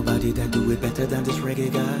there is nobody that do it better than this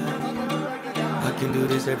reggae guy? I can do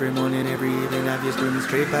this every morning, every evening. I've just been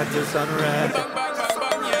straight back to sunrise.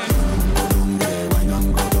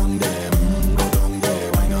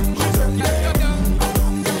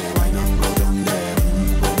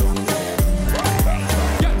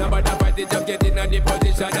 Just get in the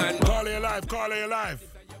position and call your life.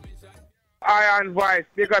 Iron voice,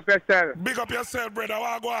 big up yourself. Big up yourself, brother.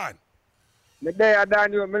 What go on? Me there,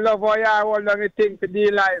 Daniel. Me love how you hold on the thing to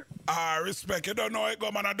deal life. Respect. You don't know it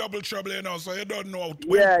go man a double trouble, you know, so you don't know.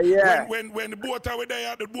 When the boat are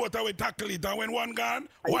there, the boat are we tackle it, and when one gone,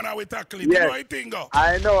 one are we tackle it. Yes. You know how it thing go?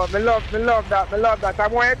 I know. Me love that.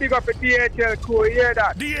 I'm going to big up the DHL crew. You hear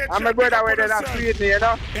that? DHL, I'm a brother with that Sweden, you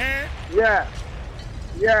know? Eh?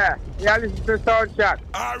 Yeah, listen to sound chat.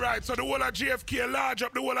 Alright, so the whole of GFK large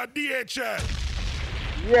up the whole of DHL.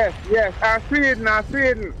 Yes. Sweden.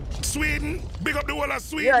 Sweden? Big up the whole of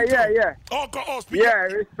Sweden. Yeah.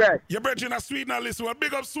 Respect. Your brethren of Sweden are listening. Well,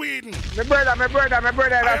 big up Sweden. My brother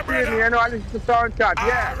that's Sweden, you know, I listen to sound chat.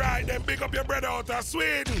 Yeah. Alright, then big up your brother out of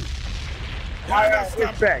Sweden.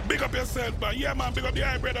 Respect. Big up yourself, man. Yeah, man, big up the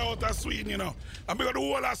brother out of Sweden, you know. And big up the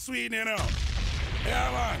whole of Sweden, you know.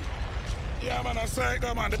 Yeah, man, I say,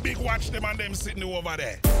 come on, the big watch them and them sitting over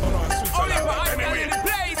there. only for us in the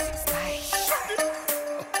place.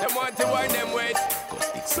 Them want to wind them wait.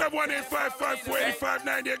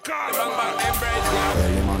 718-554-8590, call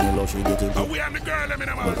Early money love, she get it good. we and the girl, let me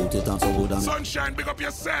know, But put it on so good and Sunshine, big up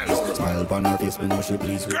yourself. smile upon her face, me know she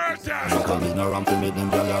pleased with Girl design. time. Coming around to make them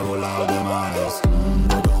girl a roll out them eyes.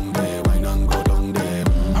 Go down there, wine on, go down there.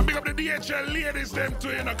 And big up the DHL ladies, them too,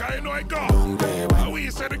 you know, cause you know it go. And we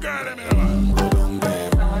say the girl, let me know.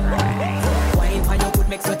 Wine for your good,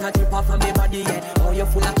 make sweat and drip off of me body, yeah. Oh, you're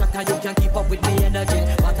full of chatter, you can't keep up with me energy.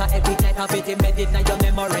 Matter epic like a fit embedded in your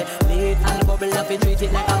memory. Little bubble up and treat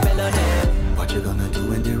it like a felony. What you gonna do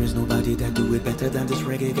when there is nobody that do it better than this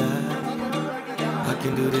reggae guy? I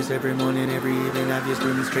can do this every morning, every evening. I've just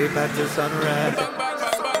been straight back to sunrise.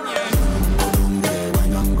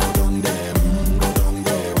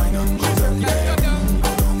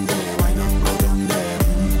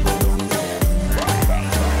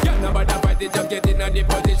 Just get in the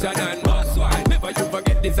position and boss wine. Never you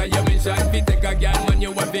forget this is your mission. If you take a girl, man,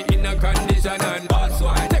 you want be in a condition and boss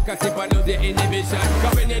wine. Take a sip and lose the inhibition.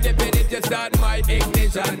 Come in the pen, you start my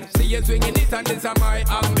ignition. See you swinging it and this is my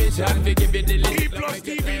ambition. We give it the lead. E-Plus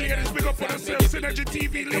TV ladies, big up for themselves. Synergy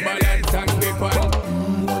TV ladies.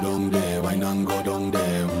 Go down there, wine and go down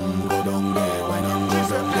there. Go down there, wine and go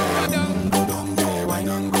down there. Go down there, wine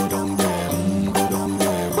and go down there. Go down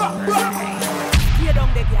there. Stay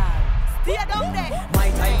down there, girl. Stay down there. My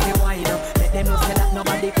time to wind up. Let them know say that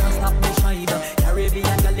nobody can stop me shine.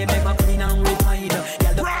 Caribbean girl, they never clean and refine.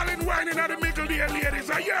 Brawling, whining at the middle there, ladies.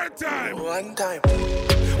 Are your time. One time.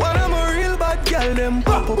 When I'm a real bad girl, them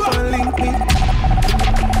pop up and link me.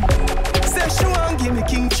 Say she want give me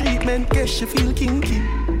king treatment, guess she feel kinky.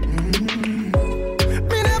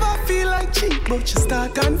 Me never feel like cheap, but she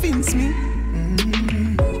start convince me.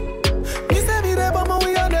 Me say me there, but my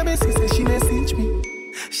way on them, she say she message me.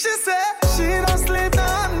 She said she don't sleep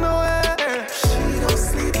in nowhere. She don't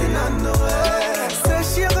sleep in nowhere. Say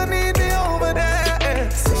she ever need me over there.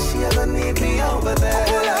 Say she ever need me over there.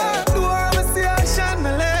 Pull up door, me see her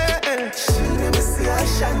chandelier. She let me see her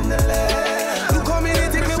chandelier. You come in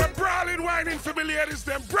and take me. Brawling, whining for me ladies,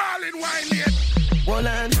 them brawling, whining. One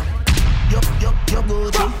hand, you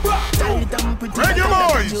Gucci. Tight and pretty. Reggae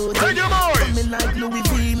boys, reggae boys. Me like Louis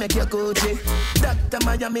V, make you Gucci. Dr.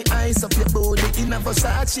 Miami, eyes up your booty. In a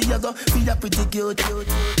Versace, you go feel a pretty cute,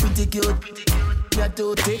 pretty cute. You're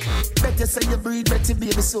too thick. Better say you breathe, better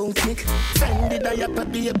baby so kick. Fendi diaper,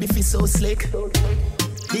 baby feel so slick.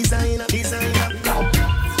 Designer, designer,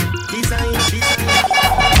 designer, designer.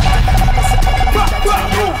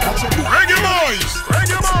 Reggae boys,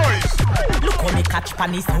 reggae boys. Look how me catch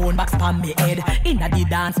pan his own box pan me head. Inna the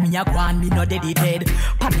dance me a gwan, me no dead dead.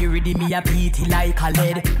 Pan me ready, me a beat it like a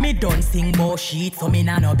lead. Me don't sing more shit, so me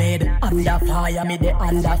na no bed. Under fire, me the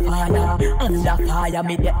under fire. Under fire,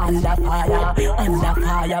 me the under fire. Under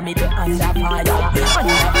fire, me the under fire. Under fire,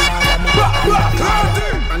 me the under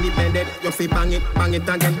fire. And if bended, you fi bang it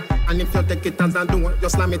again. And if you take it as a door, you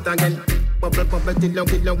slam it again. Bubble, bubble, till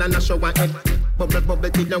long, than a shower head. Bubble, bubble,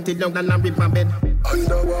 till long, than a river bed.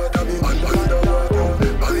 Underwater, me, underwater,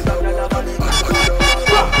 underwater, me,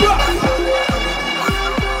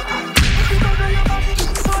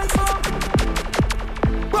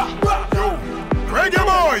 Reggae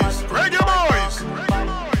boys, reggae boys.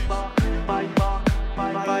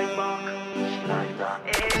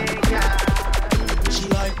 She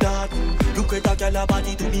like that. Look at that girl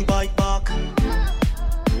body to me bike back.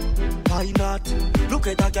 Why not? Look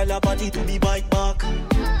at that girl body to me bike back.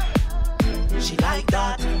 She like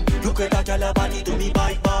that. Look at that girl body to me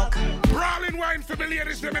bike back. Brawling wine for the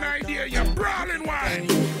ladies, them an idea. Yeah, brawling wine.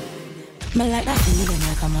 Me like that feeling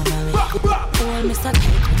like I'm a valley. Hold me so tight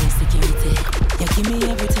with the security. You give me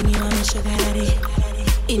everything you want, me sugar daddy.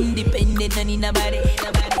 Independent and in nobody. It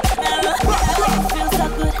feels so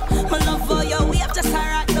good. My love for you, we have to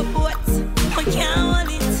start the boat. I can't hold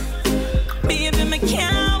it, baby. Me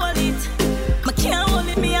can't hold it. Me can't hold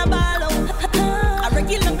it. Me a ball out. I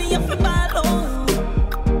regular me up a ball out.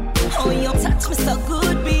 Oh, you touch me so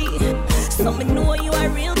good, B. So me know you are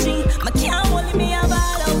real G. Me can't hold it. Me a ball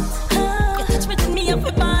out. Me up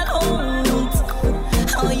a ball out.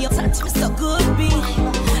 Oh, you touch me so good, B.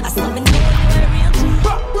 I saw me know you a real G.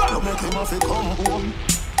 You make him have to come home.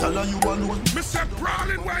 Tell her you alone. Me say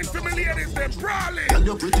brawling wine for me ladies, them brawling. Tell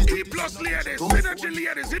you pretty E plus ladies, synergy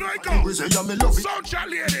ladies, you know I go. We say yeah, me love it. Soundtrack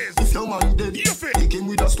ladies. If your man dead, you fit. Take him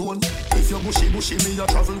with a stone. If you bushy, me a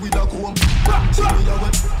travel with a comb. See me a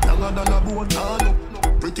wet, longer than a bone. Ah, no.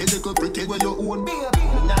 Pretty little, pretty where you own. Me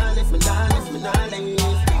nah lift, me nah lift, me nah lift. Me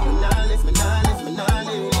nah lift, me nah lift, me nah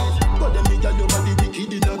lift. But them me got your body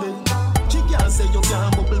wicked in a bed. She can't say you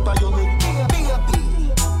can't bubble by your head.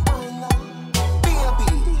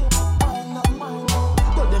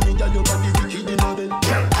 But them me got your body wicked in a bed.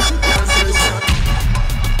 She can't say you can't.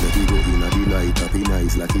 Let you go in a delight, happy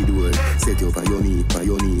nice like it do. Set you for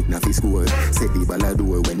your need, na fi score. Set the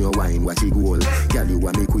ballador when you wine, watch it goal. Girl, you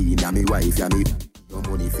are me queen, and me wife, and me. Your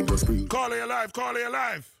money for your spree. Call it alive, call it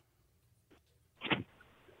alive.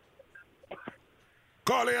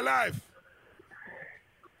 Call it alive.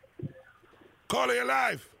 Call it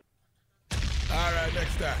alive. All right,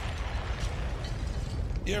 next time.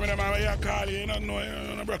 You hear me, man? When you call you don't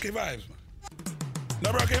know, no broken vibes.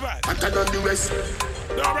 No broken vibes. Hotter than the rest.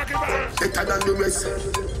 No broken vibes. Better than the rest.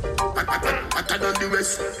 Hotter than the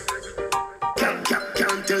rest.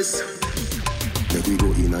 Can't test. Make we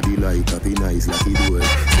go in a delight, happy nice like it do.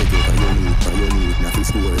 Set you for your need, na fi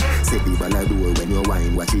score. Set the ballador when you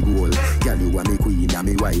wine, watch it goal. Girl, you are me queen, and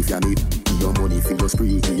me wife, and me. Your money for your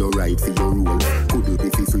spree, for your right, for your rule. Could do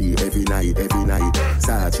it for free every night.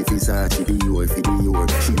 Sachi fi Sachi, Dior fi Dior.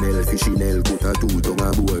 Chanel fi Chanel, put a two tongue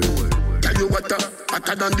a bowl. Tell you what,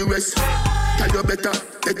 hotter than the rest. Tell you better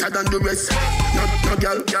than the rest. No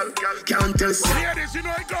girl, can't test. Ladies, you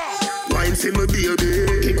know I go. Wine for me baby.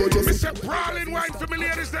 Kick out your Mr. Brawling wine for me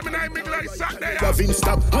ladies, them and I make like Sunday. Gavin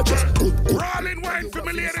stop, I just good. Brawling wine for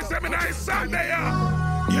me ladies, them and I Sunday.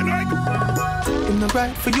 You know I go. In the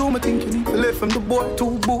right for you, I think you need to live from the boy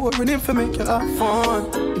too boring him for make you have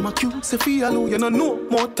fun. In my cute, say feel you know no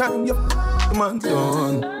more time, you man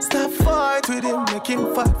done. Stop fight with him, make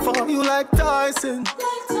him fight for you like Tyson.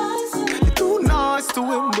 You're too nice to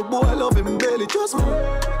him, the boy love him barely, just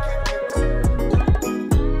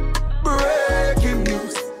breaking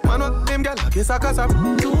news. Man, what them girl, I guess I got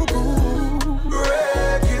some too good.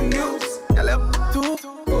 Breaking news, girl, too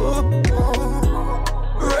good.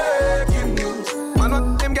 Breaking news. Man,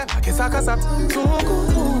 what them girl, I guess I got some too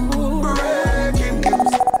good. Breaking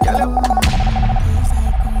news, girl.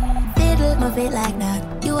 Fiddle my feet like that.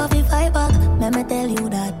 You have to fight back, let me tell you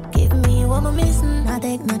that. Give me what I'm missing, not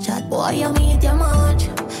take no chat. Boy, you meet your much.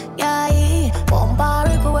 Yeah, bumper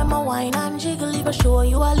ripple when my wine and jiggle. If I show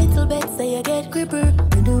you a little bit, say you get gripper.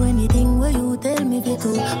 You do anything where you tell me to. You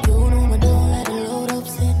know I don't let the load up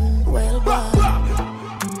sitting. Well, boy.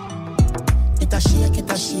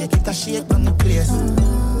 a shake on the place.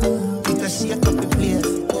 It a shake up the place.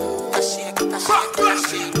 A shake, a shake, a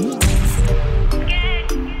shake.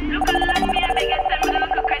 Look at that baby, get them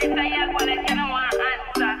little credit that you want it, you don't want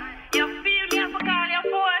answer. You feel me, I have to call your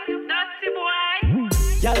phone, dirty boy.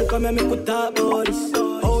 Y'all come and make we talk about this.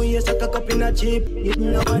 Oh yes, I cock up in a cheap. You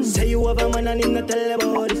know man say you have a man and him not tell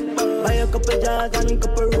about this. Buy a couple jars and a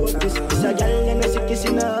couple roses. It's a gal and a sick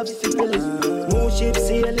kissing up syphilis. More ships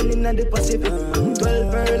sailing in the Pacific.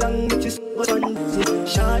 12 furlong which is fun.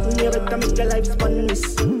 Short and you better make your life span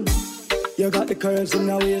this. You got the curves in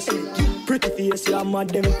the waist. Pretty face, you're mad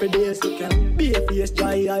them for days. Be a face,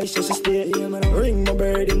 dry eyes, just stay. Ring my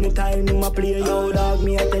bird in the time in my play. Yo dog,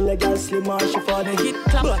 me I tell a girl slim or she for the hit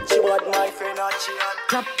clap. But she bad, my friend, not she had.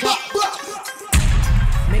 Clap, clap,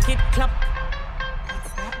 make it clap.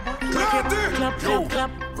 Make it clap, clap,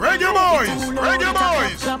 clap. Reggae boys, reggae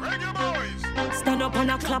boys. Stand up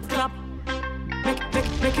and a clap, clap.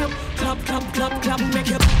 Make you clap, clap, clap, clap. Make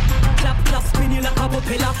you clap, clap, spin you like a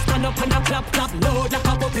propeller. Stand up and a clap, clap, load like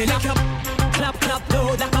a propeller. Clap, clap,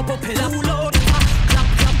 load like a propeller. Load, clap,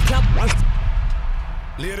 clap,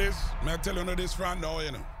 clap. Ladies, me I tell you no this from now,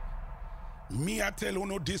 you know. Me I tell you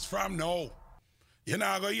no this from now. You know,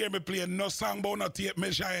 I go hear me play no song about no tape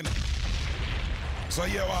measure, you know. So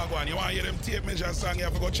here we go on. You want to hear them tape measure song, you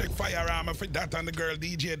have to go check Firearm for that and the girl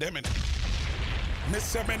DJ them, you know. Me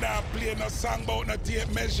say me not play no song about no tape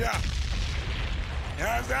measure. You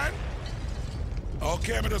understand?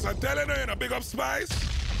 Okay, me just telling you, you know, big up Spice.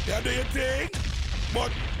 You do your thing.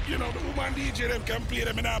 But, you know, the woman DJ them can play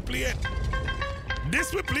them and not play it.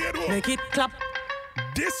 This will play though. Make it clap.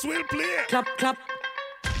 This will play. Clap, clap.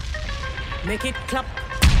 Make it clap.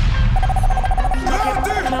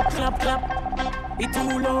 Clap, clap, clap. It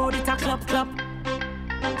too loud, it a clap, clap.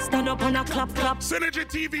 Stand up and a clap, clap. Synergy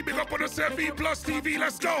TV, big up on yourself, E Plus TV,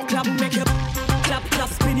 let's go. Clap, make it clap, clap,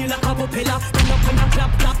 spin you like a propeller. Stand up and a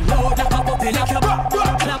clap, clap, load like a propeller.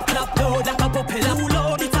 Clap, clap, load like a propeller. Too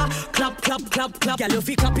loud, it a clap, clap, clap, clap. Girl, if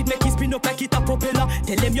you clap it, make it spin up like it a propeller.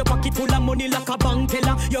 Tell them your pocket full of money like a bank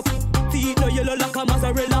teller. Your teeth no yellow like a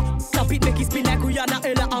mozzarella. Clap it, make it spin like Rihanna,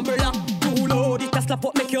 Ella, umbrella. Too loud, it a slap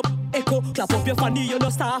up, make you echo. Clap up your funny, you no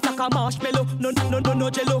start like a marshmallow. No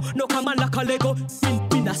jello, no come on like a Lego.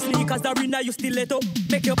 In a sneakers, the arena you still let up.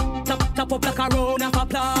 Make you tap up like a round of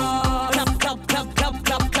applause. Clap, clap, clap, clap,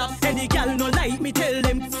 clap, clap. Any gal no like me, tell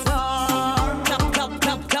them. Clap, clap,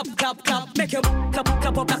 clap, clap, clap, clap. Make you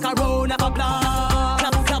clap up like a round of applause.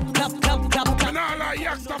 Clap, clap, clap, clap, clap, clap. And all our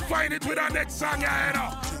yaks to find it with our next song, you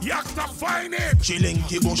know. Yaks to find it.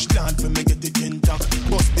 Chillinky bush land for me get it intact.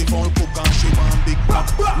 Bust the phone cook and she want big back.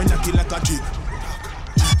 Me knock it like a jig.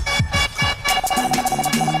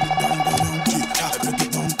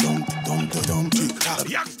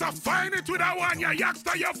 Youngster, find it with a one, yeah,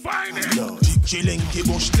 youngster, you find it. Chillinky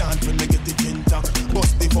bush land when me get it intact.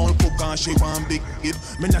 Bust the phone cook and she want big hit.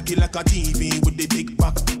 Me knock it like a TV with the big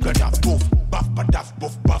back. Gadaf, buff, buff, badaf,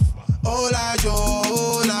 buff, buff. Hola Joe,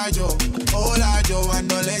 and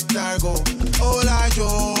no let her go. Hola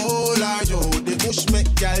Joe, the bush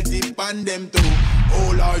make gal dip on them too.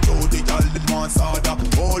 Hola Joe, the gal them want soda.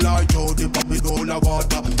 Hola Joe, the pop with all the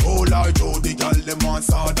water. Hola Joe, the gal them want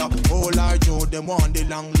soda. Hola Joe, them want the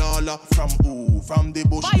long lala. From who? From the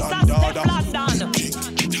bush down dada.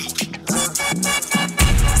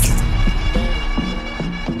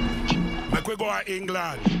 Make we go to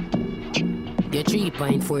England. You're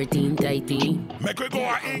 3.14 tighty. Make we go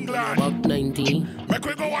to England. About 90. Make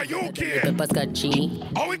we go to UK. Pepper scotchy.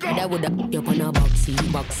 How we go? I would have you on a box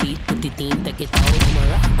seat, put it in, take it out.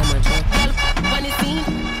 I'm a truck. Funny scene.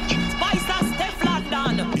 Spice and Steph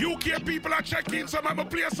London. UK people are checking, so I'ma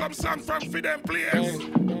play some song from for them players.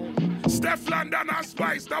 Steph London and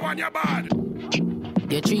Spice, that one you bad.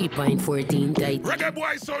 You're 3.14 tight. Reggae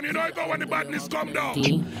boy son, you know you go when the badness come down.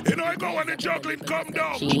 You know you go when the juggling come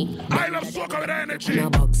down. I love soca with energy. On a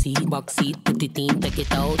box seat, put it in, take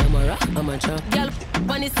it out. I'm a truck. Girl,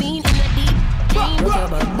 on the scene in a deep dream.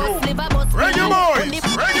 Reggae boys,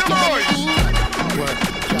 reggae boys.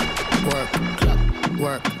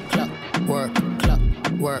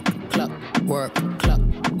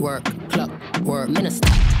 Work, Minister,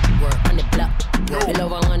 work on the block. Reggae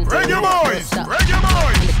boys, reggae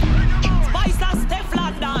boys. Spice and Steph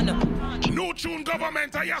London. New tune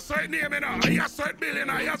government, I saw it name, I saw it billion,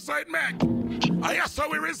 I saw it Mac. I saw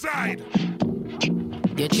we reside.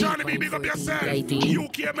 Johnny B, big up yourself.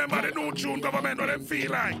 UK member the new tune government, what them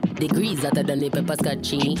feel like. Degrees hotter than the pepper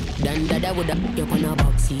scotchy. Dan dada would have you on a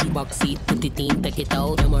box seat, put it in, take it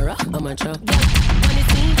out. I'm a truck. On the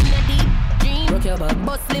scene in a deep dream. Rock your back.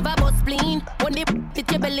 Bust liver, bust spleen. When they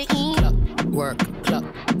fit your belly in. Work,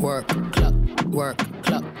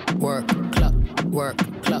 work, clock, work,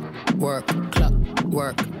 clock, work, clock,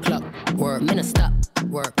 work, clock, work. Me no stop,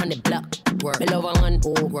 work on the block, work. Me love one,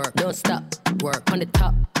 work, don't stop, work on the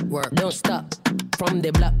top, work, don't stop. From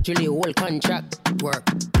the block, Julie whole contract, work.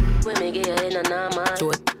 When me get in a normal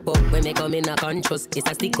throat, but when me come in a conscious, it's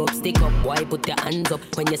a stick up, why put your hands up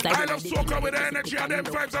when you slide. I love soca with the energy and them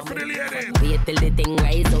vibes are for the ladies. Wait till the thing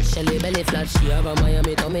rise up, Shelly belly flat, she have a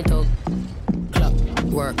Miami tummy tuck. Clock,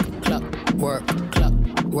 work, clock, work, clock,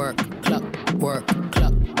 work, clock, work,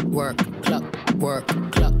 clock, work, clock, work,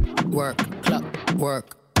 clock, work, clock,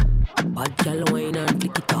 work. Bad girl wine and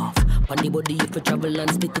flick it off. On the body if you travel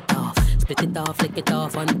and split it off. Split it off, lick it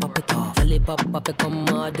off and pop it off. Tell it pop it come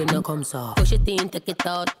hard and it comes off. Push it in, take it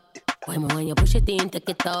out. Why me when you push it in, take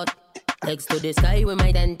it out. Legs to the sky with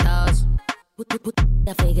my 10 toes. Put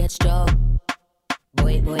the fake get strong.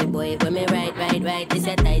 Boy, when me right. This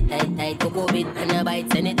a tight. Go bit and a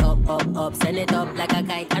bite. Send it up. Send it up like a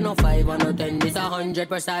kite. I know 5 or 10, this 100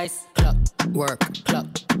 precise. Clock, work, clock,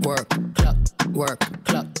 work, clock, work,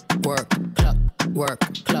 clock, work, clock, work,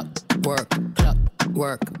 clock, work, clock,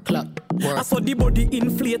 work, clock, work. I saw the body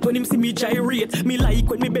inflate when him see me gyrate. Me like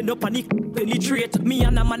when me bend up and it penetrate. Me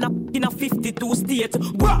and a man up in a 52 state.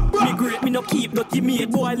 Me great, me no keep dirty mate.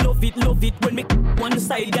 Boy, I love it when me one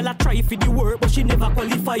side. Girl I try for the work, but she never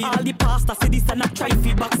qualified. All the pastors say this and I try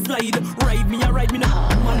for backslide. Ride me no man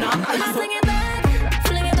I fling it back,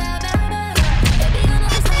 fling it back, back. Baby, I know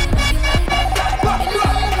this how you make it like that. You know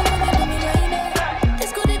I love it when you do me like that.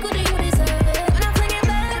 It's good, you deserve it. When I fling it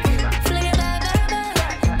back, back.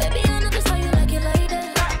 Baby, I know this how you like it like that.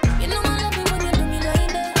 You know I love it when you do me like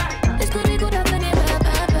that. It's good, I fling it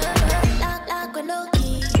back. Lock with no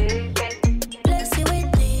key. Bless you with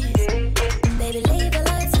this. Baby, leave the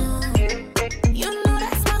lights on. You know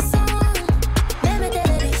that's my song. Let me tell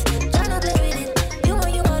you this. Tryna play with it. You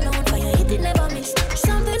are known for your hit, it never miss.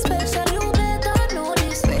 Something special, you better know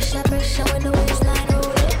this. Pressure when the waistline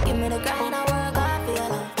hold it. Give me the grind, I work hard for your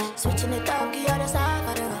love. Switching it up, give you the side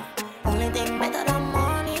for the rough. Only thing better than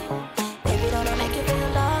money. Baby, don't make you feel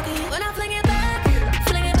lucky. When I fling it back,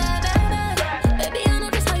 back. Baby, I know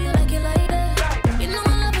this how you like it like that. You know I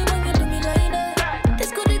love it when you do me like that.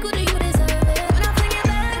 It's good, you deserve it. When I fling it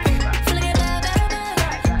back, back.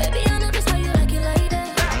 Baby, I know this how you like it like that.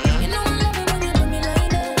 You know I love it when you do me like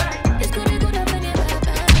that. It's good, I fling it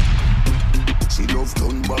back. She love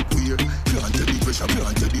turn back here. Can't tell the pressure.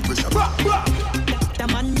 The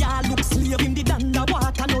man ya look slave in the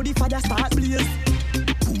underwater. Now the fire start blaze.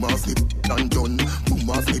 Boom off it and done.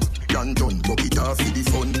 Bucket off for the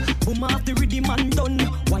fun. Boom off the rhythm and done.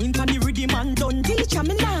 Wine for the rhythm and done. Teacher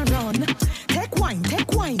me now run. Take wine.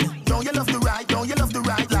 Don't you love the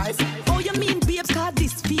right life? Oh, you mean babes, cause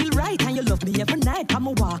this feel right. And you love me every night.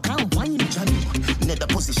 I'ma walk and wine. Nether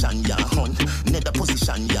position, ya hun.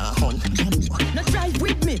 Now drive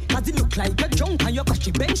with me, cause it look like a junk. And your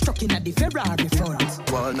cushy bench truck in at the Ferrari front.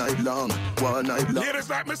 One night long. Ladies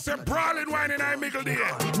like me say brawling wine and I mickle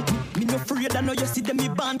there. Me no afraid, I know you see them me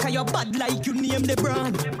band. Cause you're bad like you name the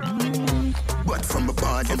brand. But from a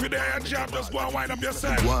band. If you're there at job, just go and wind up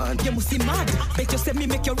yourself. You must be mad. Bet you say me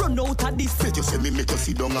make you run out of this. Bet you say me make you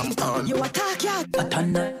sit down and pan. You attack ya.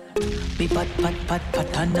 Patana. Be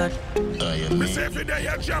patana. Me say if you're there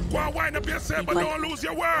at job, go and wind up yourself, but don't lose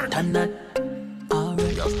your word. Patana.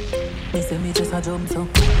 Alright. Me say me just a jump so.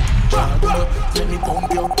 Let me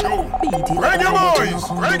pump you. Reggae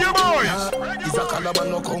boys. It's a calabar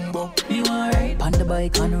no combo. You alright? On the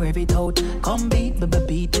bike and rev it out. Come beat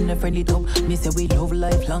in the friendly top. Me say we love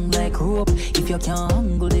life long like rope. If you can't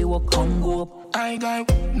angle they walk hung up. I got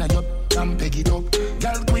now you can pick it up.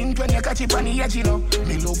 Girl queen when you catch it on the edge, you know.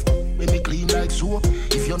 Me love when me clean like soap.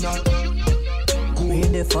 If you're not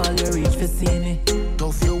when they fall you reach for see me.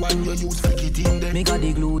 Tough you and you use flick it in there. Me got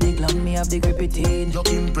the glue, the glam, me have the grip it in. You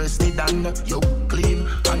impress the dan, you clean.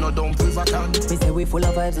 I know don't privatan. Me say we full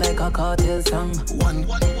of vibes like a cartel song. One,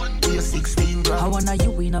 we 16 grand. I wanna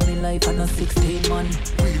you in my life and a 16 man.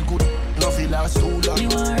 Real good, nothing last too long. You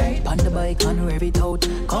alright? On the bike and rev it out.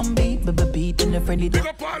 Come beat in the friendly Big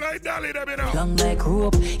up all like Dolly, them you know. Long like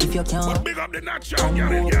rope, if you can't. But big up the natural girl,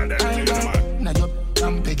 now you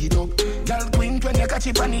can pick it up. Girl queen when you catch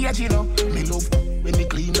it on the edge, you know. Me love when me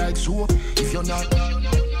clean like soap. If you're not,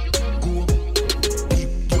 go. Pick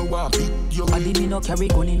you up, pick you up. I didn't no carry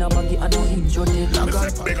gun in a baggy and no injured it.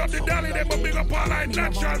 Big up the Dolly, them but big up all like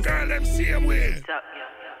natural girl, them same way.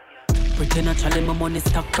 pretend naturally, my money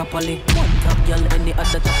stack properly. One top girl, any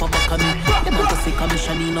other top of back of me. Them a go see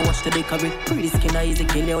commission, you know watch the decorate. Pretty skin, easy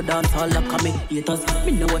kill you dance all like me. Haters,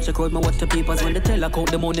 me no watch the crowd, me watch the papers. When they tell I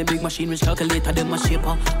count the money, big machine, which calculator, them a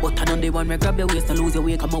shaper. But I know they want me grab your waist and lose your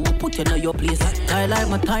weight, come on, put you in your place. Tie like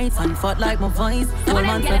my tights and fat like my vines. One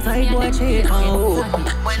man so tight, boy, check out.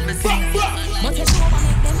 When me sing, but you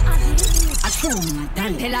show me make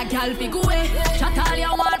them don't tell a girl fi go away. Chat all you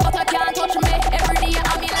want, but you can't touch me. Every day you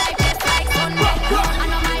have me like this, like Sunday. I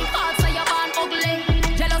know my fault, so you born ugly.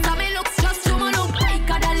 Jealous of me looks, just you me look like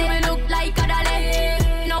a dolly. Me look like a dolly.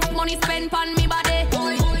 Enough money spent on me body.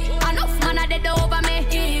 Enough man a dead over me.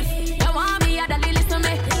 If you want me, a dolly listen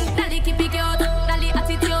me. Dolly keep it cute, dolly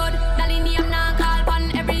attitude. Dolly name now call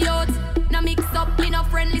pan every youth. No mix up, me no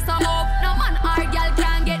friendly some up. No man or girl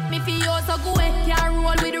can't get me for you, so go away. Can't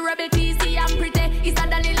roll with the rebel TC. It's a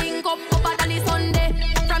dolly link up a dolly Sunday.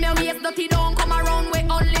 From your waist dirty don't come around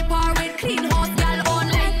with only par with clean house girl on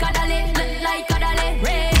like a dolly, like a dolly.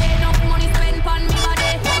 Rain up money spent on me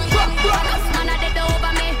body. Enough man a dead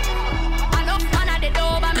over me. Enough man a dead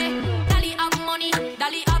over me. Dolly have money,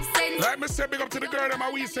 dolly have sense. Let me say big up to the girl them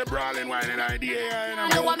a we say brawling wine in idea. I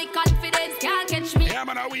know what me confidence can't catch me. Yeah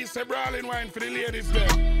man, a we say brawling wine for the ladies there.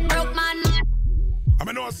 Broke man. I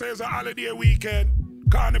mean no say it's a holiday weekend.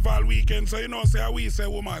 Carnival weekend, so you know, say we say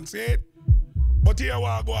woman, see it? But here we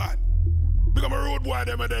go on. Because a road boy,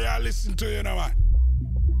 them there, I listen to you, know, man.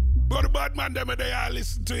 Because the bad man, them there, I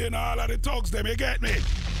listen to you, know, all of the thugs, them, you get me?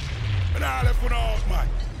 And all left one out, man.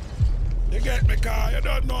 You get me, car? You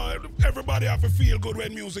don't know, everybody have to feel good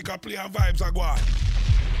when music are play and vibes are going.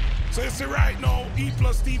 So you see right now, E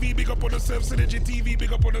Plus TV, big up on yourself, Synergy TV,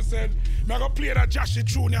 big up on yourself. I'm gonna play that Joshy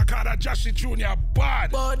tune, you call that Joshy tune, you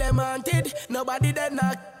bad. Boy, them haunted, nobody they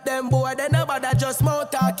knock them boy, they nobody just mouth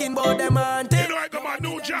talking, boy, them haunted. You know I got my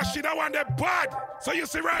new Joshy, that one they bad. So you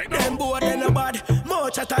see right now. Them boy, they no bad, more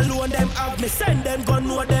chat alone, them have me, send them, gun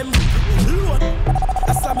know them. Load,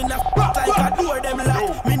 I saw me knock like a door, them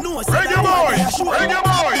lock. Me know, say Reggae boys, Reggae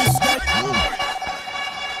boys.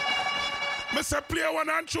 Me say play one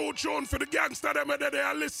and tune for the gangster them there, they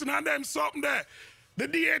are listening and them something there. The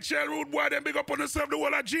DHL road boy, them big up on themselves, the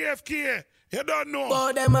whole of JFK. You don't know.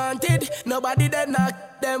 Boy, them haunted, nobody they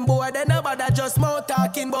knock. Them boy, they nobody just mouth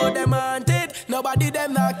talking. Boy, them haunted, nobody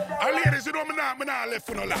them knock. And ladies, you know me not left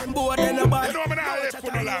for no land. Them boy, they nobody. You know me not left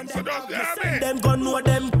for no land. So don't, you know me? Them gun know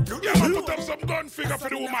them. You have to put up some gun figure for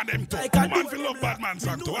the woman them too. Like woman feel love bad man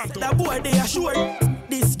song too. That boy, they are sure.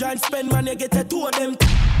 This gun spend when you get a two of them.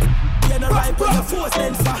 You know right when you force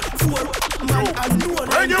them for four man and no one.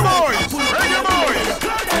 Reggae boys, Reggae boys.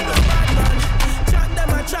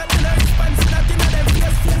 Chat in a response to that in them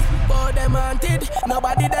face. Boy, them haunted,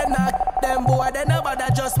 nobody they knock. Them boy, they nobody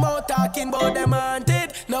just mouth talking. Boy, them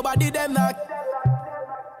haunted, nobody them knock.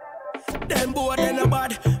 Them boy, they no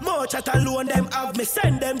bad, more chat alone. Them have me,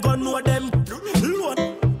 send them, gun know them.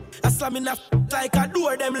 Loan, I slam in a like a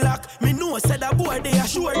door, them lock. Me know, said that boy, they are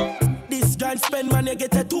sure. This gun spend when you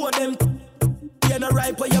get a two of them. You know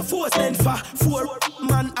right where you force them for four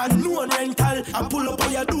man and no rental. I pull up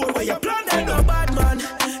on your door where you plan them no bad man.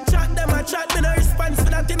 Chat them and chat me no response for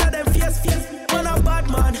that in a them face. Man a bad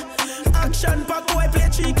man. Action pack boy play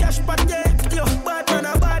 3 cash pack yeah. Yo bad man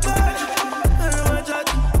a bad man.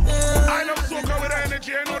 I love soca with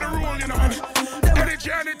energy, I know the rule you know.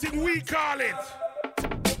 Energy anything we call it.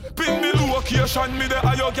 Pin me location, me there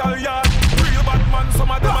are your gal yard. Real bad man,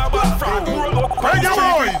 some of them are bad fraud. Roll up, Reggae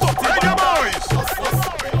boys, Reggae boys.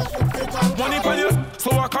 Money for you,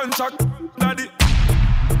 so I contract, daddy.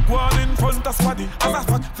 Go on in front of somebody, as a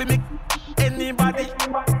fuck, fi make anybody.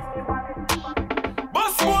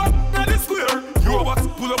 Boss boy, now the square. You what?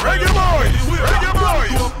 Pull up, Reggae boys, Reggae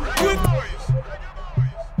boys.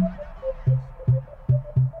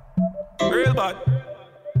 Real bad,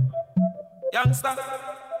 youngster.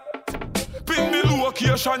 Pin me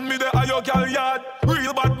location, me there are your gal yard.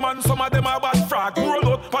 Real bad man, some of them are bad frag. Roll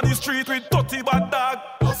out on the street with 30 bad dog.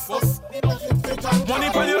 Money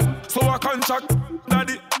for you, so I contract,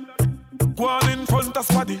 daddy. Go on in front of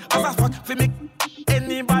somebody, as a fuck, fi make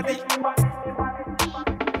anybody.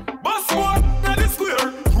 Boss boy, now the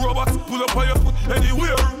square. Robots pull up on your foot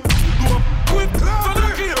anywhere. Do up quick, so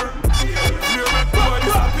they clear. Clear make boy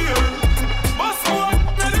disappear. Boss boy,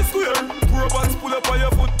 now the square. Robots pull up on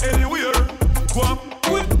your foot anywhere. Go up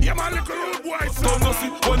quick. Yeah man, look at old boys. Don't know see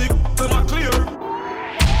when it them are clear.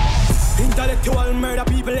 Intellectual murder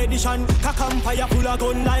people edition. Cock and fire full of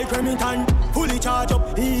gun like Remington. Fully charge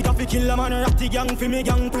up, he got to kill a man. Ratty gang for me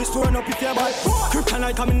gang, please turn up if you're bad.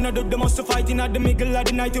 Kryptonite coming out of the must fight in at the middle of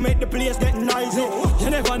the night to make the place get noisy. You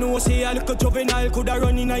never know, say a little juvenile coulda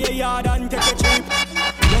run in a your yard and take a cheap.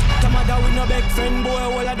 Your mother Friend boy,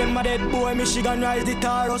 all of them a dead boy. Michigan rise the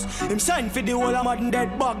Taurus. Him sign for the whole of modern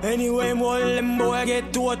dead bug. Anyway, him all them boy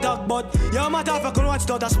get to attack. But yo, matter if I can watch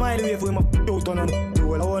that a smile away for him a out on and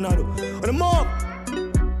do all I wanna do. On the mob,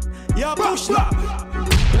 yo push that.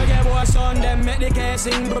 Reggae boy son, them make the case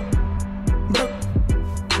sing.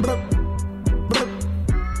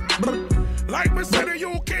 Like me said, the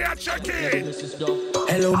UK I check in.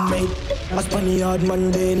 Hello mate, I spun the hard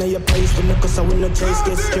Monday. Now your place for me cause I win no chase.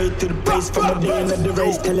 Get straight to the place from the day of the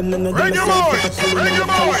race. Tell him none of them is safe.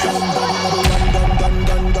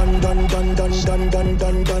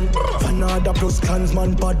 Dun. Fanada plus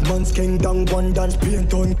clansman, bad man's king down one dance,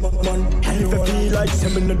 paint on man. And if you feel like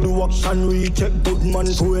seven to do action, recheck good man,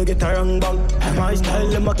 go get a wrong bang. My style,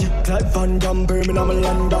 them a kick like Van Damme, Birmingham,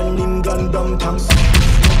 London, England, downtown.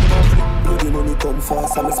 Bloody money come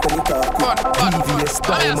fast and I spend it all quick. VVS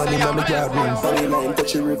time and in my yard ring. Funny line,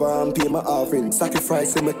 touch the river and pay my offering.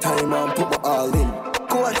 Sacrificing my time and put my all in.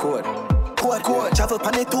 Code. Travel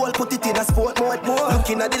pan it all, put it in a sport mode.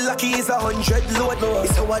 Looking at the lucky is 100 load.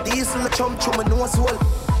 It's how a diesel a chump through my nose hole.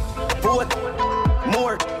 Boat,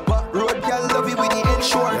 more, but road girl love it with the head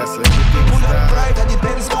short. Yes, pull up pride at the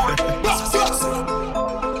Benz more.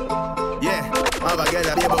 Yeah, have a girl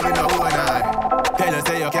a be about me no one eye. Tell her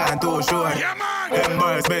say you can't too sure. Yeah man, them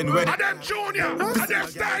boys men when and them junior, and them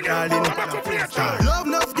style. Love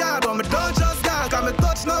enough girl, but me don't just girl. Cause me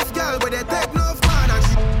touch enough girl, but they take enough man and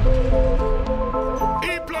she.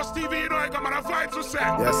 TV, you know I got my vibes to say.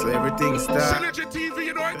 Yes, everything's done. Synergy TV,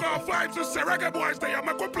 you know I got vibes to say. Reggae boys, they are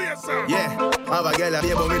my good player, sir. Yeah, have a girl a be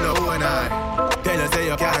about me no one eye. Tell her say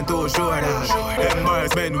you can't too sure that. Them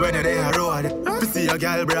boys men when they are road. To see a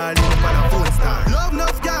girl brand new up on a phone star. Love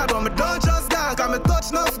enough girl, but me don't just girl. Cause me touch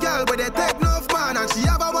enough girl, but they take enough man. And she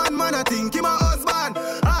have a one man, I think him a husband.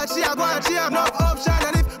 And she a go and she have enough option.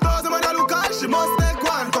 And if 1,000 man a look at, she must take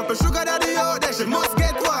one. Couple sugar daddy out there, she must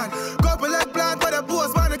get one. Couple eggplant for the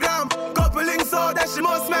post man. So that she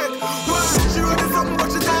must make. Well, she wrote this song, but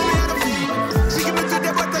she tell me how to feel. She give me to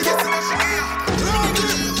the butter, yes, and she give.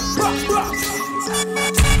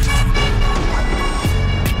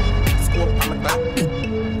 Scope on my clock.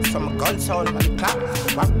 From a gun sound on the clock.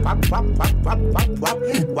 Wap, wap, wap, wap, wap, wap, wap.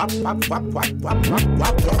 Wap, wap, wap, wap, wap, wap,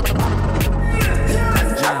 wap, wap.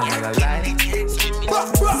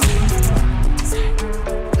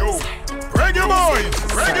 Yo, reggae boys.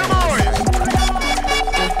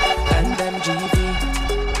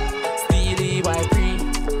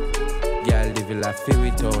 Feel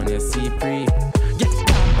it on your C3. Get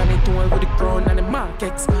stamp on it all with the crown and the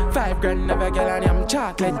markets. 5 grand of a girl and I'm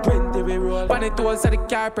chocolate. 20 we roll on it all so the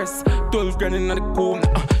car press. 12 grand in the comb.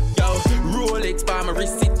 Yo, Rolex for my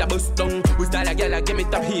receipt a bust down. We style a girl a give me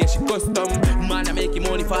top here she custom. Man I make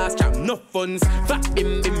money fast cap no funds. Fat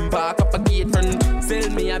bim park up a gate front. Sell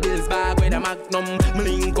me a bills bag with a magnum. Me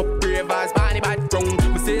link up ravers bunny bad ground.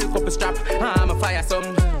 Me sell couple strap I'm a fire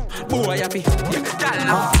some. Boy happy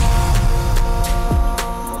yeah.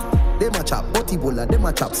 Them a chop body bola, them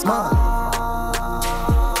a chop smart.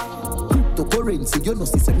 Cryptocurrency, you know,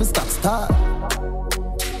 see me stop start.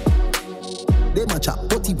 Them a chop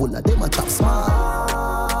body bola, them a chop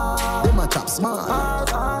smart. Them a chop smart.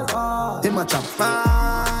 Them a chop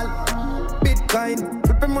fall. Bitcoin,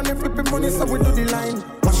 flipping money, so we do the line.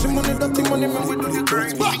 Washing money, dirty money, man, we do the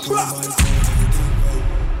grind.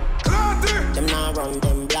 Them now run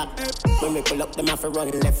them black. When we pull up, them have to run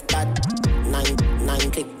left back.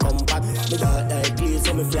 9 click come back. Me got that please,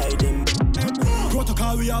 so me fly them.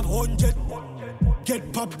 Protocol we have 100.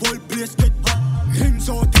 Get pop, ball place, get pop. Rims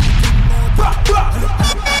out,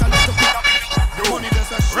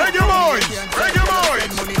 Reggae boys.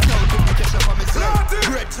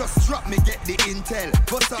 Bread just drop me, get the intel.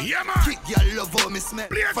 But yeah, man. Kick your love how me smell.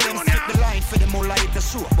 For them set the line for them all like the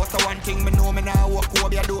show. But one thing me know me now walk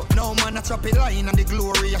over your door. Now man a chop a line and the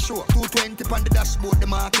glory a show. 220 on the dashboard, the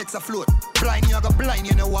markets afloat. Blind you got blind,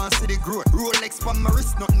 you know want see the growth. Rolex on my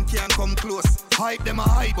wrist, nothing can come close. Hide them a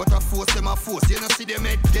hide, but I force them a force. You know see them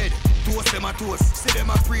head dead, toast them a toast. See them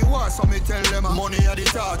a pre-war, so me tell them a money are the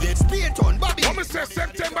target. Stay on, Bobby. What me say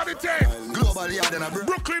September the 10th? Global yard and a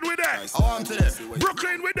Brooklyn with that. I want to them.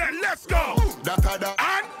 Brooklyn with that, let's go. Dakada.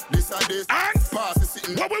 And this and this. And pass the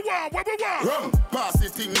sitting. What we want? Rum. Pass the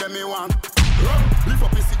thing them me want. Rum. Lift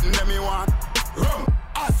up the sitting them me want. Rum.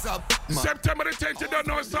 September the 10th, you don't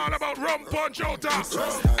know it's all about Rum Punch out.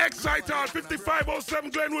 Exciter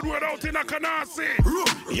 5507 Glenwood Road out in Akanasi.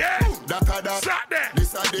 Yeah, sat there.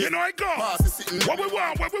 You know I go. What we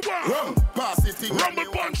want? Rum. Pass the thing.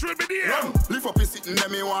 Rumble Punch will be there. Lift up the sitting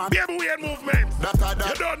them me want. Baby we in movement.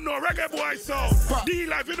 You don't know Reggae Boy sound.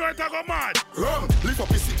 D-Life, you know it I go mad. Rum. Lift up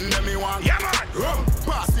the sitting them me want. Yeah man. Rum.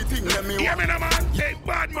 Pass the thing them me me Yeah, me no man. Hey,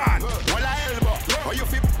 bad man. Well, I elbow. Or you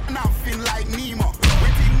feel nothing like Nemo. We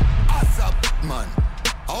think us up, man.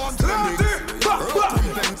 I want to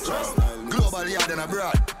global yard and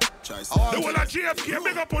abroad. The one at GFK,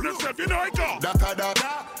 big up on yourself, you know it go. Da,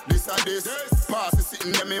 this and this. Pass the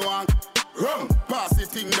sitting them me want. Rum, pass the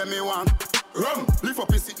thing them me want. Rum, lift up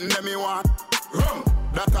the sitting them me want. Rum,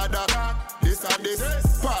 da, this and this.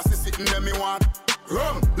 Pass the sitting them me want.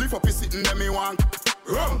 Rum, lift up the sitting them me want.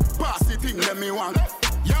 Rum, pass the thing them me want.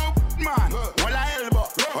 Yo, man, well I elbow.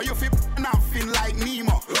 Or you feel nothing like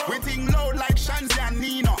Nemo. We think loud like Shanzi and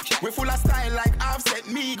Nino. We full of style like Offset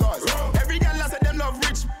Migos. Every girl I say them love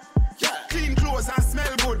rich. Clean clothes and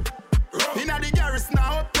smell good. Inna the garrison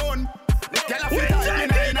now uptown. Girl I feel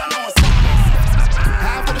like in a house.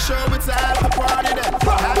 After the show it's after the party then.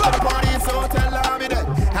 After the party it's hotel lobby then.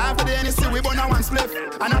 After the NSC we burn a one spliff.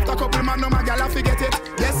 And after a couple man no my girl I forget it.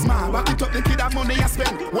 Yes man, back it up the kid have money you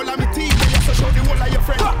spend. Whole of me team they have to show the whole of your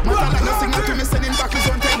friend. Matter like nothing to me sending back his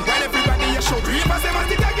own thing. While everybody you show three pass them at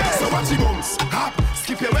it again. So watch the bumps, hop,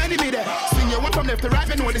 skip your enemy there. Swing your one from left to right,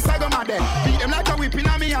 me know the side of my den. Beat them like a whipping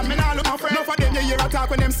on me and me nah look my friend. Enough of them you hear a talk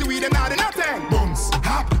when them see we them nah do nothing. Bumps,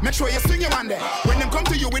 hop, make sure you swing your one there. When them come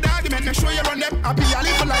to you with argument, make sure you run them. Happy I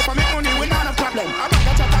live for life, I make money, we not a problem. I back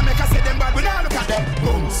a chat and make a say them bad, we not look at them.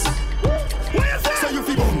 Bumps, so you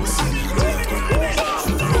feel bumps.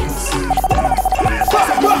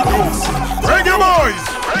 Reggae boys,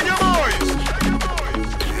 reggae boys.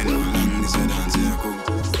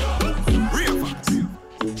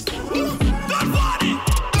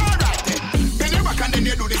 Then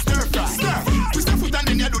you do the stir fry. Twist your foot and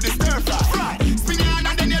then you do the stir fry. Spin your hand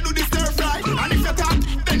and then you do the stir fry. And if you talk,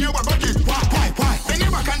 then you go get why. Then you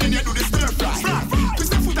back and then you do the stir fry.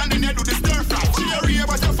 Twist your foot and then you do the stir fry. Cheery,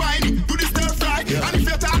 but you find do the stir fry. And if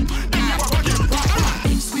you talk, then you go get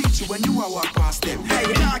why. Sweet you when you walk past them. Hey,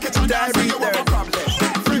 you can't catch a dance and you have a problem.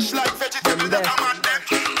 Fresh like vegetable that I'm on them.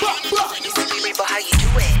 But how you do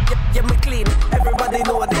it? Yeah, me clean. Everybody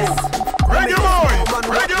know this. Reggae boys,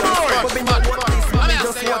 reggae boys.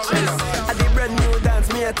 Just watch this. I did brand new dance,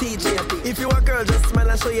 me a teach you. If you a girl, just smile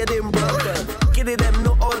and show you them bro. Kitty them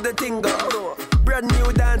know all the thing go. Brand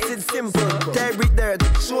new dance, it's simple. Terry dirt,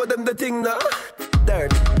 show them the thing now.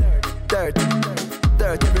 Dirt.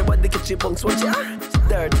 Everybody get your bunks, watch ya.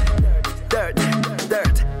 Dirt.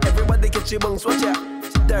 Everybody get your bunks, watch ya.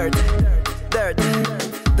 Dirt.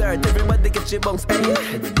 Everybody get your bunks, ayy.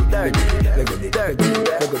 Dirt.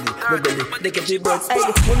 Everybody get your bunks,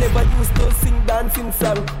 ayy. We never used to sing dancing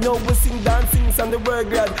song. Now we sing dancing song, the word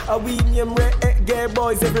glad. We name reggae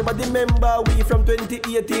boys. Everybody remember we from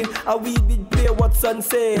 2018. We did play what son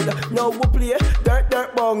said. Now we play dirt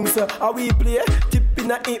bongs. We play tip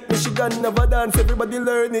in a hip. Michigan never dance. Everybody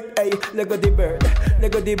learn it, ayy. Lego the bird, ayy.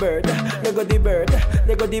 Lego the bird,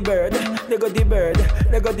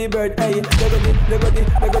 ayy.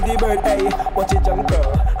 Watch it jump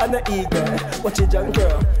girl, and a eagle. Watch it jump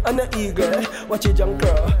girl, and a eagle. Watch it jump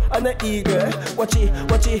girl, and a eagle. Watch it,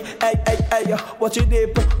 ayy. Watch it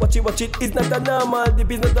dip, watch it. It's not a normal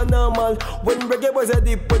dip, it's not a normal. When reggae boys a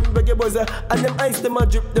dip, and them ice them a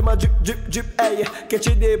drip, ayy. Catch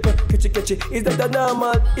it dip, catch it. It's not a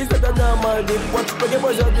normal dip. Watch reggae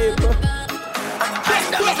boys a dip.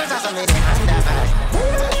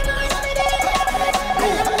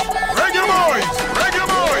 Reggae boys.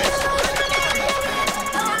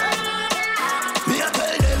 Me a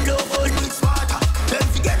tell them no hold me smarter. Them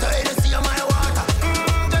forget how they see my water.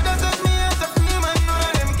 Just me as a free man, none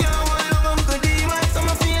of them can't hold up on good demons. So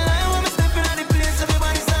me feel like when me stepping out the place,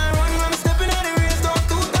 everybody start run. When me stepping out the race, don't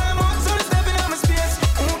 2 time out, so me stepping out my space.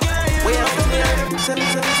 Who can hear me? We have to be here. Send me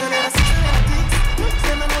the six and the ticks.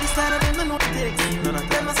 Them know the style, them know the ticks. None of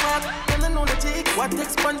them are smart, them know the ticks. What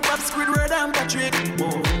takes SpongeBob, Squidward, and Patrick?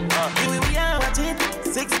 Here we are, watch it.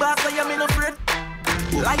 6 bars, so you me no afraid.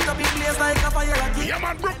 Light up in place like a fire rocket. Yeah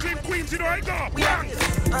man, Brooklyn Queens, you know I go.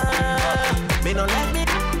 Me no let me.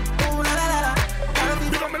 Ooh la la la la.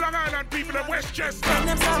 We got me Long Island people of Westchester. Bring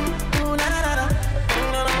them some. Ooh la la la la.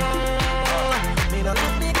 Me no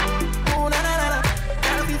let me. Ooh la la la la.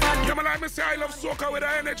 Yeah man, like me say I love soca with the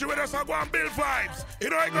energy with us. I go and build vibes. You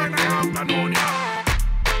know I go in the afternoon, yeah.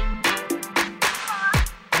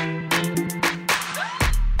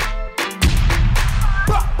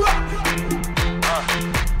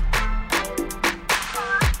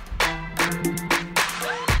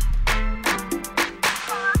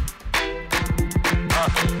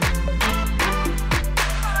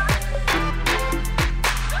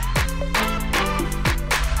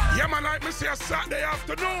 A Saturday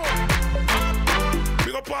afternoon.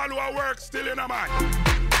 Big up all who are work still in a man.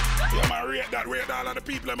 Yeah, man, rate all of the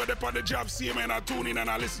people that are on the job, see man, I tune in and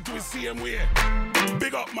I listen to it same way.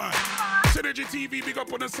 Big up, man. Synergy TV, big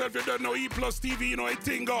up on yourself. You don't know E Plus TV, you know it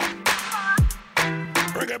thing up.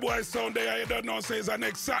 Reggae Boy Sound there, you don't know, says the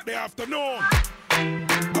next Saturday afternoon.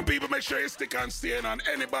 And people, make sure you stick and stay in on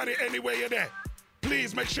anybody, anywhere you're there.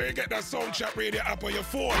 Please make sure you get that Soundchat Radio app on your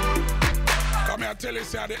phone. Come here and tell you,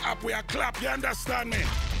 say the app where you clap, you understand me?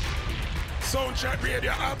 Soundchat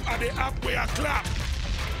Radio app and the app where you clap.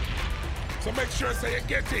 So make sure say you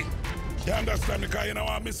get it. You understand me? Because you know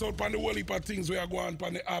I miss out on the whole heap of things where I go on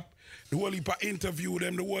the app, the whole heap of interview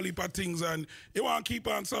them, the whole heap of things, and you want to keep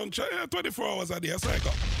on Soundchat 24 hours a day,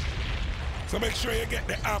 cycle. So make sure you get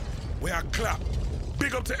the app where I clap.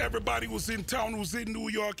 Big up to everybody who's in town, who's in New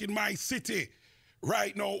York, in my city.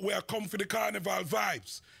 Right now, we are come for the carnival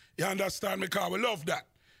vibes. You understand me? Because we love that.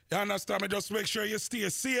 You understand me? Just make sure you stay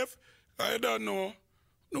safe. I don't know.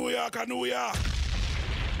 New York or New York.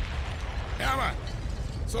 Yeah, man.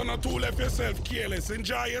 So not too left yourself careless.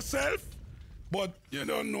 Enjoy yourself. But you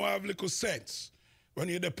don't know, have little sense. When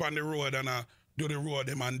you're up on the road and do the road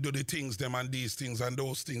them and do the things them and these things and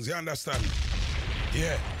those things. You understand me?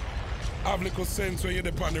 Yeah. Have little sense when you're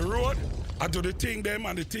up on the road. I do the thing them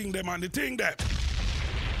and the thing them and the thing them.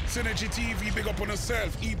 Synergy TV, big up on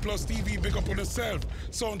yourself. E Plus TV, big up on yourself.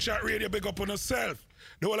 Soundchat Radio, big up on yourself.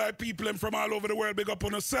 The whole lot people them from all over the world, big up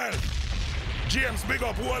on yourself. James, big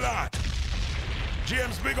up, whole lot.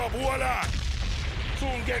 James, big up, whole lot.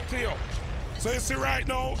 Soon get to you. So you see right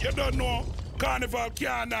now, you don't know, carnival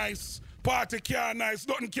can't nice, party can't nice,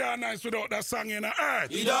 nothing can't nice without that song in the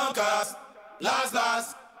earth. It don't cost,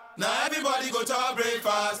 last. Now everybody go to our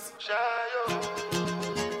breakfast.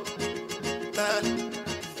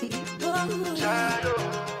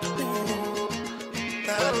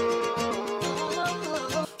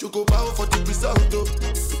 Choco power for the result,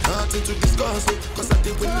 nothing to discuss, cause I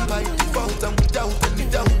did win by default and without any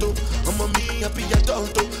doubt, I'm a me happy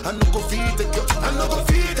adult, I no go feed the girl, I no go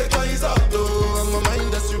feed the guys out, I'm a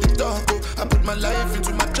mind that's really dark, I put my life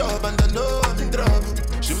into my job and I know I'm in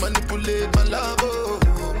trouble, she manipulate my love,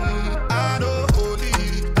 I know holy,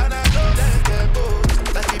 and I know that get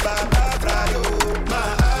both, like the Baba Frayo, my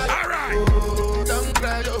eye, oh, don't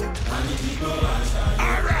cry, oh,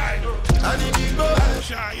 alright, I need to go,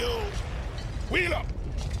 Shayo, wheel up.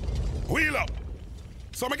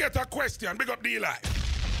 So I get a question, big up D-Life.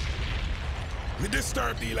 Me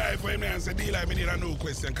disturb D-Life when I say D-Life, me need a new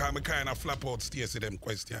question, because I kind of flap out Stacey them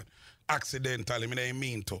question. Accidentally, me ain't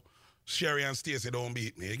mean to. Sherry and Stacey don't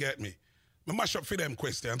beat me, you get me? Me mash up for them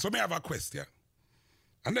questions, so me have a question.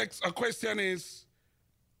 And next, a question is,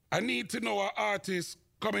 I need to know an artist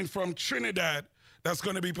coming from Trinidad that's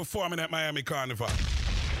going to be performing at Miami Carnival.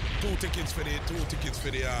 Two tickets for the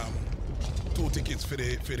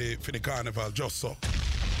carnival, just so.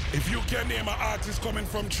 If you can name an artist coming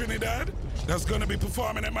from Trinidad that's gonna be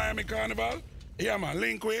performing at Miami Carnival, yeah man,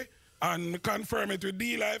 link way and confirm it with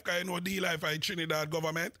D-Life, because you know D-Life is Trinidad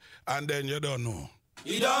government, and then you don't know.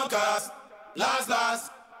 It don't cost,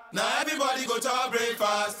 last. Now everybody go to our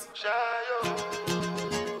breakfast.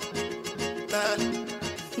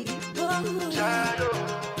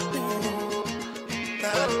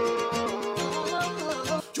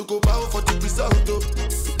 Choco bow for the result,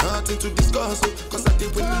 nothing to discuss, cause I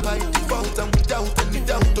did win by default and without any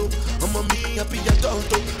doubt, I'm a me happy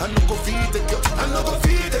adult, I no go feed the girl, I no go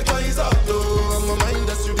feed the guys out, I'm a mind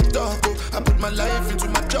that's really dark, I put my life into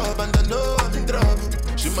my job and I know I'm in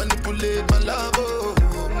trouble, she manipulate my love,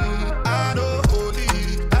 I know holy,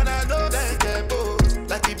 and I know that get both,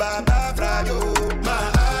 like the Baba Frayo,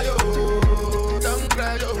 my eye, oh, don't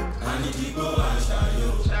cry, oh, I need to go and shadow.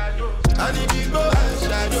 I need to go and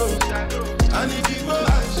shadow. I need to go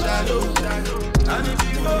and shadow. I need to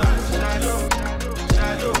go and shadow.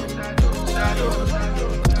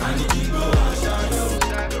 I need to go and shadow.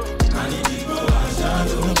 I need to go and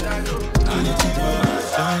shadow. I need to go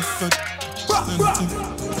and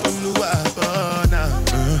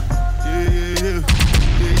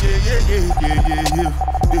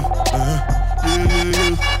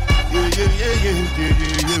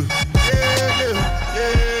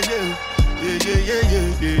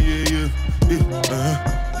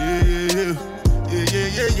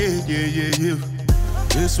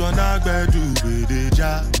This one I better do with the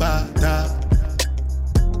jabba.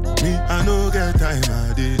 Me, I no get time,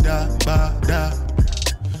 I did da.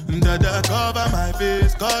 Dada cover my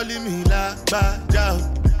face, calling me la ba down.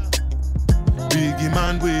 Biggie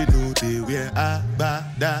man, we know they wear a ba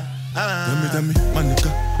da. Tell me, my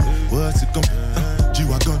nigga, what's it come?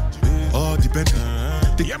 G-Wagon, all depend.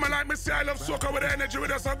 Yeah, man, like me say I love soca with energy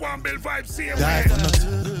with us. I go and build vibes, see die for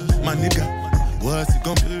nothing, my nigga. What's it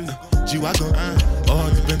gonna be? G-Wagon, all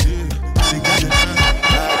depending.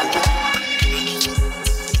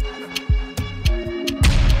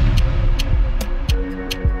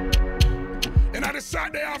 And on the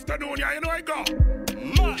Saturday afternoon, yeah, you know I go.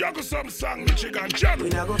 Juggle some song, Michigan, juggle.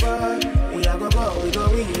 We a go far, we a go go,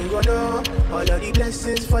 we go know. All of the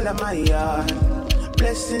blessings fall on my yard.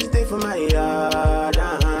 Blessings stay for my yard,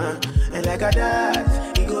 And like a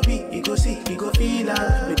dad, he go be, he go see, he go feel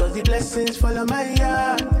because the blessings fall on my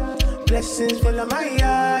yard. Blessings fall on my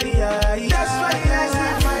yard, yeah. That's why I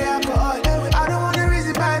smoke my alcohol. I don't wanna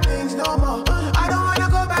reason bad things no more. I don't wanna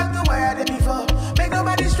go back to where I did before. Make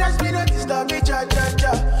nobody stress me, don't disturb me, cha.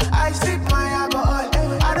 I sip my alcohol.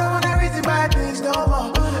 I don't wanna reason bad things no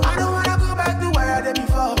more. I don't wanna go back to where I did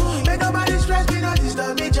before. Make nobody stress me, don't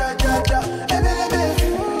disturb me, cha.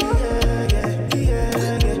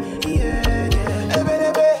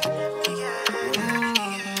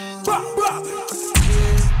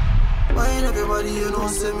 Everybody you know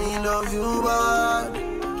say me love you bad.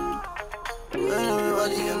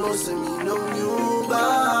 Everybody you know say me love you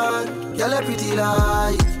bad. Girl a pretty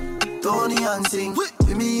like Tony and sing.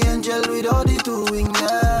 Be me angel with all the two wing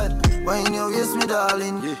head. When you kiss me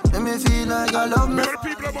darling, make me feel like I love me. Many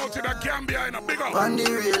people about it that can be in a big up. On the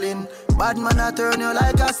railing, bad man I turn you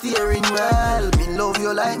like a steering wheel. Me love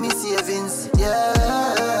you like me savings, yeah.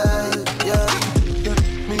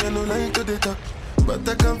 Me I no like to talk, but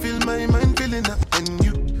I can feel my mind feeling up when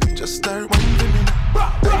you just start winding me.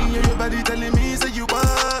 I hear your body telling me say you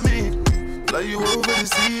want me. Fly you over the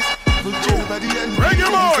sea, put your body and Reggae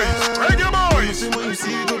boys. When you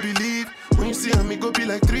see, go believe. When you see me, go be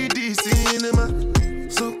like 3D cinema.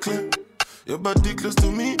 So clear, your body close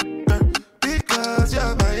to me, because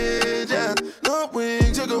you're my age. Yeah. No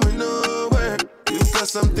wings, you're going nowhere. You got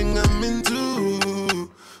something I'm into.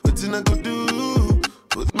 What did I go do?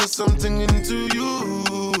 Put me something into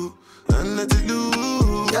you and let it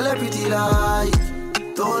loose. Girl a pretty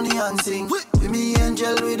like Tony and sing. Be me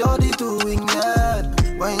angel with all the two wing head.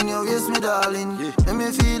 When you kiss me darling, make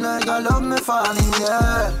me feel like I love me falling,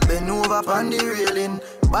 yeah. Bend over on the railing,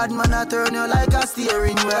 bad man I turn you like a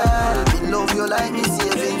steering wheel. Me love you like me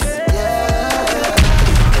savings, yeah.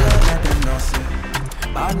 Let them know say,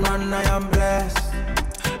 bad man I am blessed.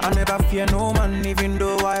 I never fear no man, even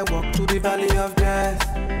though I walk to the valley of death.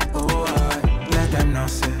 Oh, I let them know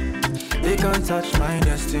say they can't touch my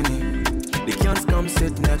destiny. They can't come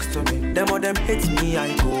sit next to me. Them or them hits me,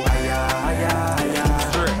 I go higher, higher,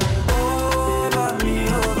 higher. Over me,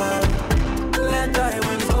 over. Let thy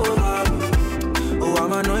wings over me. Oh,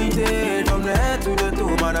 I'm anointed from the head to the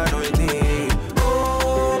toe, man anointed.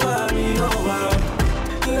 Over me, over.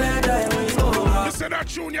 Let thy wings over. You said that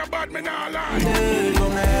tune, your bad man all lie.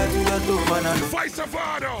 From the head to the toe, man anointed. Vice of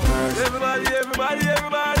Vado. Everybody.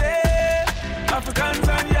 Africans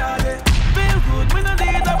and Yardie. Feel good, we no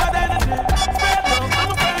need our energy. Spread love, I'm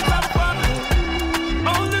a friend and family.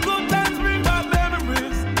 Only good times bring back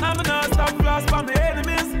memories. I'm not stop flash for my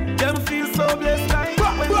enemies. Them feel so blessed like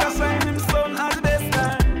when you're shining sun at the best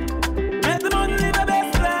time. Make the money live the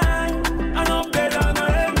best life. And up there on the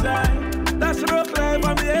end time. That's the rock life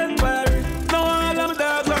on the empire. No all of the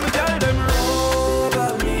dogs on the girl them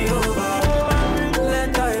over me, over. Let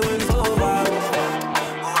thy wings over.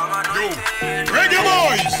 Reggae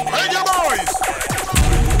boys.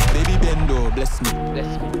 Baby bendo, bless me.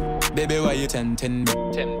 Baby, why you tempting me?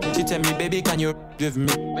 She tell me, baby, can you with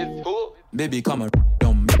me? With who? Baby, come on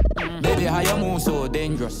me. Baby, how you move so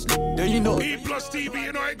dangerously? Do you know? E plus TV,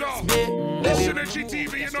 you know I go. Synergy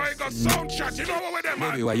TV, you know I go. Sound chat, you know what we're there,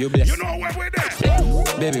 man. Baby, why you blessing? You know where we're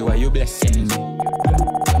there. Baby, why you blessing me?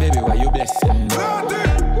 Baby, why you blessing me?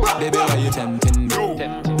 Baby, why you tempting me?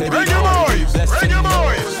 Baby, Reggae boys.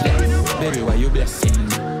 Baby, why you blessing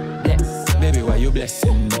me? Baby, why you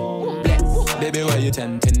blessing me? Baby, why you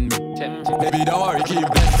tempting me? Baby, don't worry, keep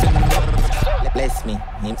blessing me. Bless me,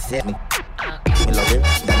 him save me. Me love you,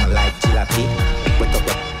 then like jalopy. Wet up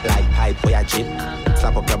your like pipe for your jeep.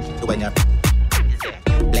 Slap up your when you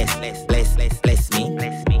bless me.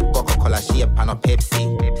 Coca-Cola shape and a Pepsi.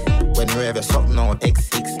 When you have your something on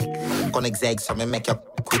X6, gonna zag so me make you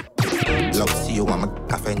quick. Love see you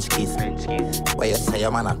want a French kiss. Where you say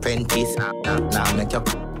I'm an apprentice. Now make you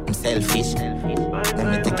selfish. Let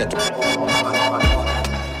me take it.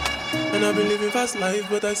 And I've been living fast life,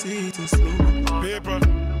 but I see it in slow. People.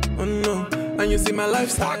 Oh no, and you see my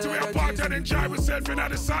lifestyle. Party and enjoy yourself in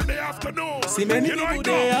the Sunday afternoon. See many people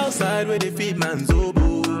there outside where they feed man's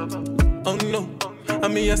oboe. Oh no,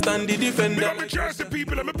 and me a stand the defender. I'm a Jersey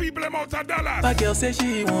people, I'm a people, I'm out of Dallas. My girl say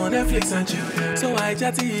she want Netflix and chill, so I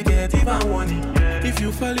chatty get even warning. If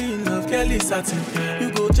you fall in love, Kelly satin.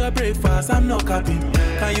 You go to breakfast, I'm not capping.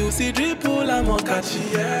 Can you see dripple, I'm not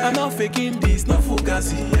catching. I'm not faking this, no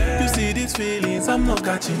fugazi. You see these feelings, I'm not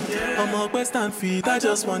catching. I'm on quest and feet, I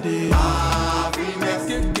just want it. Happiness.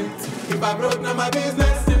 If I broke, now my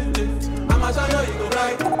business. I'ma show you go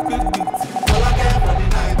right. All I care for the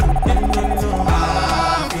night.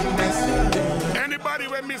 Happiness. Anybody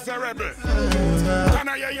with miserable? Turn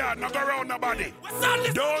on your yard, not go around nobody.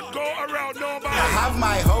 Don't go around nobody. I have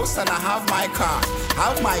my house and I have my car.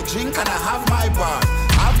 Have my drink and I have my bar.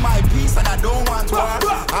 Have my peace and I don't want war.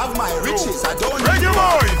 Have my riches, I don't need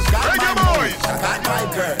war. Got my money, I got my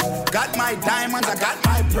girl. Got my diamonds, I got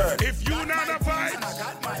my pearl. If you not a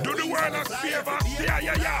vibe, do the world a favor. Yeah.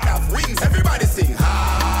 Have wings, everybody sing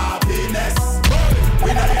happiness.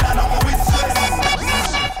 We not in a number with stress.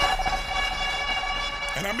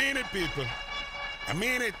 And I mean it, people. I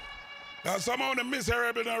mean it. Now some of the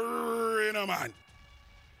miserable, man.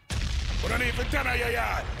 We don't need to turn on your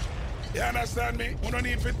yard. You understand me? We don't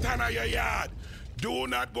need to turn on your yard. Do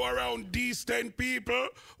not go around decent people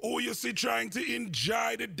who you see trying to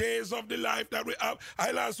enjoy the days of the life that we have.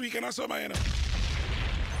 I last weekend or something, you know.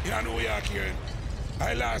 You know we are here.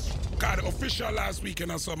 Official last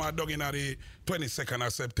weekend or something, I dug in at the 22nd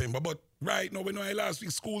of September. But right now, we know last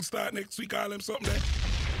week, school start next week, all them something there.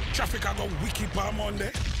 Traffic I go wicked per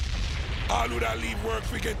Monday. All who that leave work,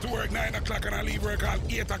 we get to work 9 o'clock and I leave work at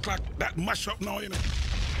 8 o'clock. That mash up now, you know.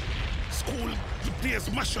 School, the place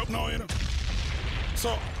mash up now, you know.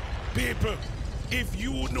 So, people, if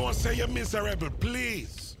you know say you're miserable,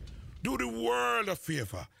 please, do the world a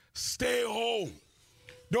favor. Stay home.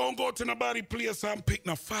 Don't go to nobody place and pick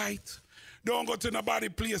no fight. Don't go to nobody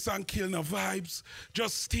place and kill no vibes.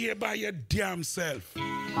 Just stay by your damn self. You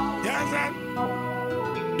understand?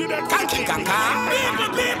 Do that.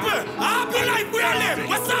 People, happy life we are living.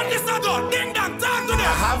 What's on this other? Ding dong, talk to them. I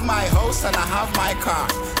have my house and I have my car.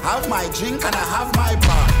 Have my drink and I have my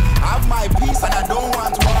bar. Have my peace and I don't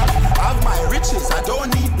want war. Have my riches, I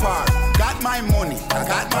don't need par. Got my money, I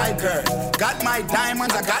got my girl. Got my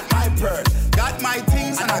diamonds, I got my pearl. Got my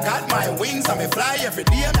things and I got my wings. I may fly every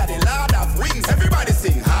day, I'm the Lord of wings. Everybody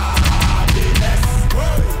sing happiness.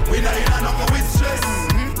 We not in a number with stress.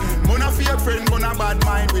 Gonna fear friend, gonna bad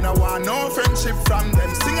mind. We no want no friendship from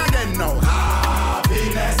them. Sing again now.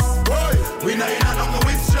 Happiness. We not in a number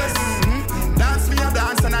with stress. Dance me a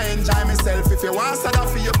dance and I enjoy myself. If you want to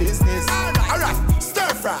for your business. Alright,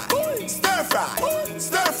 stir fry. Stir fry.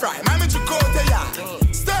 Stir fry. Mami chukote ya.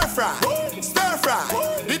 Stir fry. Stir fry.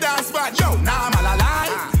 The dance bad. Yo, now I'm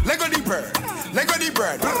alive. Lego the bird. Lego the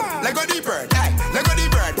bird. Lego the bird. Hey, Lego the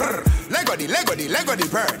bird. Lego the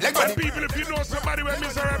bird. Lego the people, if you know somebody who is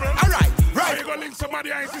miserable. Alright, right. You gonna link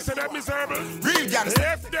somebody and say that miserable. Real gangster.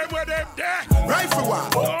 Left them with them there. Right for one.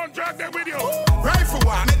 Don't drag them with you. Right for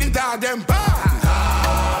one. Make the dog them bad.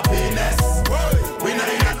 Happiness. We know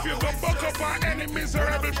if you go buck up on any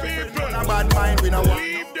miserable people. A bad mind, we know what.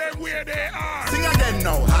 Leave them where they are. Sing again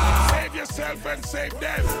now. Save yourself and save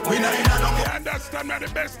them. We know you understand what the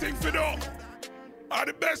best thing for do. Are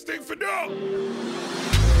the best thing for do.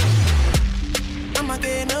 I'm a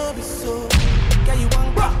gay no be so. Yeah, you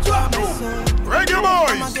want rock my soul. Reggae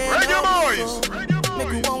boys. Reggae boys.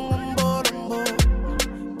 Make you want more.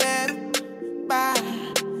 Better, bye.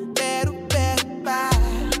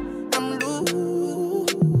 I'm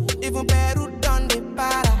loose. Even better done the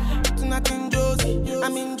para. Tonight in Josie,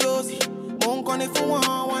 I'm in Josie. Won't call if you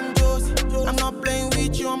want Josie. I'm not playing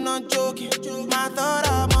with you, I'm not joking. My thought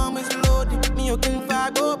of mom is loaded. Me, you can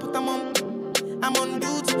fag up, but I'm on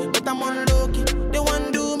duty, but I'm on low-key. They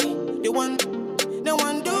want do me, they want do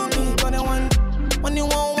me, but they want. When you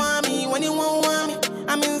won't want me,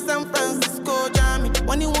 I'm in San Francisco, Jammy.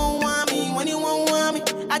 When you won't want me,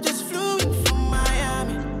 I just flew in from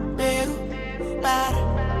Miami. Peru,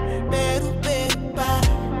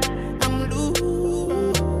 I'm loose.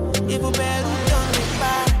 Even Peru done me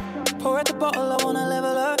bad. Pour out the bottle, I wanna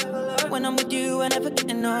level up. When I'm with you, I never get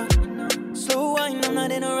enough. Slow wine, I'm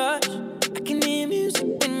not in a rush. I can hear music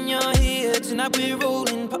when you're here. Tonight we're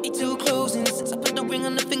rolling, party till closing. Since I put the ring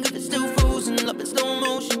on the finger, it's still frozen. Love in slow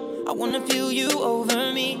motion, I wanna feel you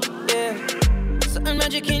over me, yeah. Something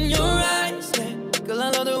magic in your eyes, yeah. Girl, I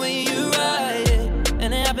love the way you ride it.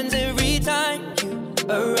 And it happens every time you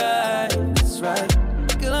arrive, that's right.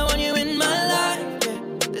 Girl, I want you in my life, yeah.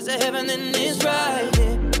 There's a heaven and it's right,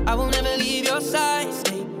 yeah. I will never leave your side,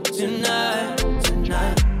 stay tonight.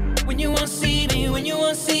 When you won't see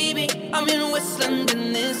me, I'm in West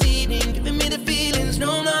London this evening. Giving me the feelings,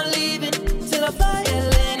 no I'm not leaving. Till I fly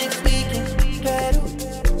LA next weekend. Peru,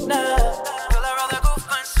 nah. Girl, I'd rather go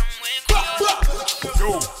find somewhere cool.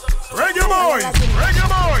 Yo, Reggae boys.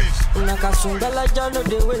 Sungala John of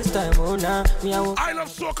the waste time, oh nah. I love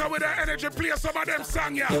soca with the energy. Play some of them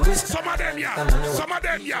song, yeah. Some of them, yeah. Some of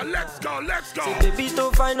them, yeah. Let's go, let's go. Say baby to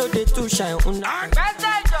find out they too shine, oh nah.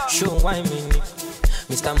 Show why me.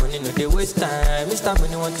 Mr. Money no they waste time. Mr.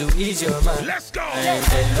 Money want to ease your mind. Let's go. And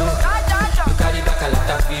hello. You carry back a lot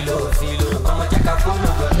of filo. Mama jacka phone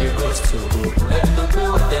no go the roast to. Let me know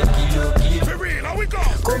what them kilo. For real, how we go?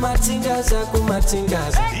 Kumatingaza.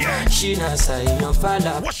 Yeah. She na say no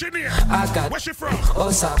fala. What's your name? I got. Where's she from?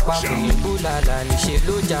 Osapa bulala ni she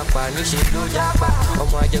lo japa.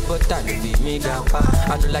 Omo aje bota ni be me gapa.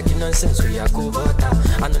 I don't like the nonsense we are go bota.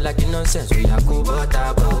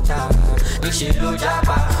 Ni she lo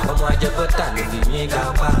japa. Omo aje bota ni be me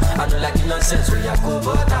gapa. I don't like the nonsense we are go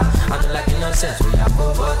bota.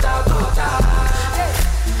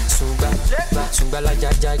 Sunga la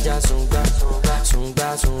ja sunga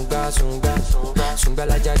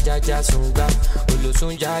la ja sunga ulu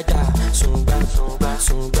sunga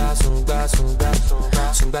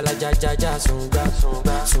la ja sunga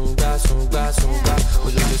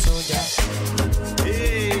ulu sunga.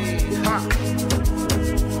 Hey, ha.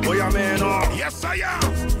 Boy, I'm in off. Yes, I am.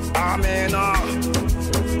 I'm in off.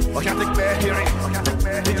 I can't take back hearing.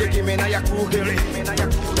 DJ give me now your cool hearing.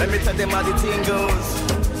 Let me tell them how the thing goes.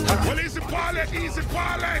 Well, easy pilot.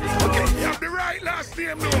 Okay. You have the right last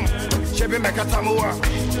name, no. Chevy Meka Tamua.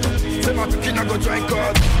 Say my picking I go join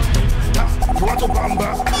God. You want to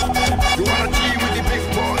bamba? You want to G with the big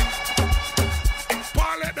boy?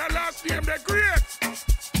 Pilot, the last name, they're great.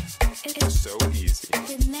 It's so easy.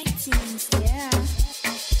 Connecting, yeah.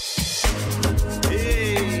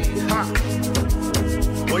 Hey, ha.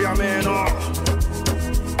 Boy, I'm in off.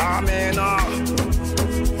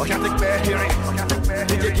 I can't take back hearing.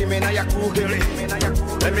 DJ give me now your cool hearing.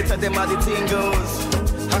 Let me tell them how the thing goes.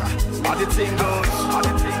 How the thing goes.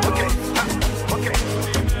 Okay.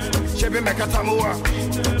 Chevy Meka Tamua.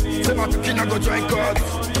 Say my picking I go join God.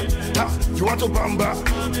 You want to bamba?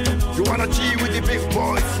 You wanna G with the big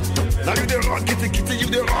boys? Now you the wrong, kitty, you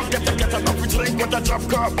the wrong. Get enough with drink, what a drop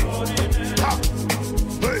cup.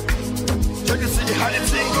 Hey, so you see how the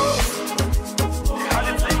thing goes.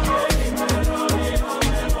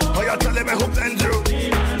 Oh, you tell them I hope and do.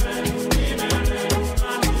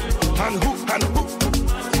 And who?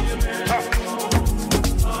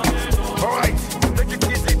 Alright, take it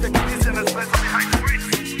easy and let's play behind the wheel.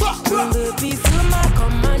 Baby, feel my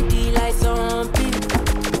command like zombie.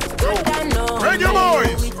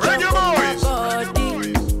 Reggae boys.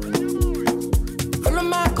 Follow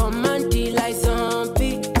my command like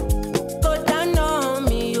zombie. Go down on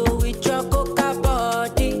me, you with your coca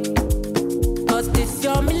body. Cause this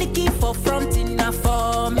your milky for fronting now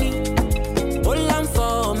for me. Hold on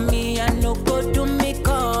for me, I no go do me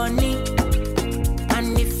corny.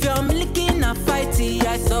 And if you're milky na fighty,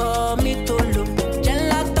 I saw me to look.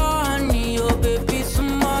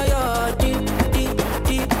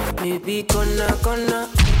 Baby, kona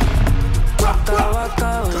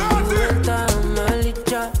waka when you enter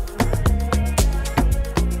Malicha.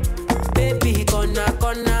 Baby, kona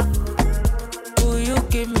will you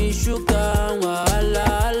give me sugar?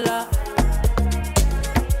 Wahala.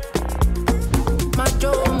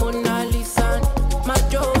 Macho Mona Lisa.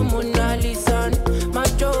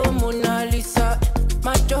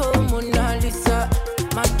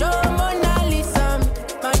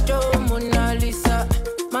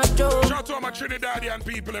 Shout out my Trinidadian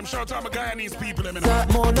people, shout out my Guyanese people.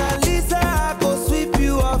 Mona Lisa, I go sweep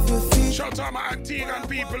you off your feet. Shout out my Antiguan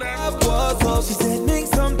people. She said, make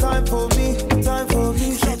some time for me. Shout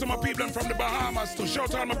out my people from the Bahamas too.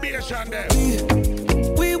 Shout out my Bayesian them.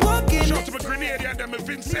 We walking. Shout out my Grenadian them, my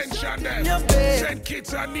Vincentian them. St.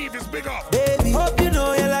 Kitts and Nevis, big up. Baby, hope you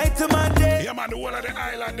know you like to my day. Yeah man, the whole of the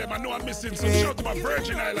island them, I know I'm missing some. Shout out to my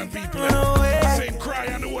Virgin Island people. St. Cry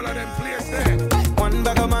and the whole of them place there. One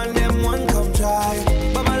bag of man, them one come try.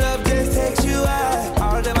 But my love just takes you high.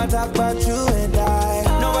 All them I talk about you and I.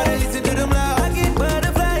 Nobody listen to them loud. I get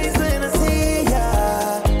butterflies when I see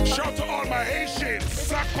ya. Shout to all my Haitians.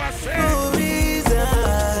 Sac passé. No reason.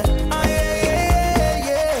 Oh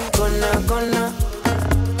yeah. Gonna.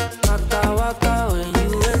 Waka when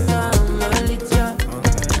you enter Malicha.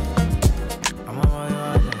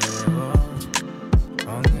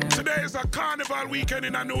 Today is a carnival weekend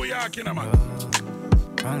in New York, you know, man.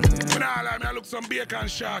 When I look some bacon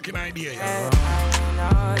shark in idea.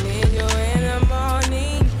 I need you in the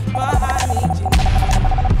morning, but I need you.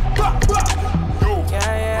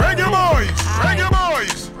 Reggae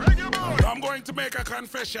boys. I'm going to make a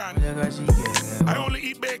confession. I only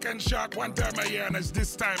eat bacon shark one time a year, and it's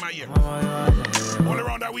this time of year. All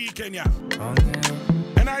around the weekend, yeah.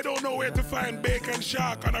 And I don't know where to find Bacon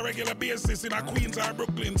Shark on a regular basis in a Queens or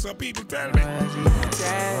Brooklyn, so people tell me.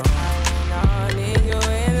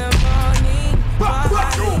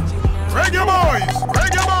 Reggae boys!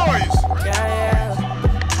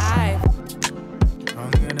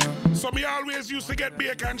 So me always used to get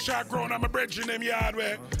Bacon Shark round and my brethren them yard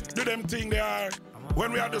where do them thing they are.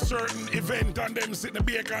 When we had a certain event and them sit the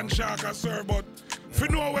Bacon Shark and serve, but if you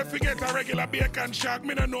know where we get a regular Bacon Shark,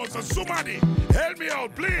 me don't know, so somebody help me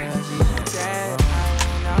out, please.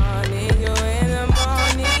 I need you in the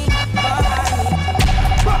morning.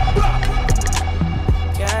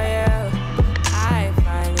 Yeah, I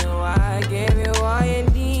find you, I give you all you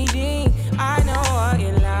need. I know what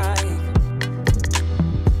you like.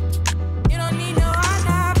 You don't need no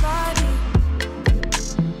other body.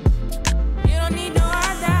 You don't need no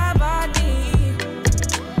other body.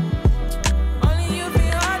 Only you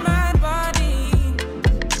feel on my body.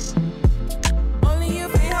 Only you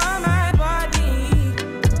feel on my body.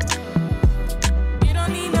 You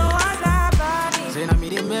don't need no other body. Say I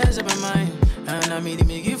made it mess up my mind, and I made it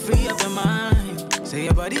make you free up your mind. Say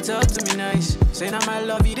your body talk to me nice. Say now my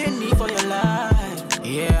love you didn't need for your life.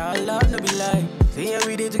 Yeah, our love no be lie. Say yeah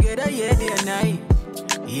we did together, yeah, day and night.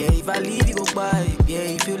 Yeah, if I leave you go by. Yeah,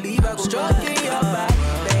 if you leave I go stroking your body,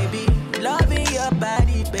 baby. Loving your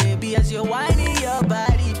body, baby. As you're whining your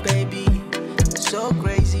body, baby. So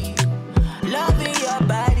crazy. Loving your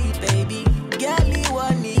body, baby. Girl, you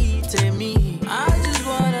want need to me. I just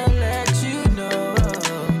wanna let you know.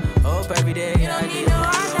 Hope every day. You don't need no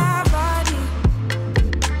other body.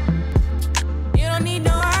 You don't need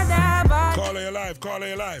no other body. Call her live, call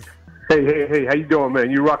her live. Hey, how you doing,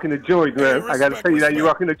 man? You rocking the joint, man. I gotta tell you that you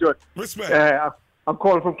rocking the joint. Respect. I'm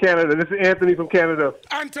calling from Canada. This is Anthony from Canada.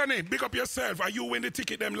 Anthony, big up yourself. Are you win the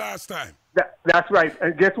ticket them last time? That's right.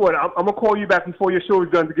 And guess what? I'm gonna call you back before your show is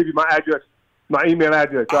done to give you my address, my email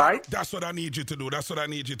address. All right? That's what I need you to do. That's what I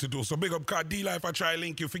need you to do. So big up, cause D-Life, I try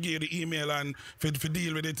link you, forget the email and for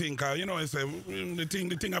deal with the thing. Cause you know, it's the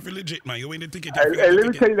thing I feel legit, man. You win the ticket. Hey, let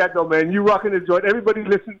me tell you that though, man. You rocking the joint. Everybody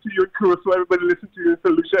listen to you in Curacao. Everybody listen to you in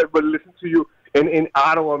St. Lucia. Everybody listen to you in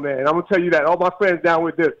Ottawa, man. I'm gonna tell you that. All my friends down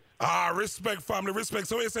with this. Respect, family, respect.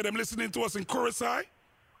 So you said them listening to us in Curacao?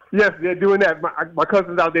 Yes, they're doing that. My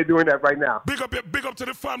cousin's out there doing that right now. Big up to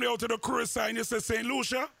the family out of the Curacao, and you said St.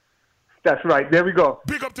 Lucia? That's right. There we go.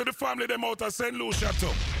 Big up to the family them out of St. Lucia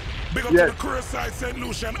too. Big up to the Curacao, St.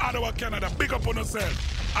 Lucia, and Ottawa, Canada. Big up on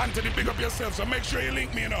yourself. Anthony, big up yourself. So make sure you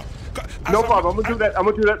link me, you know. No problem. I'm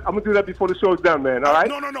gonna do that before the show's done, man. All right?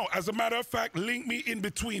 No. As a matter of fact, link me in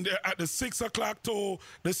between at the 6 o'clock to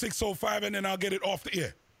the 6:05, and then I'll get it off the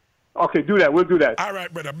air. Okay, do that. We'll do that. All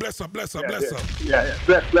right, brother. Bless up. Yeah.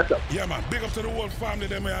 Bless up. Yeah, man. Big up to the whole family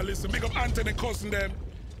them where I listen. Big up Anthony cousin them.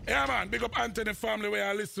 Yeah, man. Big up Anthony family where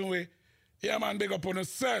I listen with. Yeah, man. Big up on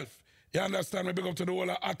yourself. You understand me? Big up to the whole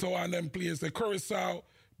of Ottawa and them places. The Curacao.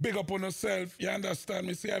 Big up on yourself. You understand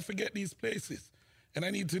me? See, I forget these places. And I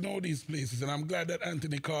need to know these places. And I'm glad that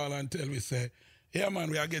Anthony called and tell me, say, yeah, man,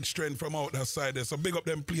 we are getting strength from out that side there. So big up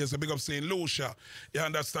them places. Big up St. Lucia. You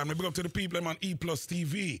understand me? Big up to the people them on E+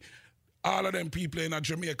 TV. All of them people in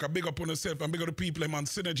Jamaica, big up on yourself, and big up the people on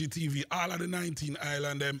Synergy TV, all of the 19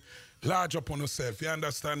 island them, large up on yourself. You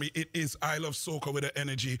understand me? It is I Love Soca with the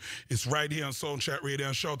energy. It's right here on Soundchat Radio,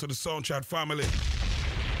 and shout to the Soundchat family.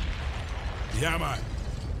 Yeah, man.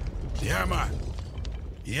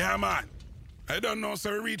 I don't know,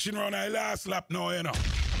 so we're reaching around our last lap now, you know.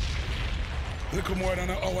 Little more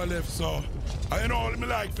than an hour left, so I know me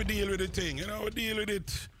like to deal with the thing, you know, we deal with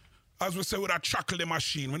it. As we say, with a chuckle the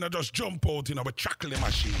machine. We not just jump out, you know, we chuckle the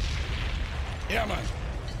machine. Yeah, man.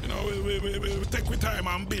 You know, we take with time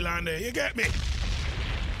and bill and there. You get me?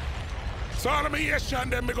 So all of me Asian,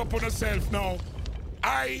 them big up on yourself now.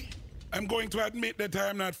 I am going to admit that I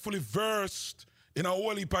am not fully versed in a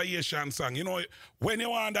whole heap of Asian song. You know, when you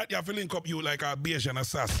want that, you have to link up you like a Bayesian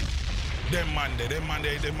assassin. Them man, they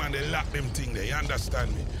lock them thing there. You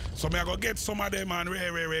understand me? So me I go get some of them and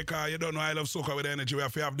rare, cause you don't know I Love Soca with the energy. We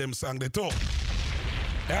have to have them song they talk.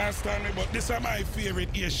 You understand me? But this is my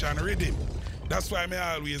favorite Asian rhythm. That's why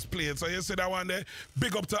I always play it. So you see that one there?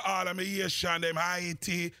 Big up to all of me Asian, them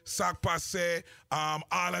Haiti, Sac Passe, all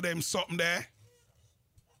of them something there.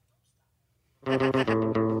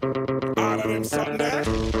 All of them something there.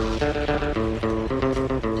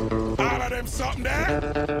 All of them something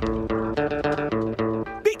there.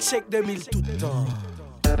 Big shake them il tout le temps.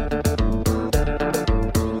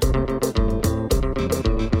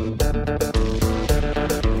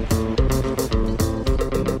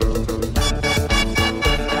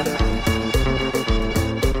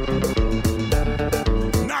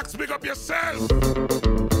 Knox, big up yourself.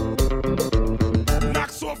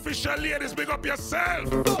 Knox Official ladies, big up yourself.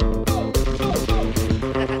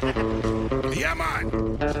 Yeah, man.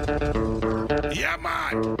 Yeah,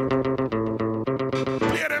 man.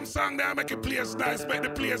 Play them song there, make the place nice, make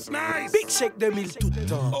the place nice. Big shake them il tout le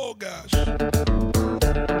temps. Oh gosh.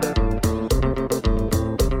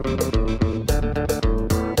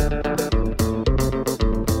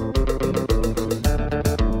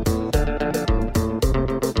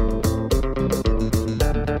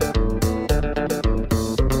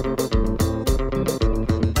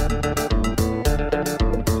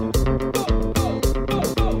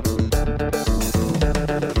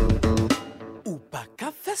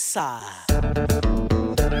 Ça.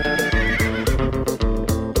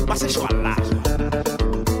 Passez chaud là.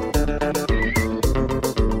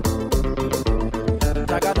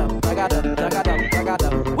 Tagada.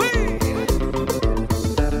 Oui.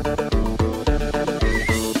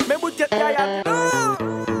 Mais vous tête yaya.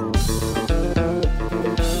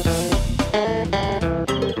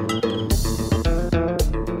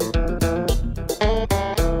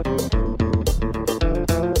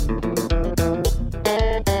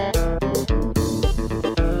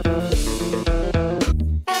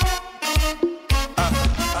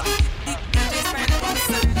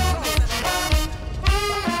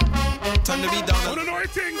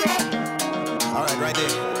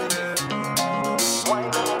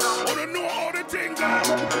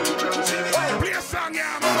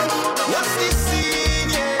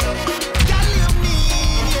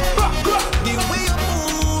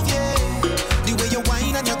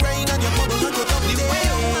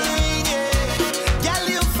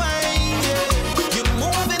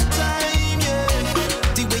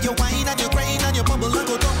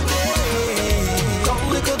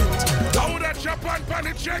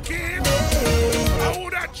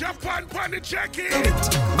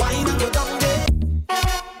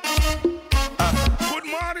 Good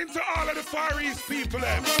morning to all of the Far East people.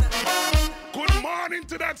 Good morning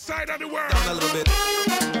to that side of the world. Down a little bit.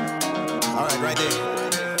 All right, right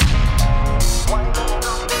there.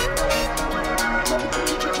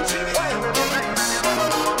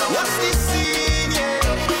 What's this scene, yeah?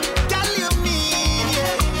 Girl, you mean,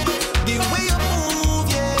 yeah? The way you move,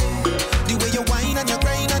 yeah. The way you whine and you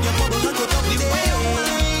grind and you bubble and go down. The way you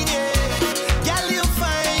whine, yeah. Girl, you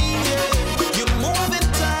fine, yeah. You move in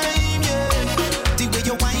time, yeah. The way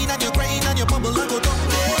you whine and you grind and you bubble and go down.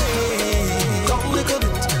 Down little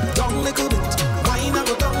bit, down little bit. Whine and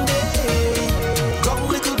go down there. Down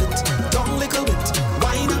little bit, down little bit.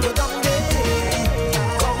 Whine and go down there.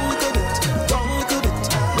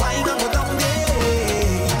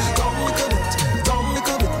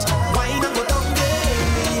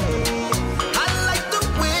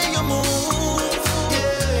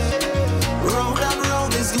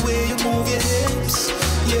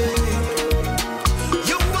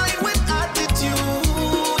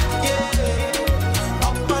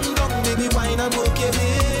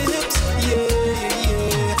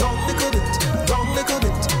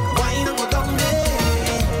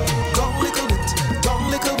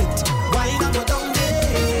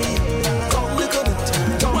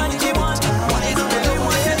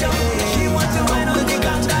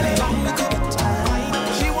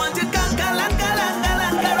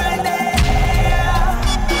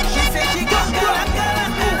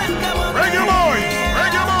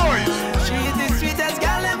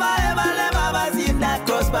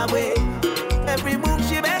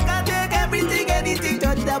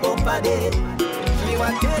 She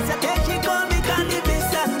want taste a cake, she call me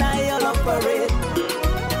cannabis and I all up for it.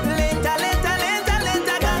 Later,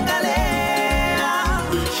 gangale.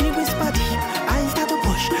 She whisper deep, I start to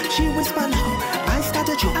push. She whisper loud, I start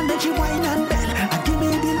to choke. And then she whine and bend and give me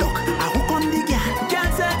the look. I hook on the girl,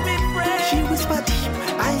 can't set me free. She whisper deep,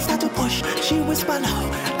 I start to push. She whisper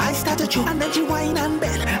loud, I start to choke. And then she whine and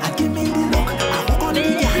bend and give me the look. I hook on the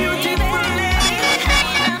girl.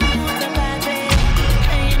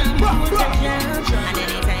 And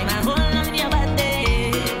anytime I hold on your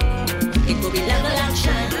body, it could be level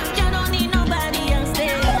action. You don't need nobody else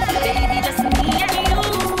there, baby, just me and you.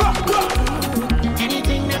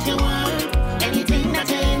 Anything that you want, anything that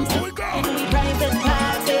you're into, any private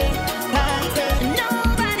party.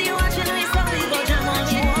 Nobody watching me, so we go jam on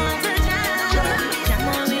we want to jam. Jam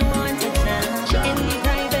on we want to jam. Any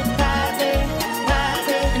private party.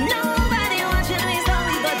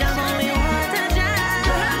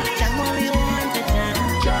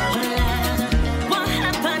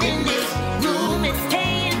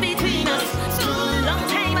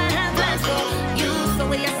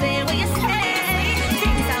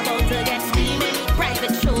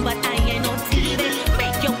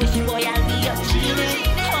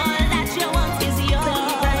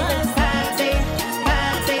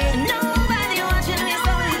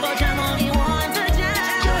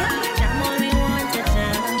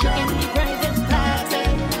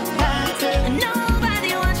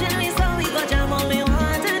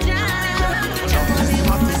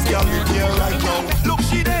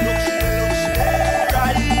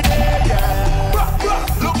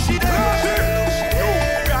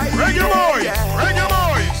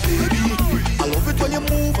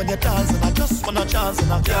 your dance and I just wanna chance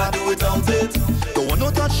and I can't do without it. Don't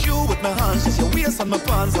wanna touch you with my hands, just your waist and my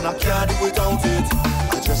pants and I can't do without it.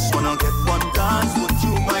 I just wanna get one dance, would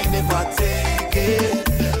you mind if I take it?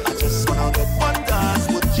 I just wanna get one dance,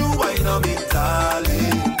 would you mind on me,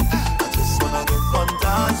 darling? I just wanna get one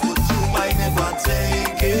dance, would you mind if I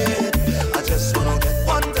take it? I just wanna get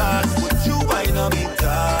one dance, would you mind on me,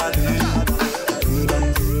 darling?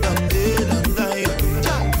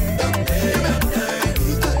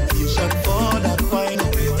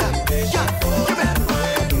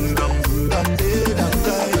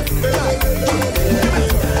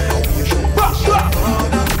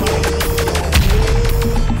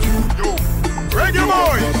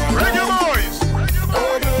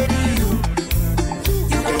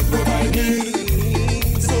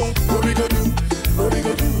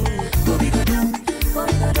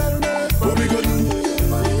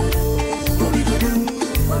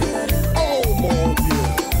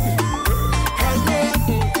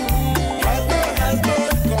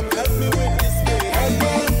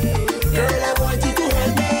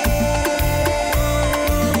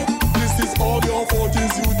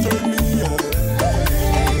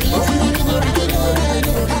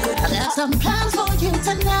 Some plans for you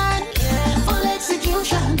tonight, full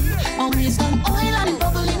execution. Always on oil and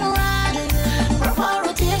bubbling around, proper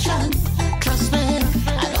rotation. Trust me,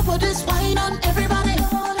 I don't put this wine on everybody.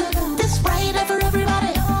 This Friday for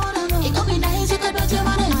everybody. It could be nice, you could bet your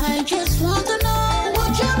money. I just want to know,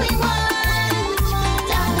 would you be mine?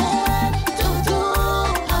 Darling, do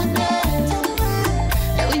on it.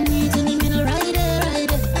 That we meet in the middle right there, right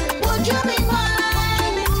there. Would you be mine?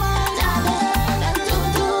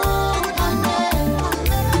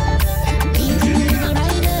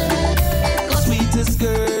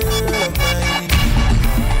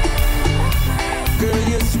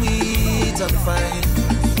 And fine.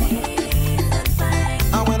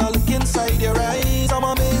 And when I look inside your eyes, I'm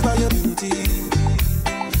amazed by your beauty.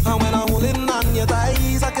 And when I'm holding on your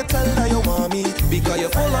thighs, I can tell that you want me, because you're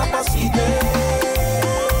full of sweetness.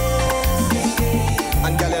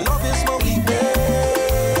 And girl, your love is my weakness.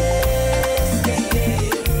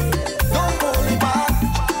 Don't hold it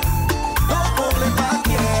back,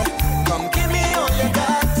 yeah. Come give me all you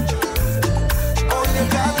got, all you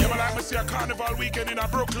got. Yeah, but I see a carnival weekend in a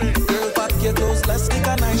Brooklyn. Your clothes, let's take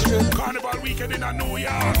a nice trip. Carnival weekend in a New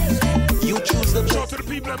York. You choose the show to the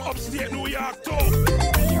people of upstate New York too.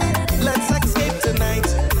 Let's escape tonight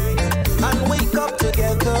and wake up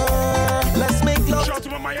together. Let's make love. Shout to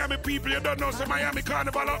my Miami people, you don't know, so Miami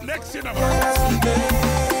Carnival up next, you know.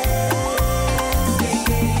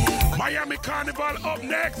 Miami Carnival up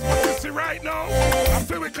next. What you see right now? I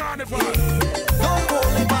feel with Carnival. Don't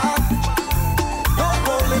hold it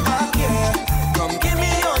back, yeah. Come give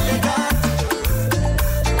me all you got.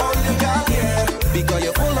 Because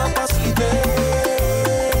you're full of sweetness.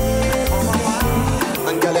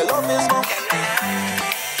 And girl, your love is more.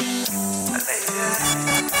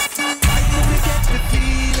 I know we get the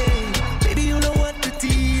feeling. Baby, you know what the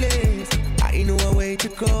deal is. I know a way to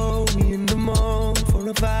go. Me in the mall for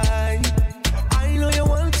a vibe. I know you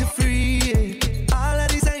want to free it. All of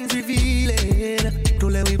these signs revealing.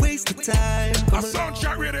 Don't let me waste the time. A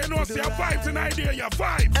soundtrack radio, you know, see a vibe tonight, dear, your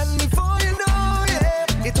vibes. And before you know,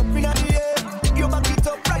 yeah, it's up in the air. You back it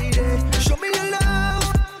up right there. Show me your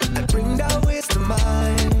love and bring that waist to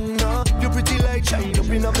mine. No, you pretty like shine up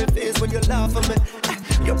in my face when you laugh at me.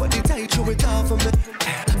 Your body tight, show it off for me.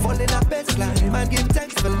 Fall in a bed slime and give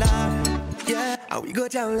thanks for life. Yeah, and we go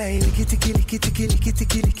down like licky ticky, licky ticky, licky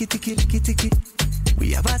ticky, licky ticky, licky ticky.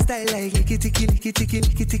 We have a style like licky ticky, licky ticky,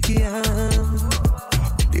 licky ticky.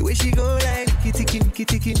 The way she go like licky ticky, licky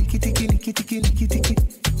ticky, licky ticky, licky ticky, licky ticky.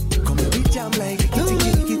 Come here, we jam like licky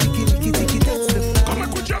ticky, licky ticky, licky ticky. That's the vibe. Come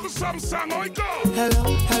and juggle some song, how it go? Hello,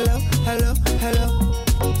 hello, hello, hello.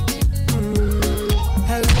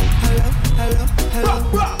 Hello, hello, hello, hello.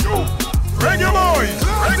 Reggae boys,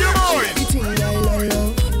 reggae boys. The thing I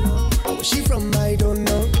love. How she from, I don't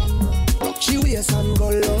know. Rock she wears and go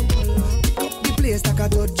low. Pick up the place like a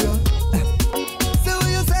dojo. Say what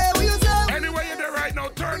you say, what you say. Anywhere you're there right now,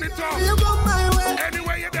 turn it up. You go my way.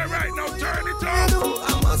 Anywhere you're there right now, turn it up.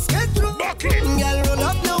 I must get through. Bucket. Girl, roll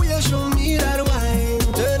up now, you show me that wine.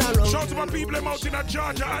 Turn around. Shout to my people out in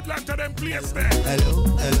Georgia, Atlanta, them place there. Hello,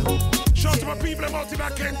 hello. Shout to my people out in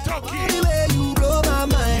Kentucky. Anyway, you blow my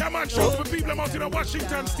mind. Yeah, man, shout to my people out in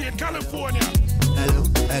Washington State, California. Hello,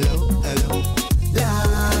 hello, hello.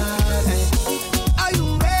 Are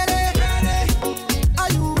you ready?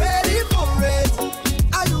 Are you ready for it?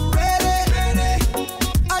 Are you ready?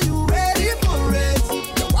 Are you ready for it?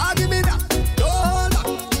 You want give me that? No,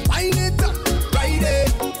 wind it up, ride it,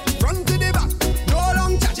 front to the back, no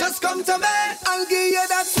long chat.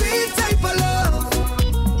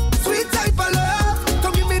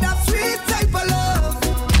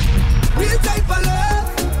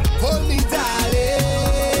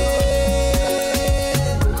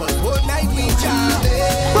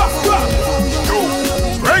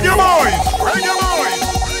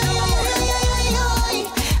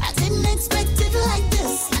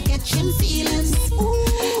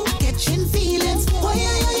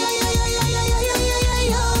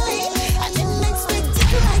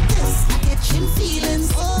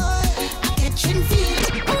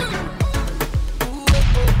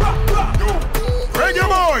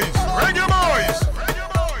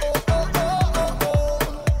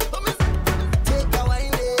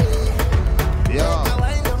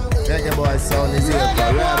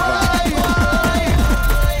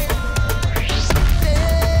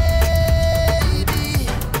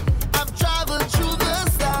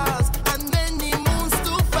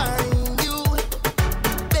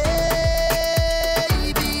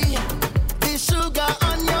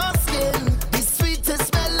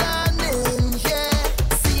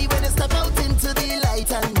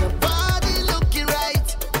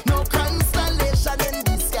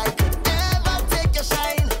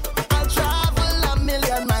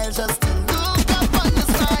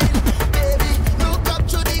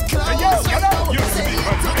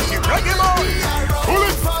 Reggae boy. Pull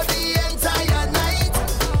it. For the entire night.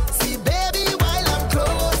 See, baby, while I'm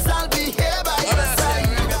close, I'll be here by your side.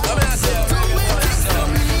 Do it for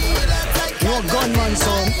me that I No cannot gunman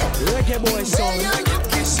son, reggae boy son. Girl,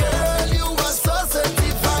 you are so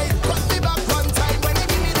certified. Put me back one time when you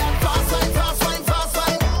give me that fast wine, fast wine, fast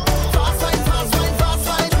wine. Fast wine, fast wine, fast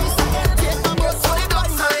wine. Take my bus on the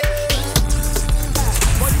backside.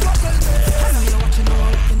 But you got I know you're watching,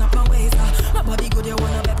 looking up my waist. My body good, you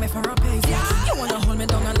wanna bet me for a pace. You wanna hold me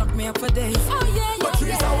down and lock me up for days. Oh yeah, But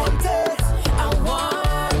Trees, I want it. I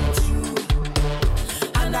want you,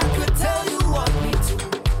 and I could tell you want me to.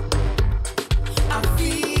 I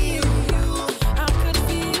feel you, I could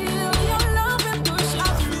feel your love and push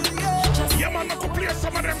up. Yeah, man, I could play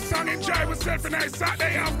some of them songs, enjoy myself in a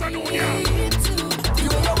Saturday afternoon, yeah. You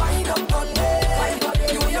wind up on me,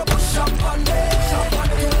 you push up on me,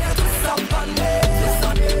 you twist up on me.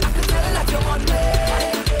 Listen, I can tell that you want me.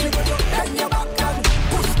 You go bend your back and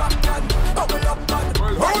push back and bubble up and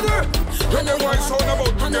Hold it. When the voice sound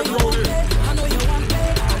about to get rowdy. I know you want me,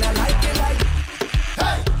 and I like it like.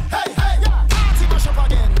 Hey, hey, hey. Party mash up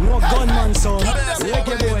again. No gunman son,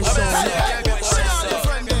 reggae boy son.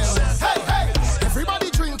 Hey, hey. Everybody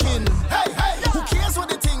drinking. Hey, hey. Who cares what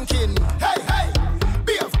they thinking? Hey, hey.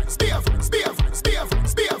 Beer, spear.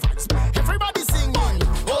 Everybody singing.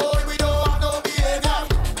 Oh, we don't have no behavior.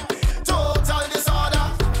 Total disorder.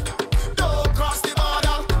 Don't cross the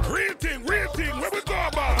border. Real thing, where we go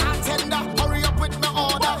about? Tender, hurry up with my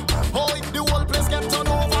order. Oh, the whole place get turned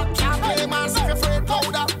over. Can't play mass if you're afraid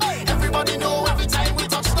powder. Everybody know every time we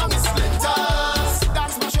touch down it's splinters.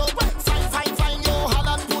 That's my show. Fine, yo,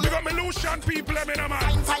 Holland pull. Big up my Lucian people, I mean,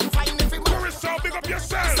 man. Fine, everybody. Curacao, big up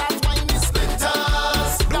yourself. Start wine is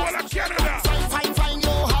splinters. The whole of Canada. Fine,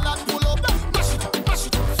 yo, Holland pull up. Mash it up.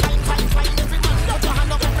 Fine, everybody. Put your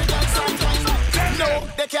hand up, every girl start wine. No,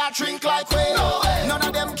 they can't drink like we. None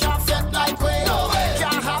of them can fet like we.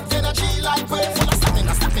 Can't have energy like we. Full of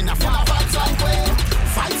stamina, full of vibes like we.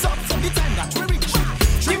 Fights up from the time that we reach.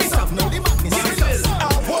 Give me some, no the madness. We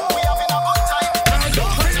having a good time.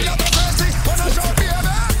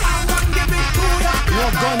 No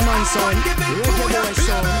gunman son, reggae boy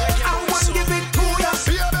son.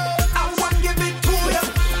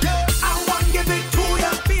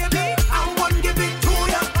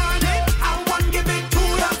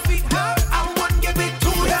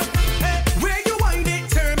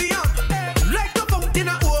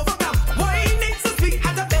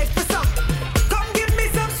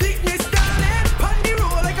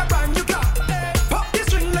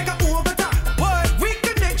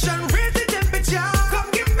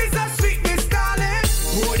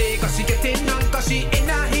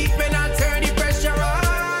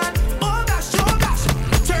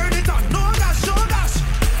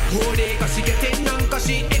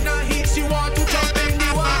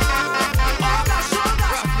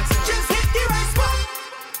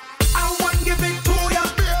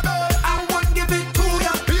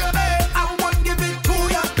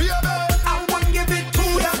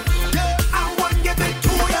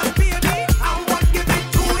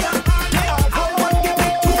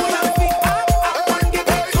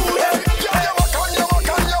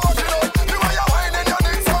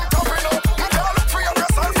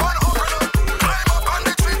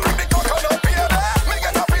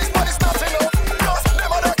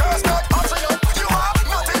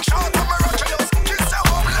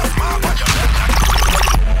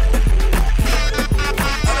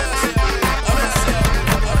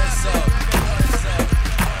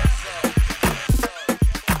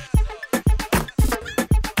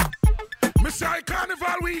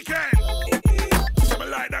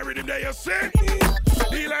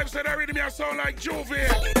 Sound like Juvie.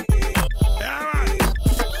 Yeah, man.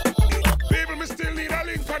 People, me still need a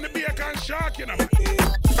link on the Bacon Shark, you know.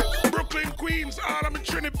 Brooklyn, Queens, all of my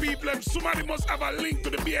Trinity people, somebody must have a link to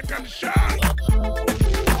the Bacon Shark.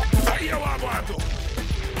 I hear what I want to.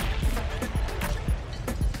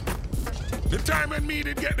 The time when me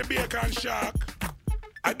did get the Bacon Shark,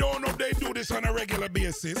 I don't know if they do this on a regular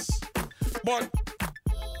basis, but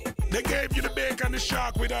they gave you the bacon, the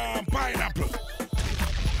shark with pineapple.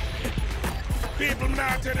 People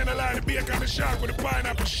not telling a lie, the bacon, the shark with the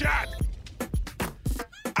pineapple shot.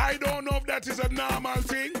 I don't know if that is a normal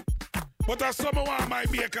thing, but as someone want my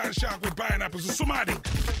bacon shark with pineapple, so somebody,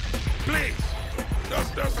 please,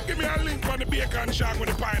 just give me a link on the bacon shark with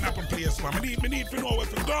the pineapple place, man. Me need to know where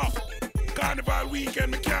to go. Carnival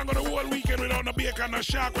weekend, me can't go the whole weekend without no bacon, no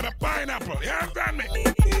shark with a pineapple. You understand me?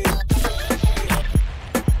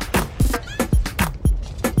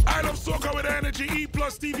 I love soca with energy, E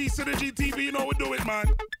plus TV, Synergy TV, you know we do it, man.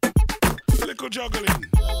 Look little juggling.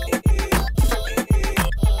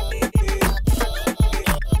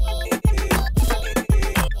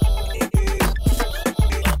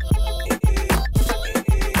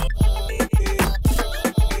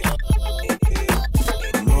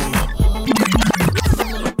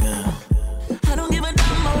 I don't give a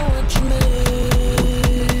damn about what you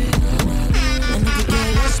make, and if you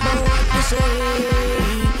care less about what you say,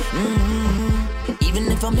 even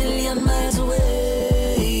if a million miles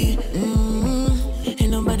away,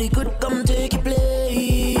 ain't nobody could come take your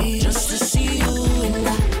place. Just to see you in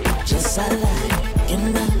that, just I like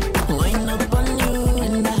in that, wind up on you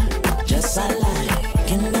in that, just I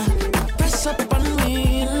like in that, press up on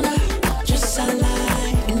me in that, just I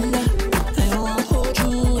like in that, I wanna hold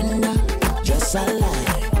you in that, just I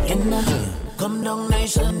like in that. Come down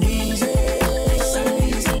nice and easy, nice and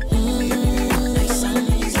easy, nice and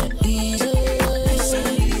easy, easy, nice and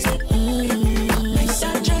easy, nice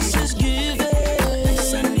and just as give it,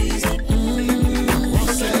 nice and easy,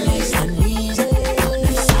 nice and easy, nice and easy.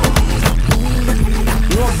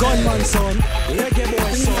 No gunman son, reggae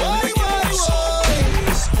boy son.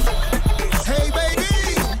 Hey baby,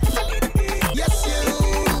 yes you.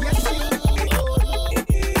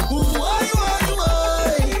 Why?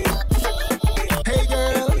 Hey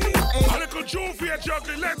girl, A little Juvia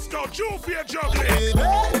juggling, let's go, Juvia juggling. baby,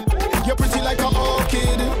 you're pretty like a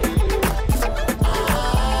orchid.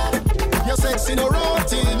 You're sexy no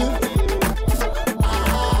rotted.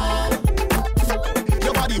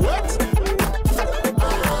 Your body wet.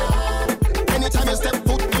 Anytime you step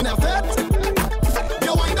foot in a vet,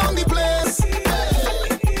 you wind down the place.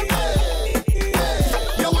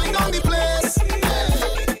 You wind down the place.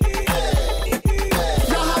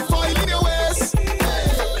 You have foil in your waist.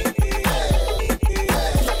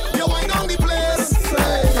 You wind down the place.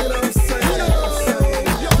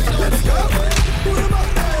 Let's go.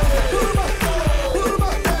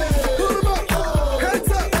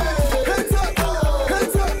 Heads up, heads up,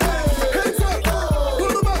 heads up, heads up.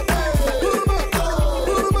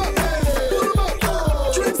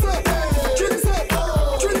 Drinks up, drinks up,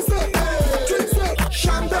 drinks up, drinks up.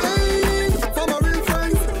 Champagne for my real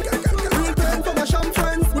friends, real pen for my sham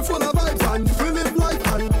friends. We full of vibes and we live life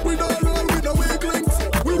and we don't roll with the weak links.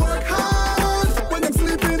 We work hard when I'm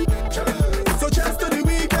sleeping, so just to the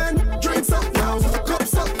weekend. Drinks up now,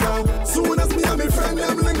 cups up now. Soon as me and my friend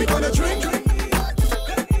them link, we gonna drink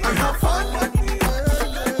and have fun.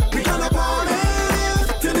 We gonna party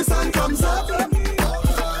till the sun comes up.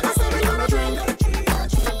 I said we gonna drink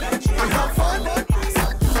and have fun.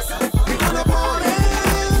 We gonna party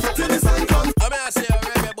till the sun comes up.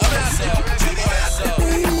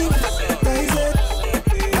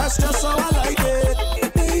 That's just how I like it.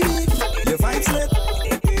 Your vibes lit.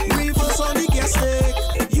 Reverse on the gas stick.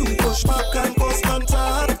 You push back and cause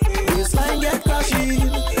contact. Baseline get crashing.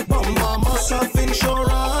 Bumper must have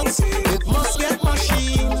insurance. It must get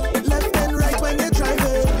machine. Left and right when you're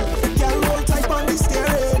driving. Girl roll tight on the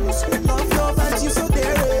steering. Love your vibes, you so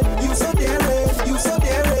daring. You so daring. You so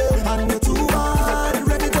daring. And you're too hard.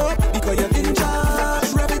 Rev it up because you're in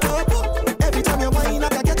charge. Rev it up. Every time you whine, I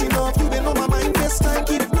can get enough. You been on my mind this time.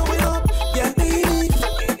 Keep blowing up. Yeah, baby.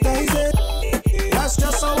 That is it. That's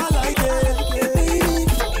just how I like it. Baby,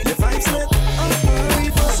 your vibes lit.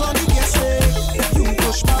 Reverse on the gas stick. You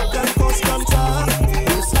push back and cause contact.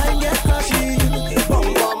 Baseline get crashing.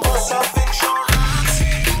 Bumper must have insurance.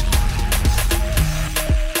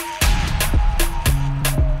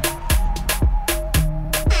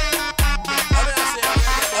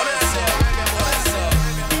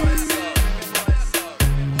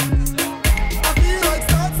 I feel like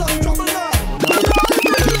start some trouble now.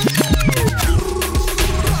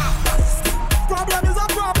 Problem is a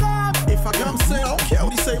problem. If I come say, I don't care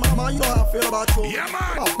what you say, mama, you know how I feel about you. Yeah,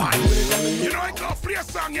 man. You know I can't play a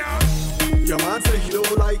song, yeah. Your man say he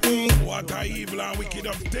don't like me. What a evil and wicked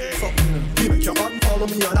of day. He make your man follow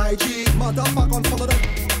me on IG. Motherfucker on follow them.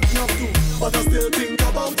 Not too, but I still think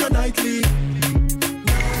about you nightly.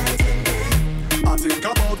 I think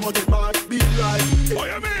about what it might be like. What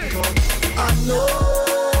you mean? I know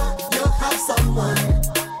you have someone.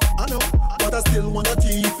 I know, but I still wanna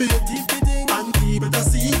keep it and keep it a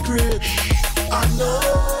secret. I know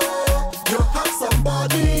you have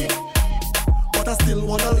somebody, but I still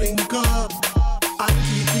wanna link up and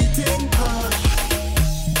keep it in touch.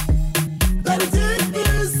 Let me take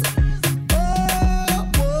this.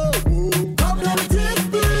 Come, let me take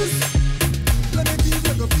this. Let me give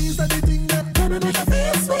you the piece of the thing that let me make you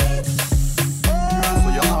feel sweet.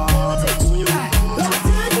 For your heart, let me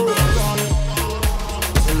take this.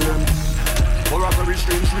 For a very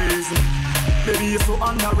strange reason, baby, you're so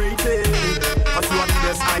underrated. Cause you are the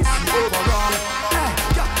best I see over wrong.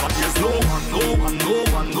 But there's no one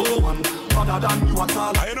other than you at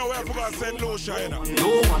all. I know where I forgot St. Lucia, you know.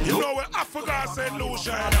 No one. You know where I forgot St.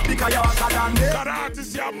 Lucia, you know. Because you're hotter than them. Got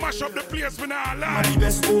artists here mash up the place when I lie. And the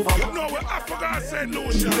best over. You know where I forgot St.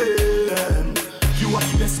 Lucia. You are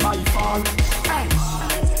the best by far. Hey,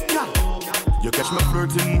 yeah. You catch me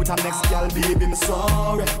flirting with a next girl, baby, I'm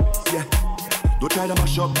sorry. Yeah. Don't try to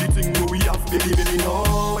mash up the thing we have, baby,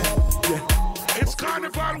 no. Yeah. It's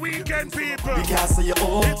Carnival weekend, people. Because of your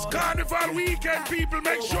own. It's Carnival weekend, people.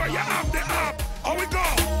 Make sure you have the app. How we go?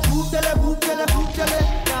 Boop-tele.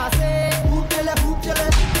 Now say, boop-tele.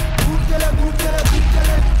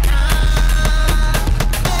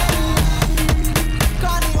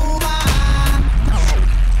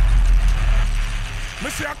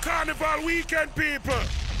 Mr. Carnival weekend, people.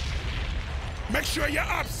 Make sure your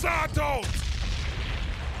app sort out.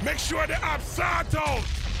 Make sure the app sort out.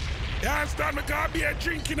 You understand? Me can't be a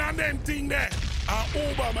drinking and them thing there. And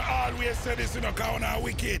Uber, me always say this, you know, cause when I'm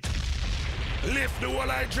wicked. Lift the whole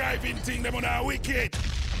I driving thing, them when I'm wicked.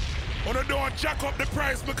 When I don't jack up the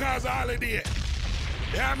price because of holiday.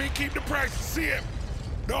 Yeah, I mean, keep the price the same.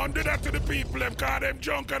 Don't do that to the people, them, cause them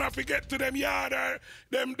junk and I forget to them yard or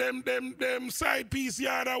them side piece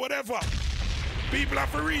yard or whatever. People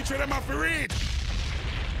have to reach where them have to reach.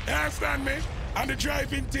 You understand me? And the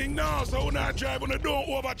driving thing now, so when I drive, when I don't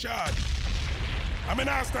overcharge. I mean,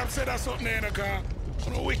 I stop say that something in the car.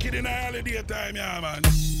 I'm not wicked in the holiday time, yeah, man.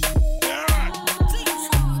 Yeah, right.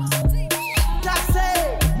 That's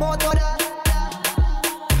it, motor.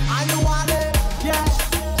 I know what it, yeah.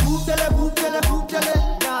 Boop-tele.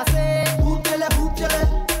 Now say, boop-tele.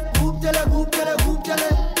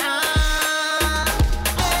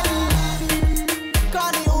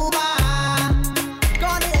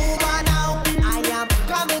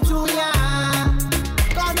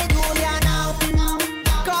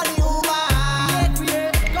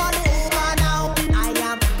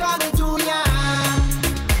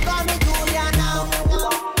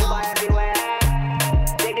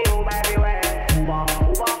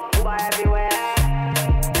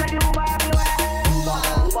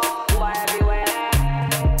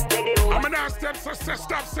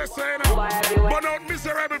 Stop saying that. Burn out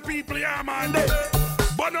miserable people, yeah, man.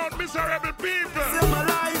 Burn out miserable people.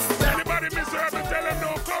 Anybody miserable, tell them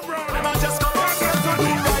no, come round. Never just come on, just to do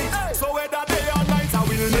right. So whether day or night, I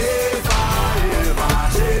will never, ever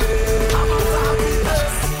change. I'm a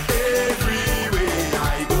happiness everywhere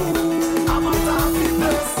I go. I'm a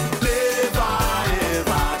happiness, never,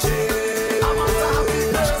 ever change. I'm a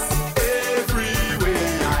happiness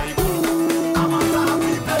everywhere I go. I'm a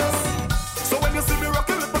happiness. So when you see me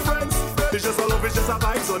rocking with my friends, it's just a love, it's just a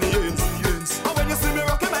vibes on the ends. And when you see me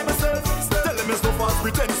rocking by myself, tell them it's no false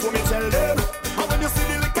pretense, so me tell them. And when you see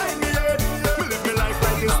the liquor in me head, me live me life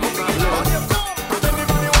like this, no problem. And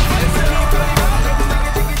everybody wants to see me turn it on.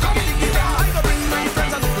 I go bring my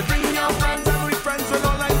friends and we bring your friends, and we friends will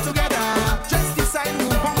all line together. Just decide who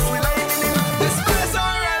comes we lining in this place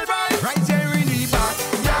or right here in the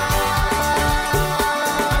backyard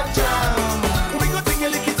jam. We go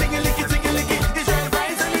ting-a-licky, ting-a-licky, ting-a-licky. It's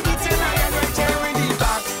right and we beat it right here in the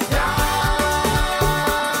backyard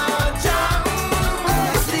jam.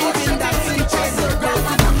 Let's leave in that situation.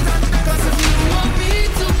 Cause if you want me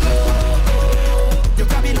to go, you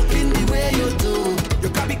can be looking the way you do. You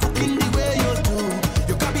can be cooking the way you do.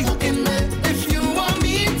 You can be hooking me. If you want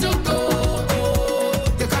me to go,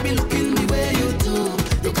 you can be looking the way you do.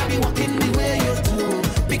 You can be walking the way you do.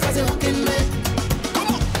 Because you're hooking me. Come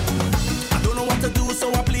on. I don't know what to do,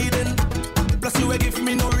 so I'm pleading. Plus you ain't give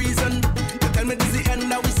me no reason. You tell me this is the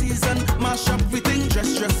end of the season. Mash up everything,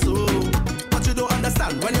 dress so. But you don't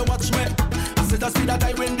understand when you watch me. I said I see that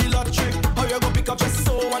I win the lottery. How you go pick up just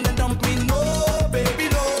so and then dump me? No, baby,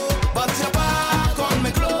 no. But your back on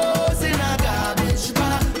me clothes in a garbage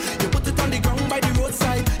bag. You put it on the ground by the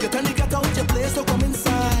roadside. You turn the cat out your place to come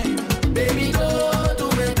inside. Baby, don't do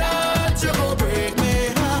me that. You go break my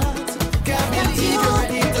heart. Can't believe you're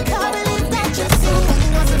ready to give up on me just so.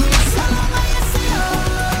 Give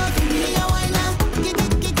me a wine now.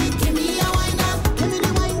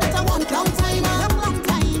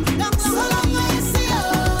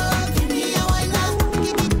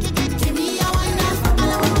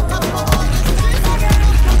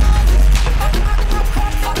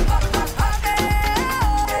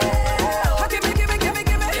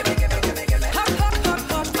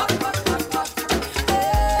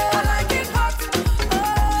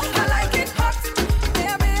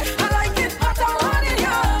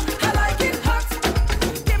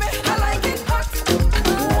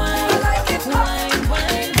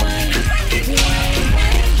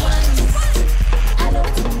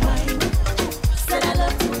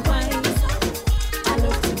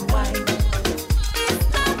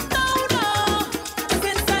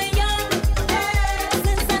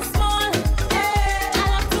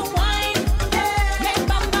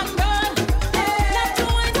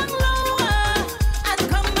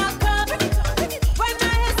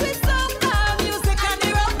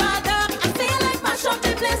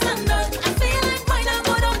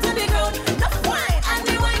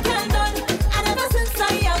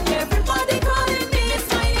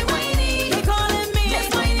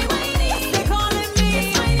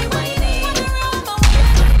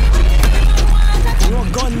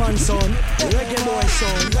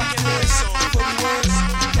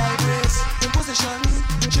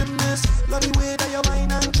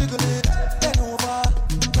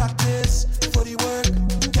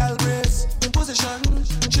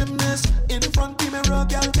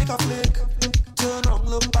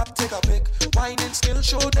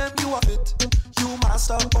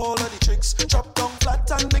 of the tricks. Drop down flat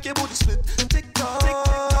and make your booty split. Tick tock,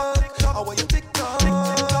 how are you tick tock?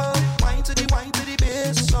 Wine to the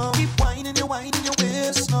bass now. Keep whining your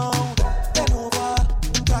waist now. Bend over,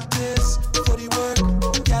 practice for the work.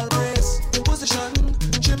 Gal brace, position,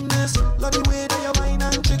 gymnast. Love the way that you whine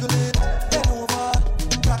and jiggle it. Bend over,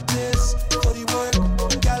 practice for the work.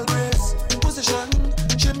 Gal brace, position,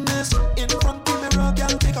 gymnast. In front the mirror,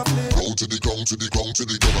 gal take a flick. Roll to the ground, to the ground, to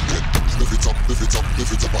the ground again. Lift it up, lift it up,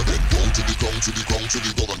 lift it up again. Roll to the ground, to the ground, to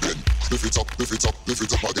the ground again. Lift it up, lift it up, lift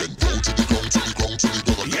it up again. Roll to the ground, to the ground, to the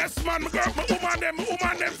ground again. Yes, man, my girl, my woman, them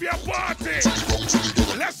for your party.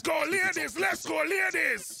 Let's go, ladies, let's go,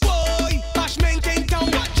 ladies. Boy, Bashman came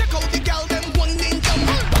down. Check out the gal, them winding down.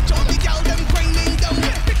 Watch out the gal, them grinding down.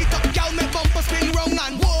 Pick it up, gal, make bumper spin round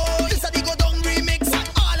and whoa. This a the go down remix.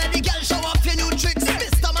 All of the gal show off your new tricks.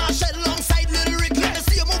 Mr. Marshall alongside Little Rick. Let me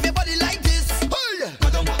see you move your body like this.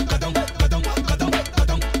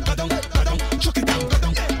 Chuck it down.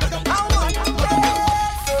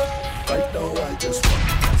 Right now I just want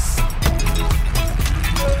this.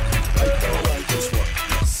 Right now I just want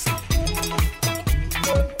this.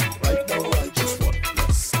 Right now I just want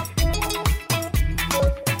this.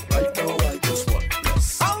 Right now I just want this.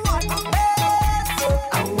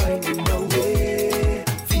 I'm winding away,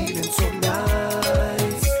 feeling so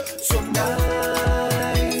nice, so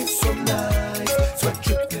nice, so nice. Sweat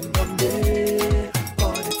dripping on me,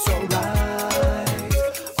 but it's alright,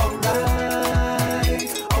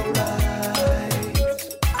 alright, alright.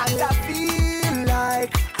 And I feel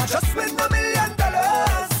like I just win $1 million.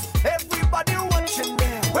 Everybody watching me,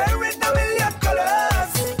 wearing $1 million.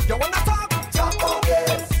 You wanna talk? Talk about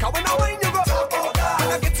this. 'Cause when I win, you go. Talk about that. When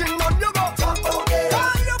I get in on, you go. Talk about this.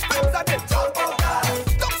 Call your friends and them. Talk about that.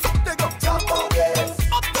 Thumbs up, they go. Talk about this.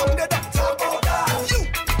 Up, down, they go. Talk about that. You,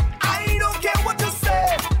 I don't care what you say.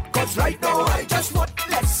 'Cause right now I just want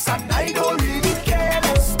less and I don't really care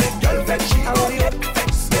less. The girlfriend, she go get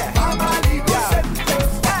vexed. Family go send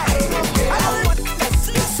text. I don't care. I want less.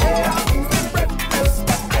 You say I'm moving breathless,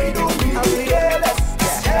 but I don't really care less.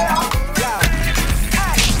 Yeah.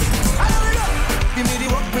 Give me the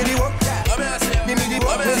work, give me the work. Give me the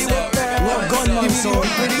work, give me the work. Gunman sound.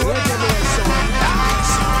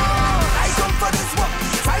 I come for this work.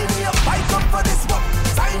 Sign me up, I come for this work.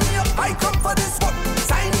 Sign me up, I come for this work.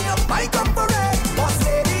 Sign me up, I come for it. Boss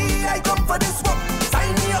lady, I come for this work.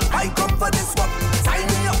 Sign me up, I come for this work. Sign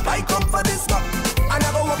me up, I come for this work. I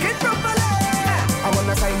never walk it properly. I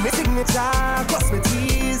wanna sign my signature, cross my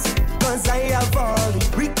T's. 'Cause I have all the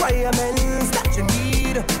requirements that you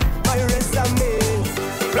need. My resume,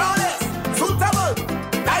 flawless, suitable,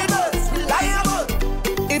 diverse, reliable.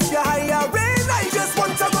 If you're hiring, I just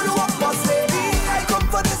want to go to work. Boss lady, I come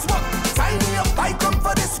for this work. Sign me up, I come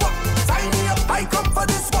for this work. Sign me up, I come for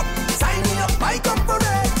this work. Sign me up, I come for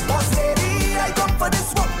it. Boss lady, I come for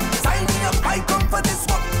this work. Sign me up, I come for this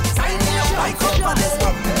work. Sign me up, I come for this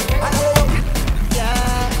work. I know.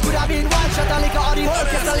 Yeah, could have been one shot of liquor or the whole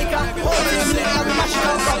case of liquor. Whole team lit, now we mash it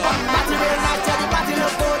up proper. Party real nice, yeah, the party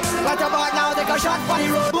look good. Right about now, take a shot for the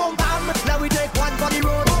road. Boom bam, now we take one for the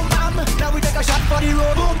road. Boom bam, now we take a shot for the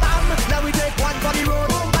road. Boom bam, now we take one for the road.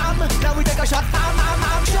 Boom bam, now we take a shot. Bam bam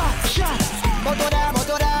bam, shot. Moto there,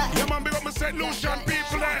 moto there. Yeah, man, big up my St. Lucian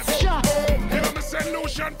people there. Shot. Big up my St.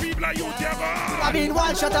 Lucian people like you, Diego. I mean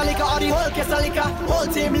one shot of liquor or the whole case of liquor. Whole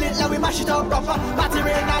team lit, now we mash it up proper. Party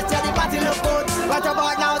real nice, yeah, the party look good. Right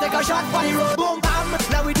about now, take a shot for the road. Boom bam,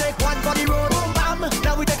 now we take one for the road. Boom bam,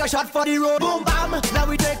 now we take a shot for the road. Boom bam, now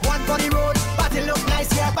we take one for the road. Party look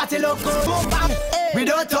nice, yeah, party look good. Boom bam, we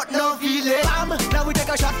don't touch no feeling. Bam, now we take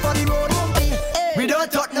a shot for the road. Boom bam, we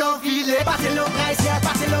don't touch no feeling. Party look nice, yeah,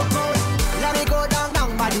 party look good. Let me go down,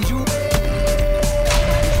 down by the juve.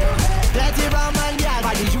 Plenty rum and yeah,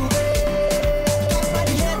 by the juve.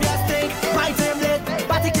 Behavior stink, my team lit.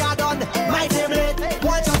 Party car done, my team lit.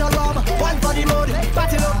 One shot of rum, one for the road.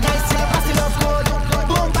 Party look nice, yeah, party look good.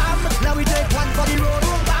 Boom bam, now we take one for the road.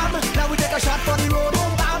 Boom bam, now we take a shot for the road.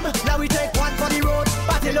 Boom bam, now we take one for the road.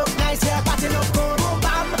 Party look nice, yeah, party look good. Boom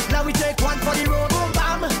bam, now we take one for the road. Boom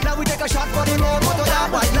bam, now we take a shot for the road. Moto that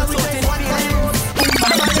boy, now we take one for the road.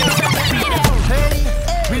 Hey,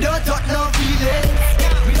 we don't talk no feelings.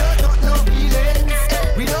 We don't talk no feelings.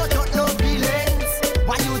 We don't talk no feelings.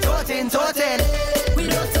 Why you talking? We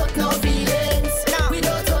don't talk no feelings. We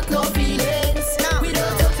don't talk no feelings. We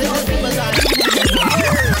don't talk no feelings.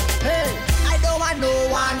 Hey, I don't want no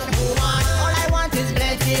one woman. All I want is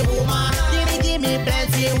plenty woman. Give me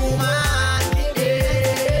plenty woman.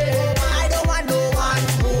 I don't want no one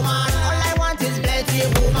woman. All I want is plenty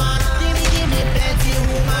woman. Give me plenty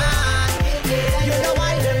woman. You know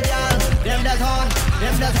why them does on.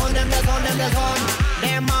 Them does on.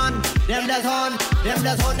 Them man. them the son, them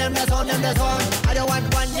the son, them the son, them the son. I don't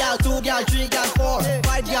want 1 girl, 2 girl, 3 girl, 4,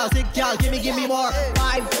 5 girl, 6 girl, give me more.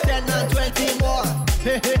 5, 10 and 20 more.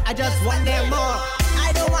 I just want them more.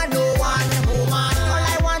 I don't want no one woman. All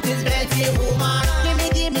I want is plenty woman. Give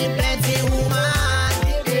me plenty woman.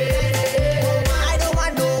 I don't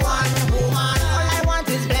want no one woman. All I want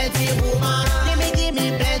is plenty woman. Give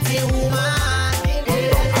me plenty woman.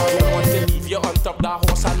 I don't want to leave you on top the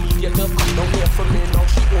horse. I need you to come down here for me now.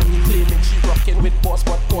 She only claiming she rocking with boss,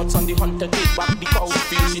 but thoughts on the hunter take back the cow.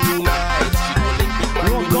 Feel she too nice. She don't link with my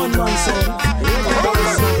no gun man son.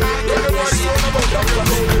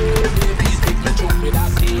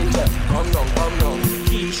 Come down,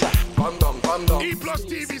 Keisha, come down. E plus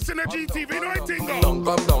TV, Synergy TV, no I think come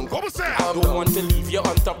down. Come say. I don't want to leave you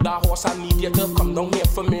on top the horse. I need you to come down here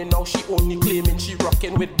for me now. She only claiming she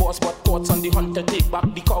rocking with boss, but thoughts on the hunter take back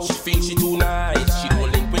the cow. She feel she too nice. She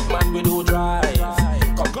don't link with man with no drive.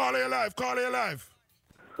 Come. Call her alive.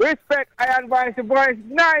 Respect, I advise the boys.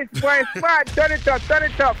 Nice, boys, smart. Turn it up. Big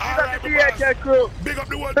up the DHL crew. Big up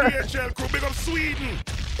the whole DHL crew. Big up Sweden.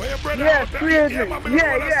 Where your brother Yeah, out there? Sweden. Man,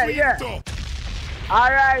 Yeah. Too. All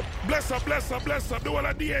right. Bless up. The whole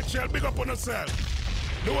of DHL, big up on yourself.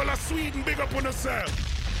 The whole of Sweden, big up on yourself.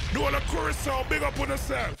 The whole of Curacao, big up on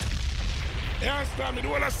yourself. You understand me? The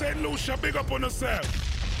whole of St. Lucia, big up on yourself.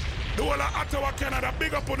 The whole of Ottawa, Canada,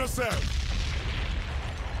 big up on yourself.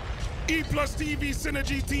 E plus TV,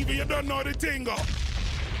 Synergy TV, you don't know the thing go.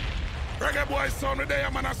 Reggae Boy sound today,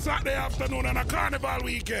 I'm on a Saturday afternoon and a carnival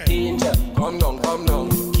weekend. Angel, come down.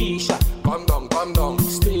 Keisha, come down.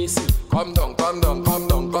 Stacy, come down. I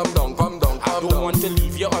don't want to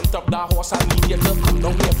leave you on top the horse. I need you to come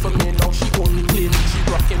down here for me now. She only claiming she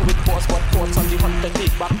rocking with boss, but thoughts on the hunter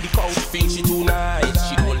take back the cow. She feel she too nice.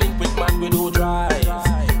 She don't link with man with no drive.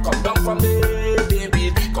 Come down from there,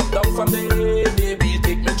 baby. Baby.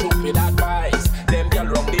 Take me through with advice. Them girl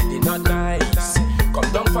wrong, they not nice.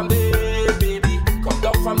 Come down from there, baby.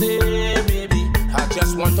 I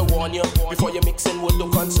just want to warn you before you mixing with the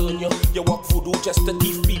concern you. You walk voodoo just to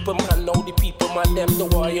thief people, man. Now the people, man, them the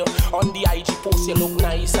warrior. On the IG post, you look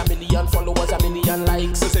nice. 1 million followers, 1 million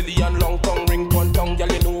likes. 1 zillion long tongue, ring on tongue. Girl,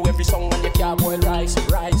 you know every song on your car boil rice.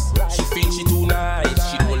 She feel she too nice.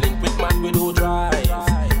 She don't link with man with no drive.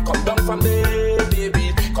 Come down from there,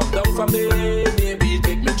 baby.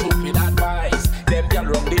 Take me through with advice. Them girl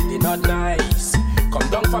wrong, they not nice. Come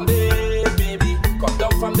down from there, baby.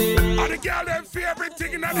 And the girl them favorite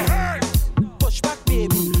thing in the earth. Push back,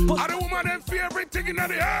 baby. And the woman them favorite thing in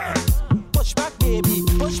the earth. Push back, baby.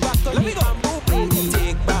 Push back. Let me go. Bamboo, baby.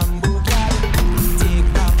 Take bamboo, girl. Take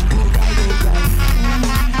bamboo, girl.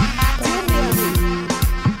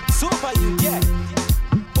 Super, you get.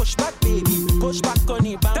 Push back, baby. Push back on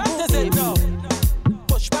the bamboo. That does it now.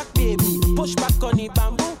 Push back, baby. Push back on the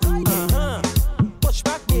bamboo. Push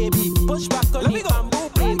back, baby. Push back on the bamboo,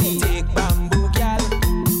 baby. Take bamboo, girl.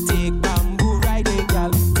 Take bamboo, ride it,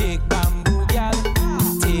 girl. Take bamboo, girl.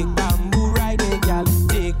 Take bamboo, ride it, girl.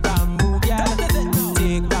 Take bamboo, girl.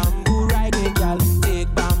 Take bamboo, ride it, girl.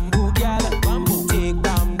 Take bamboo, girl. Take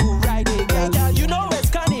bamboo, ride it, girl. You know it's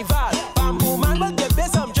carnival. Bamboo man, but give me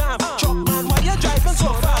some jam. Truck man, why you driving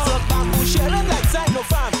so fast? Bamboo sharing like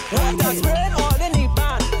Sinopharm. Water spraying all in the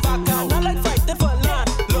band. Bacana like fighting for land.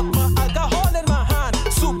 Look, my alcohol in my hand.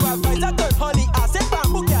 Supervisor turn honey, I say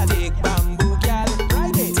bamboo girl. Take bamboo girl,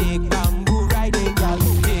 ride it. Take bamboo, ride it, girl.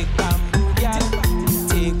 Take bamboo girl.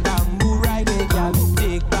 Take bamboo, ride it, girl.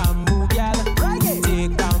 Take bamboo girl, ride it.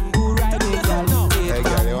 Take bamboo, ride it, girl. Hey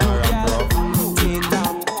girl, you wanna rap, bro? Take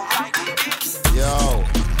bamboo, ride it. Yo.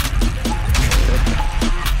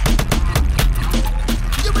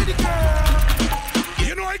 You ready, girl?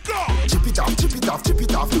 You know I go. Chip it off. Chip it off. Chip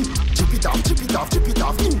it off. Chip it off. Chip it off. Chip it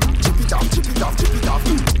off.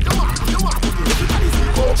 Come on. Everybody's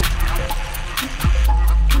go.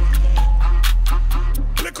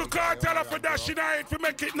 Little cartel for dashing night to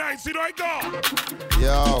make it nice. You know I go.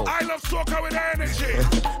 Yo. I love soca with energy.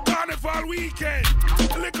 Carnival weekend.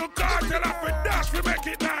 Little cartel for dash to make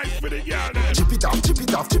it nice for the girl. Chip it off. Chip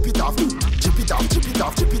it off. Chip it off. Chip it off. Chip it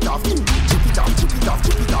off. Chip it off. Chip it off. Chip it off.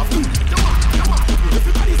 Chip it off. Come on.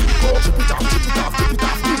 Everybody's go. Chip it off. Chip it off. Chip it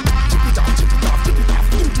off. Chip it off. Chip it off. Chip it off.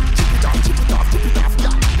 Chip it off. Chip it off. Chip it off.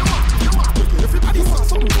 Come on. Everybody want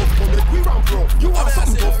something tough for make we ramp bro. You want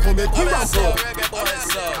something tough for make we ramp bro.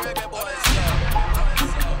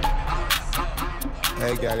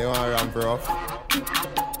 Hey girl, you wanna ramp bro?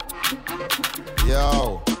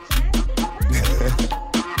 Yo.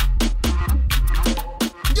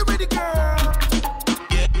 You ready, girl?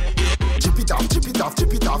 Chip it off. Chip it off.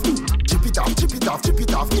 Chip it off. Chip it off. Chip it off. Chip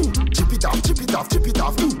it off. Chip it off. Chip it off. Chip it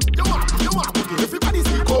off. Come on. Everybody's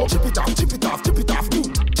go. Chip Chip it off, chip it off, chip it off,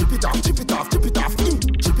 chip it off, chip it off, chip it off,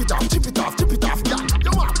 chip it off, chip it off, chip it off. Yeah,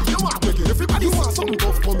 you want, make it everybody. You want something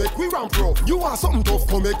tough, come make we ramp pro. You want something tough,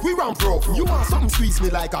 come make we ramp pro. You want something squeeze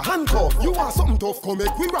me like a handcuff. You want something tough, come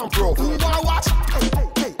make we ramp pro. You wanna watch? Hey,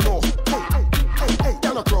 no, hey,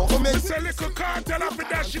 you're not pro. Come make. Say little cartel up in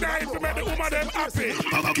that shit out to make the woman them happy.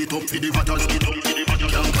 Pack it up for the hatters, get up for the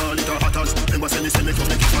hatters. Can't call it a hatters. Remember say me come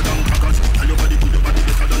make it for damn crackers. And your body good, your body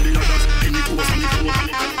better than the others. Any two of me,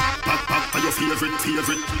 pack, are your favorite.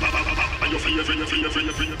 Pack, are your favorite.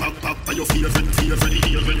 Pack, are your favorite.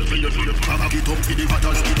 Pack it up for the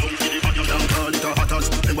hatters, get up for the hatters. Can't call it a hatters.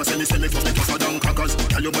 Remember say me come make it for damn crackers.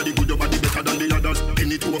 And your body good, your body better than the others.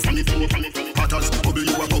 Any two of me, hatters. Bubble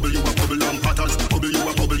you a bubble and patters. Bubble you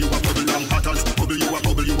a bubble and patters. Bubble you a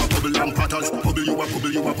bubble and patters. Bubble you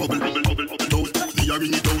a bubble. Me a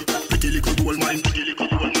ring it out. Pretty little gold mine.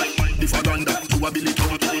 The faganda, you a bill it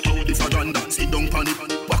out. The faganda, sit down pan it.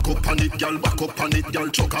 Back up pan it, girl.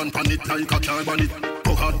 Chuck on pan it like a car ban it.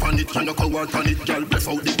 Go hard pan it, you no coward pan it, girl. Breath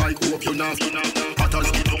out the bike, hope you not.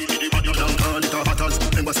 Hatters, get up, you don't call it a hatters.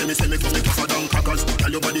 Remember say me come make a fadang crackers.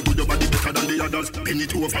 Tell your body good, your body better than the others. Penny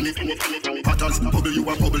two of me, hatters. Bubble you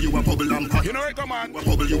a bubble and patters. You know it, come on.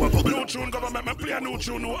 Bubble you a bubble. New tune government, me play a new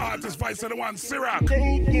tune, new artist, Vice and the one, Ciroc.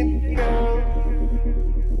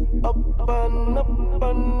 Up and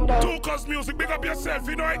down. Two cause music, big up yourself,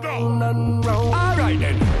 you know I go. Alright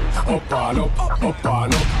then. Up and up, up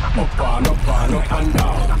and up, up and up and up and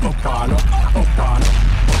down. Up and up, up and up,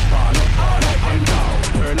 up and up and down.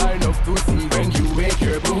 Girl, I love to see when you make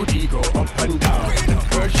your booty go up and down.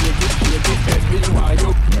 Girl, shake it, let me while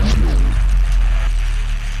you.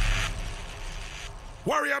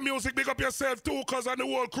 Warrior music, big up yourself too, cause on the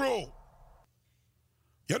whole crew.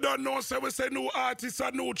 You don't know, so we say new artists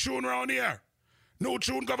and new tune around here. New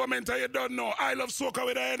tune government, and you don't know. I love soca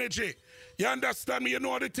with the energy. You understand me? You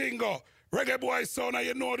know the thing go. Reggae boy sound, and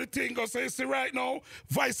you know the thing go. So you see right now,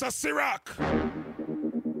 Vice of Ciroc.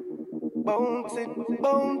 Bounce it,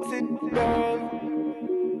 girl.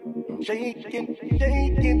 Shake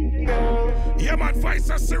it, girl. Yeah, man, Vice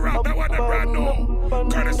of Ciroc, that one the brand new.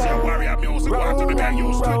 Courtesy of Warrior music, want to get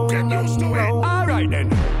used to it, get used to it. Alright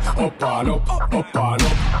then. Up and up, up and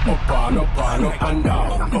up, up and up and up and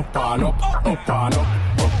down. Up and up, up and up,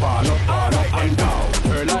 up and up and down.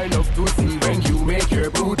 Girl, I love to see when you make your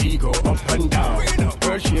booty go up and down.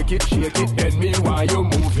 Girl, shake it, then me while you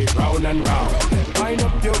move it round and round. Wind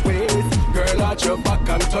up your waist, girl, arch your back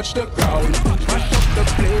and touch the ground. Mash up the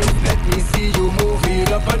place, let me see you move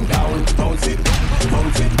it up and down. Bounce it,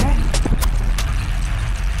 bounce it.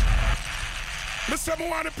 Listen, I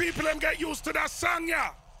want the people them get used to that song,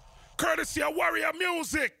 yeah. Courtesy of Warrior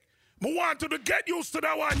music. I want you to get used to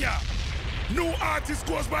that one, yeah. New artist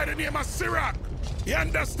goes by the name of Ciroc. You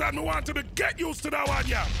understand? I want you to get used to that one,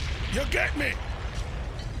 yeah. You get me?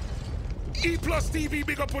 E Plus TV,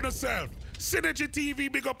 big up on yourself. Synergy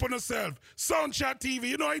TV, big up on yourself. Soundchat TV,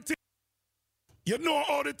 you know it. You know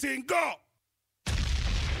how the thing go.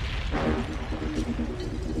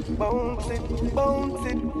 Bounce it, girl.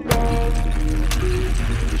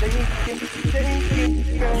 Shake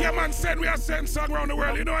it, girl. Yeah, man, said we are sending song around the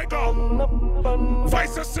world, you know I go.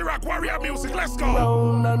 Vice of Ciroc, Warrior music, let's go.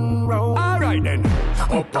 Alright then.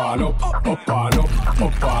 Up and up, up and up, up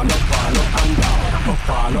and up and down. Up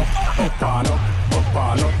and up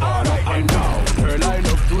and down. Girl, I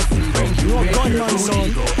love to see when you make your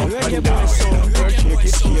booty go up and down. Girl, shake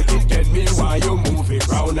it, get me while you move it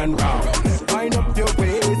round and round. Wind up your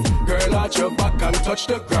waist, girl, arch your back and touch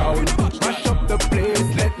the ground. Mash up the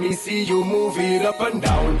place, let me see you move it up and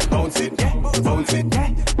down. Bounce it, bounce it,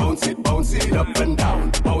 bounce it, bounce it up and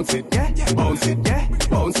down. Bounce it,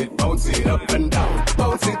 bounce it, bounce it up and down.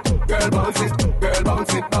 Bounce it, girl, bounce it, girl,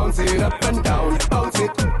 bounce it up and down. Bounce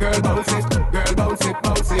it, girl, bounce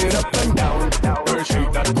it up and down. Girl,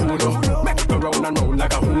 shake that culo, make it go round and round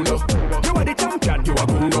like a hula. You are the champion, you are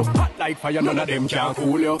cool. Hot like fire, none of them can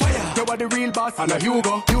cool you. You are the real boss and a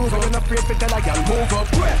Hugo. You're not afraid to tell a girl move up.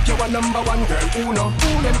 You are number one girl, uno.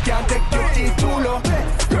 Them can't take your teeth too low.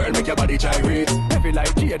 Girl, make your body gyrate. Heavy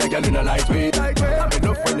like G, the girl in a lightweight. I'm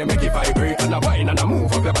enough when you make it vibrate. And a wine and a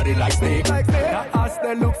move up your body like snake. That ass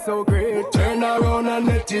that looks so great. Turn around and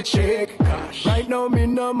let it shake. Right now me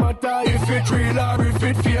no matter if it real or if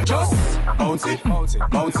it fake. Just bounce it, bounce it,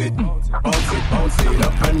 bounce it, bounce it, bounce it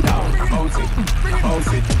up and down. Bounce it,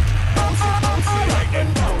 bounce it, bounce it, bounce it right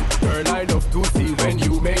and down. Girl, I love to see when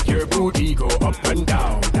you make your booty go up and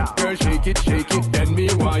down. Girl, shake it, then me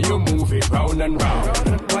while you move it round and round.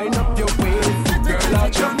 Wind up your waist, girl,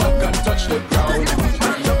 arch your back and touch the ground.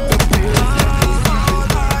 Mash up the place,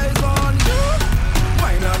 eyes on you.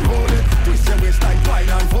 Wine and hold it, twist your waist like wine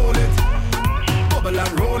and hold it.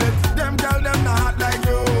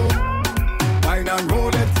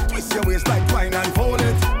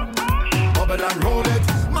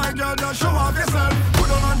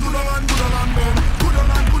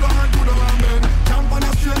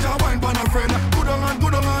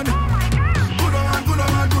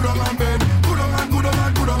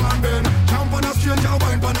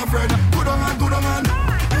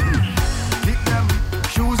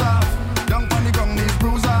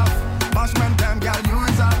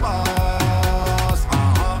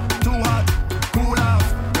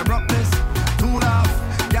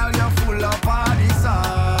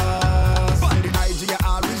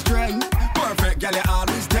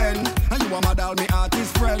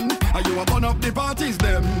 a burn up the parties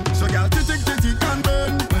them. So girl, tick and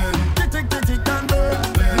burn, tick and burn,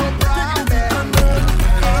 no problem.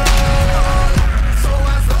 So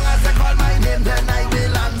as long as they call my name, then I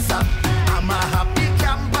will answer. I'm a happy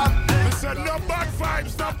camper. Listen, no bad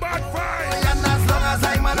vibes, no bad vibes. And as long as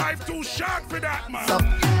I'm alive, life too short for that, man. So,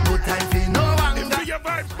 no time for no anger. If your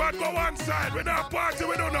vibes bad, go one side. We don't party,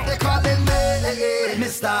 we don't know. They calling me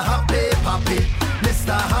Mr. Happy Papi,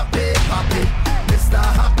 Mr. Happy Papi, Mr.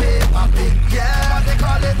 Happy Papi. Yeah, they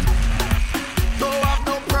call it. Don't have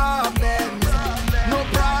no problems, no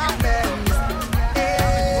problems.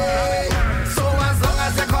 Hey. So as long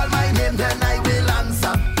as they call my name, then I will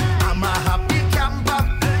answer. I'm a happy camper,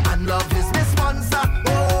 and love is my sponsor.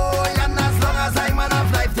 Oh, and as long as I'm man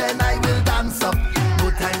of life, then I will dance up. No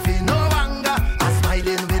time for no anger, I'm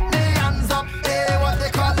smiling with me hands up. Hey, what they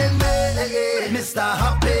calling me? Mr.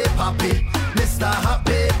 Happy Papi, Mr.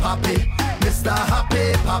 Happy Papi, Mr. Happy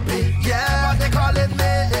Papi. Yeah, what they calling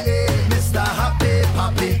me? Mr. Happy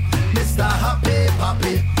Papi, Mr. Happy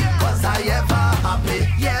Papi. Was I ever happy?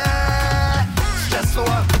 Yeah. Stress for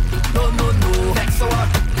what? No. Vex for what?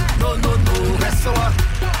 No. Rest for what?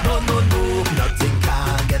 No. Nothing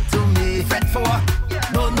can get to me. Fret for what?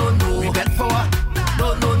 No. Regret for what?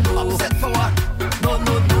 No. Upset for what? No.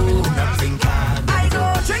 Nothing can. I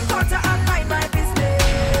go drink water and mind my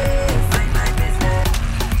business. Mind my business.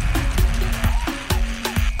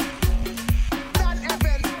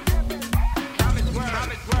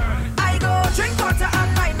 I go drink water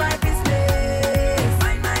and mind my business.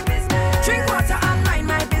 Mind my business. Drink water and mind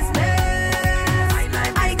my business.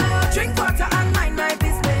 I go drink water and mind my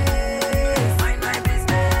business. Mind my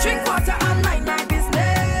business. Drink water and mind my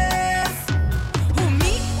business. Who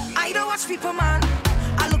me? I don't watch people, man.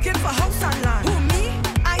 I looking for house and land. Who me?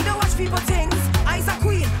 I don't watch people things. I's a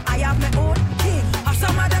queen. I have my own king. Have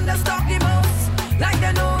some of them that stalk the most, like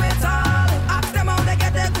they know it all. Ask them how they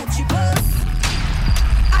get their Gucci purse.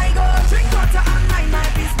 I go drink water and mind my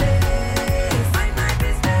business. Mind my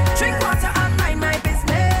business. Drink water and mind my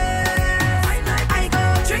business. I go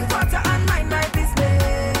drink water and mind my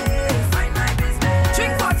business. Mind my business.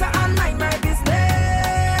 Drink water and mind my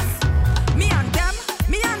business. Me and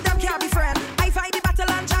them can't be friends. I fight the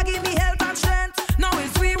battle and Jah give me health and strength. Now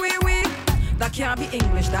it's we. That can't be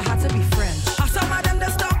English, that had to be French. Have some of them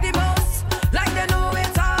that stalk the most, like they know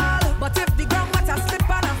it all. But if the ground water slip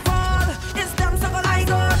and I fall, it's them so I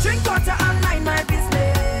go drink water and mind my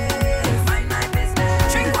business. Mind my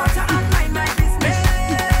business. Drink water and mind my business.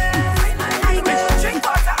 I go drink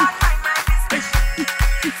water and mind my business.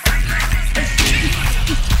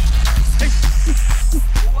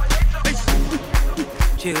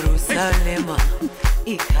 Jerusalema,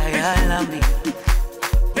 ikayalami,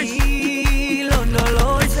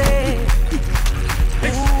 ilondoloze,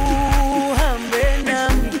 uhambe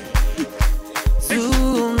nami,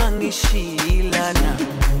 zungangishilana.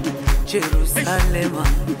 Jerusalema,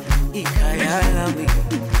 ikayalami,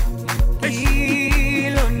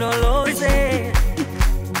 ilondoloze,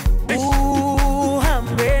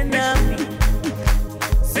 uhambe nami,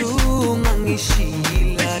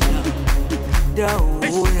 zungangishilana.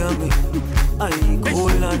 Dawo yami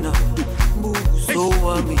ayikholana, buso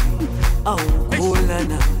wami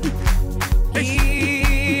awukholana.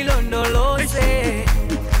 Ilondoloze,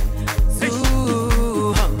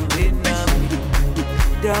 zuhambe nami.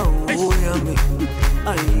 Dawo yami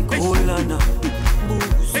ayikholana,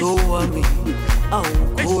 buso wami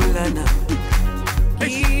awukholana.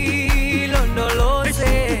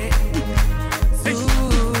 Ilondoloze,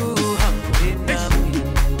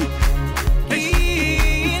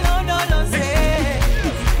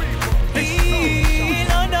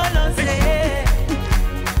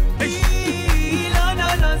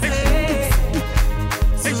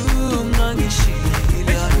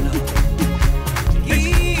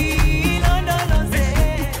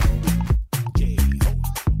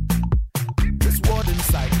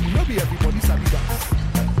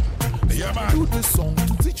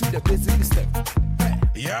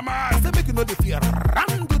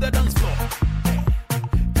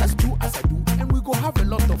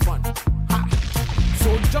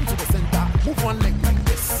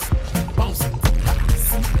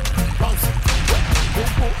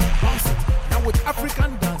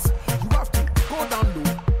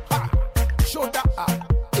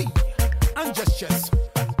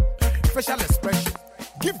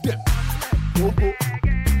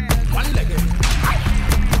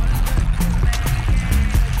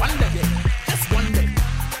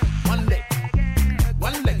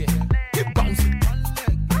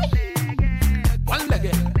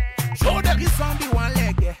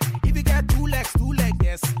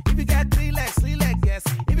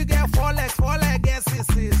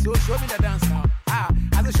 show me the dance now.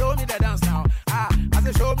 I say show me the dance now. I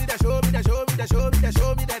say show me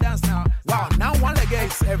the dance now. Wow, now one leg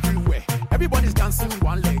is everywhere. Everybody's dancing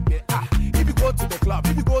one leg. If you go to the club,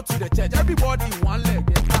 if you go to the church, everybody one leg.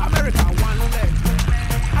 America one leg.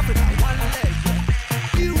 Africa one leg.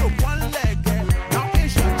 Europe one leg. Now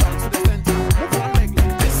Asia jump to the center. Move one leg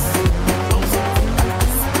like this.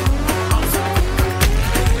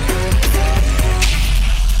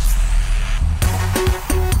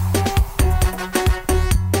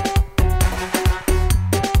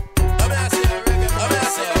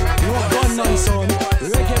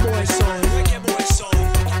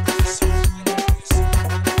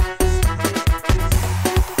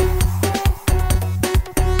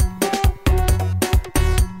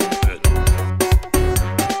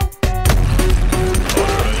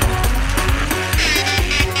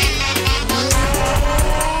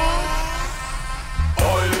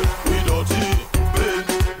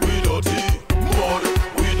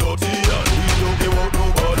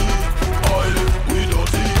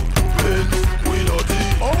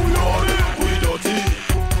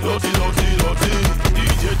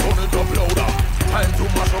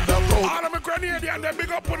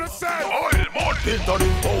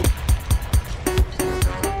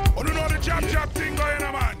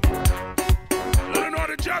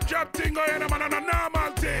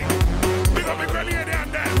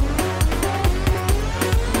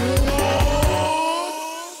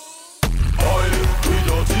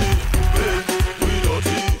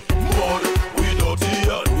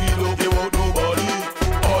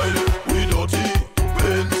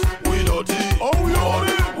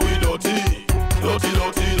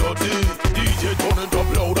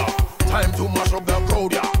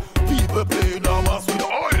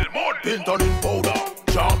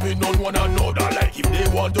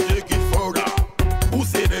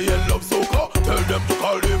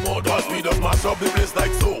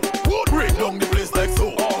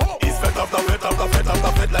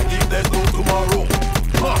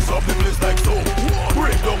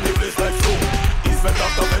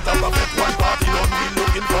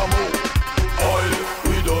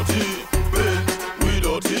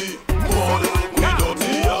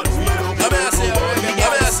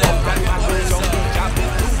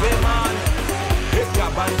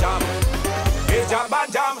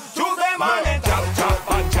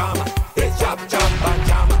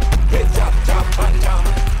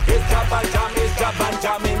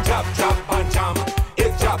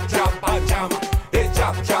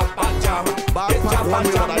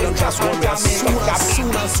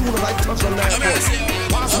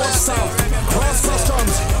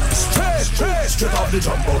 Straight off the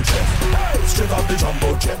jumbo jet. Straight off the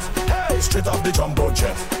jumbo jet. Straight off the jumbo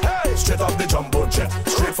jet. Straight off the jumbo jet.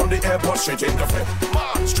 Straight from the airport, straight in the fit.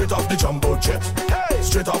 Straight off the jumbo jet.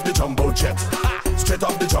 Straight off the jumbo jet. Straight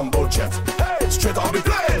off the jumbo jet. Straight off the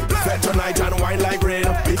plane. Fed tonight and wine like rain.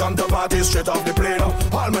 We come to party straight off the plane.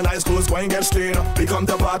 All my nice clothes going get stained. We come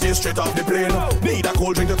to party straight off the plane. Need a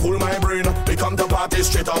cold drink to cool my brain. We come to party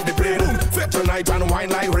straight off the plane. Fed tonight and wine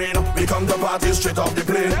like rain. We come to party straight off the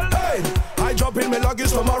plane. Hey, I drop in my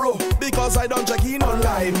luggage tomorrow because I don't check in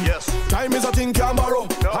online. Yes, time is a thing tomorrow.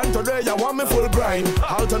 And today I want me full grind.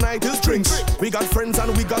 All tonight is drinks. We got friends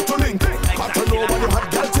and we got to link. Got to know what you hot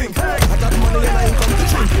girl think. I got money and I ain't come to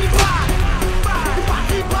drink.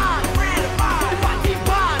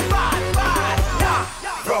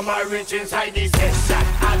 From my rich inside this session,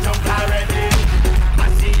 I jump already. I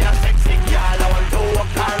see a sexy girl, I want to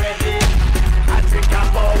walk already. I drink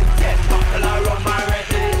about 10 buckle of rum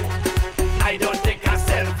already. I don't take a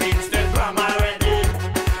selfie, Instagram already.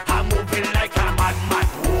 I'm moving like a madman.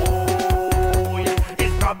 Whoa,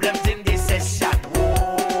 there's problems in this session.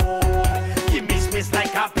 Whoa, give me space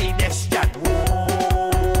like a pedestrian.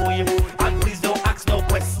 Whoa, and please don't ask no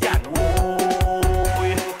question. Whoa,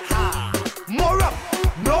 more up.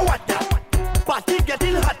 No water, party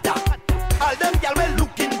getting hotter. All them gyal well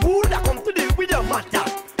looking good. I come to deal with your matter.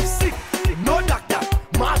 Sick, no doctor.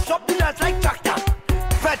 Mash up the dance like tractor.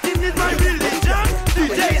 Fetting is my religion.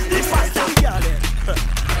 DJ is the faster.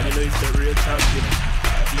 And you know he's the real champion.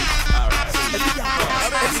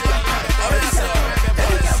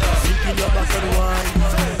 Sink in your back and wine.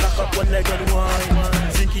 Back up one leg and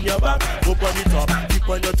wine. Sink in your back, up on the top. Keep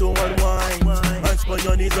on your toe and wine. Hands on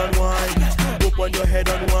your knees and wine. Up on your head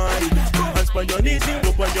and wine. Hands on your knees,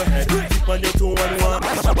 up on your head. Keep on your toe and wine.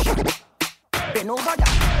 Bend over ya.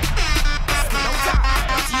 Spin out ya.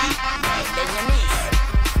 Bend your knees.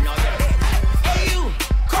 Now you're dead. Hey you,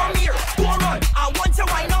 come here, don't run. I want you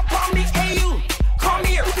wind up on me. Hey you, come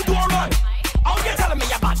here, don't run. Oh, you're telling me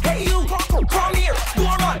about. Hey you, come here,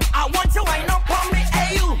 don't run. I want you wind up on me.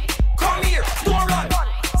 Hey you,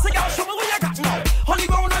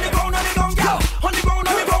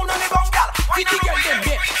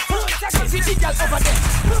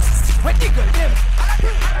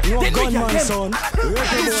 Yo, gunman son,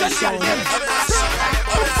 reggae boy son.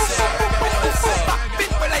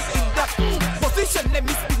 Well, I in that position, let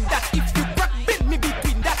me spin that. If you crack bin me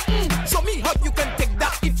between that, show me how you can take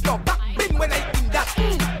that. If you're back bin when I in that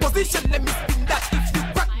position, let me spin that. If you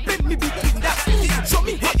crack bin me between that, show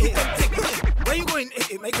me how you can take that. Where you going?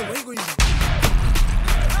 Hey, Michael, where you going? You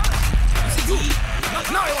see you.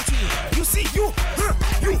 Now I want you. You see you.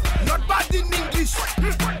 You not bad in English,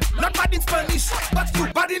 not bad in Spanish, but you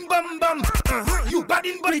bad in bum bum. You bad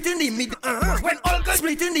in split in the mid. When all girls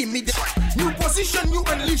split in the mid, new position you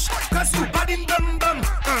unleash, cause you bad in bum bum.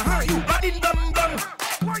 You bad in bum bum.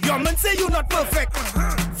 Your man say you not perfect,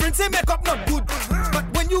 friends say makeup not good, but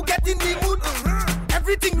when you get in the mood,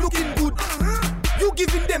 everything looking good. You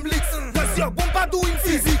giving them licks, cause your bumper doing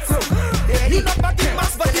physics. You not bad in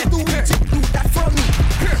maths, but you do it. Do that for me.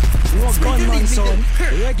 Yo, gunman son,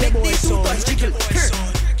 reggae boy son.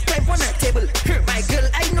 Climb on a table, my girl,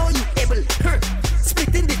 I know you able.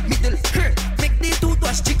 Split in the middle, make the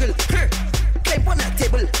toothbrush jiggle. Climb on a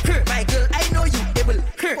table, my girl, I know you able.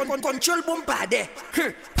 Control bumper there,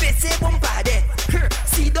 face bumper there.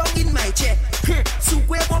 Sit down in my chair,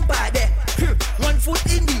 square bumper there. 1 foot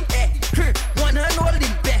in the air, 1 hand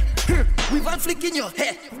holding bear. With one flick in your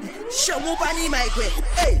hair, show me bunny my way.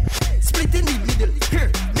 Hey, split in the middle,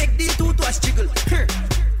 make the toothbrush jiggle.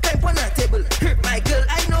 Climb on a table, my girl,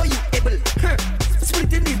 I know you able.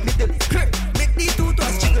 Split in the middle, make the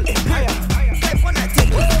toothbrush jiggle. Climb on a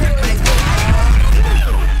table, my girl.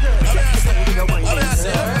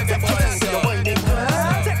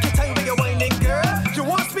 Take your time with your whining girl. You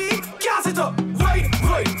want speed? Gas it up. Right.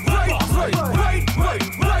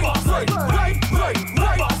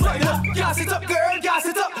 Gas it up, girl. Gas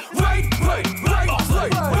it up. Right.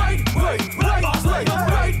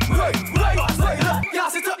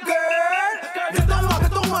 Gas it up, girl. Get down, what?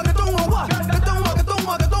 Get down,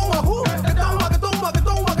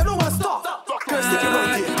 stop. Girl, stick it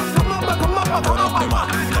right here. Come up.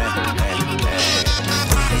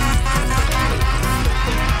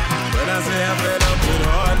 When I say I'm fed up with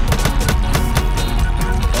heart,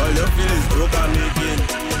 all you feel is broke and making.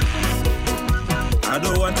 I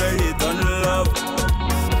don't want to hate on love,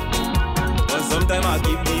 but sometimes I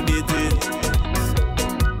keep debating.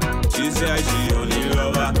 She say she only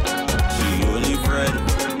lover, she only friend.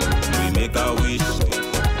 We make a wish,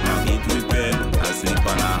 now eat with pen. I sleep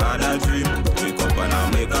and I had a dream, wake up and I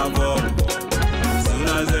make a vow. Soon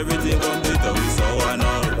as everything complete, we saw one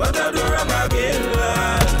out. What I do wrong again,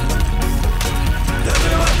 lad? Tell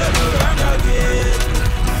me what I do wrong again.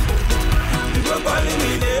 People calling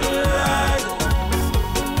me name, lad.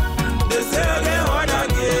 They say I get hard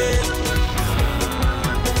again.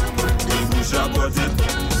 The bush I cut it.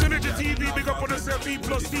 Synergy TV, big up on yourself, B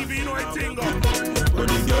plus TV, you know I think of. But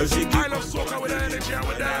the girl she keep I love soca with her energy and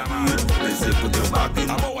with diamond. They say put your back in.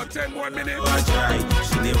 About 10 more minutes. I try.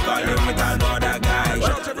 She never call him with another guy.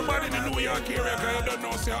 Shout everybody in the New York area, cause you don't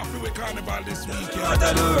know, say happy with Carnival this week, yeah. What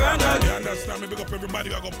I do wrong again? You understand me? Big up everybody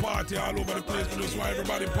who go party all over the place, but that's why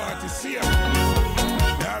everybody party see ya.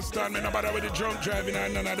 You understand me? Nobody with the drunk driving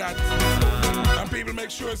and none of that. And people make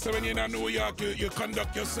sure, so when you're in New York, you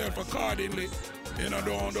conduct yourself accordingly. You know,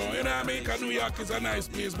 don't. You know what I mean? Because New York is a nice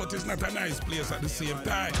place, but it's not a nice place at the same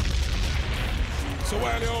time. So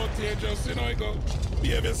while you're out here, just, you know, you go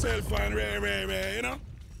behave yourself and rare, you know?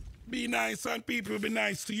 Be nice and people will be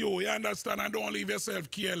nice to you, you understand? And don't leave yourself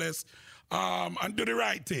careless. And do the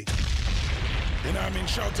right thing. You know what I mean?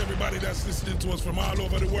 Shout to everybody that's listening to us from all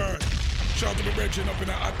over the world. Shout to the brethren up in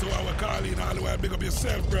the Hot 2 Hour Calling all the way. Big up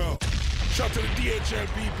yourself, bro. Shout to the DHL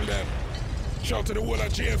people then. Shout to the whole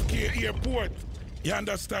of JFK Airport. You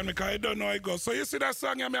understand me? Because you don't know how it goes. So you see that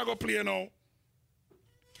song I'm going to play now?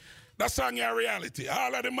 That song is reality.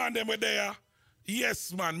 All of the man them were there.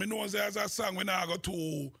 Yes, man. Me know there's a song we not go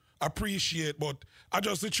to appreciate, but I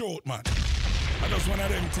just the truth, man. I just one of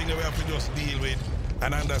them things we have to just deal with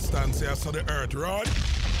and understand. Say I saw the earth run.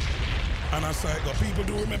 And I say, go. People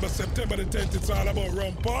do remember September the 10th, it's all about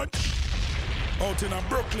Rum Punch out in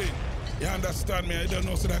Brooklyn. You understand me? I don't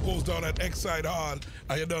know, so that goes down at Exide Hall.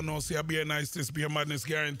 And you don't know, say a beer nice, this beer madness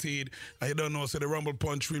guaranteed. And you don't know, so the Rumble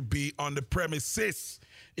Punch will be on the premises.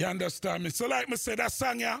 You understand me? So like me say, that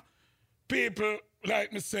song, yeah, people,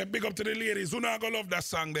 like me say, big up to the ladies who not gonna love that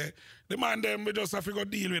song there. The man them, we just have to go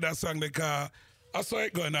deal with that song there, because I saw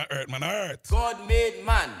it going to hurt, man, hurt. God made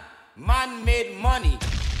man. Man made money.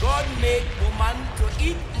 God made woman to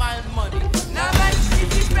eat my money. Now man, she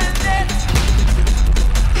dependent.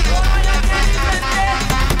 Woman, you can't dependent.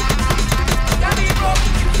 You be broke,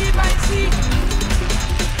 you keep by sea.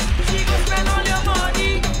 She go spend all your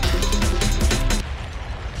money.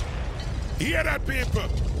 Hear that, people?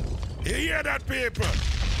 hear that, people?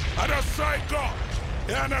 I just psycho.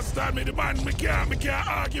 You understand me? The man, me can't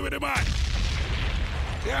argue with the man.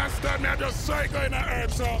 You understand me? I just psycho in the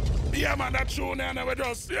earth, so yeah, man, that tune there never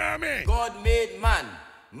just, you know what I mean? God made man,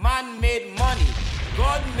 man made money.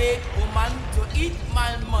 God made woman to eat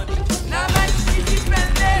man money. Now man, she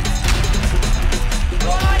spend it.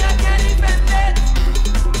 Go on, you can't spend it.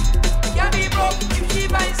 Can't be broke if she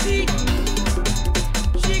buy seed.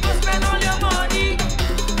 She go spend all your money.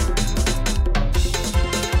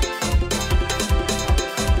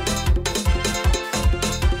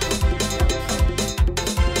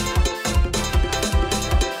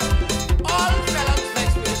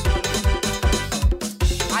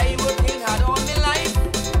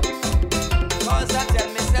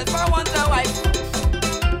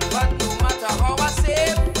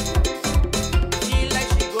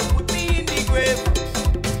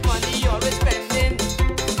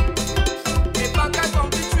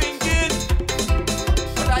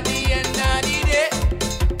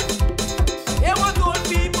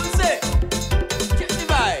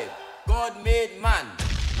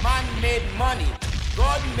 Money.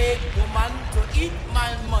 God made woman to eat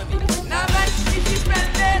my money. Now man, she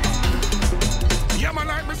spend it. Yeah, man,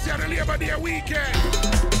 like me say, the Labor Day weekend.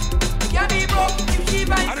 Yeah, be broke if she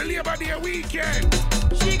buy. And the Labor Day weekend.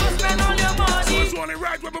 She go spend all your money. So it's only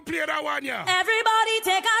right when we play that one, yeah. Everybody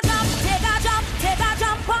take a jump, take a jump, take a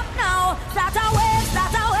jump up now. Start a wave,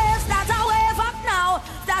 start a wave, start a wave up now.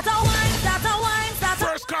 Start a wine, start a wine, start a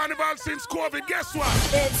First carnival since COVID, guess what?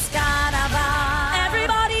 It's carnival.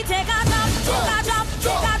 Everybody take a jump, take a jump,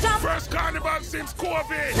 take a jump. First carnival since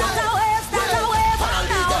COVID. Start a wave up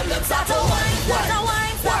now. Start a wine, start a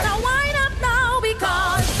wine, start a wine up now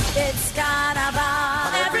because it's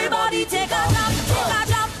carnival. Everybody take a jump, take a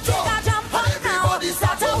jump, take a jump up now.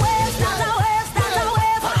 Start a wave, start a wave, start a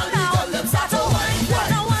wave up now. Start a wine,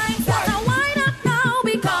 start a wine, start a wine up now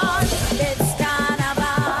because it's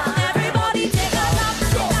carnival. Everybody take a jump,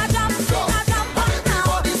 take a jump, take a jump up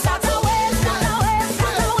now. Start a wave, start a wave,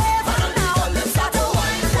 start a wave up now. Start a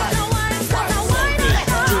wine, start a wine, start a wine up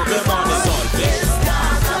now.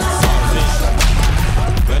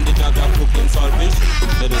 When the judge are cooking saltfish,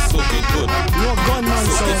 they soak it good. No gunman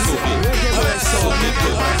soak it, soak it. Soak it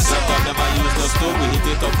good. Sometimes never use no stove, we heat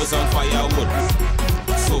it up with some firewood.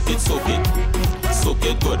 Soak it, soak it. Soak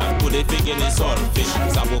it good and put a pig in the saltfish.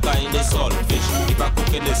 Saboka in the saltfish. If I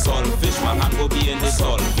cook in the saltfish, my hand go be in the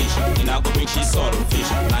saltfish. And I go bring she saltfish.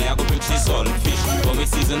 Now I go bring she saltfish. When we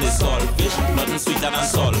season the saltfish, nothing sweeter than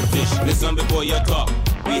saltfish. Listen before you talk.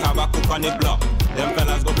 We have a cook on the block. Them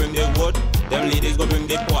fellas go bring the wood. Them ladies go bring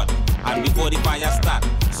the pot. And before the fire start,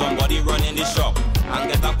 somebody run in the shop and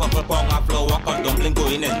get a couple pound of flour, cause dumpling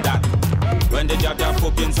going in that. When the jab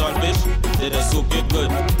cooking saltfish, they just soak it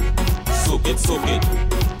good. Soak it, soak it,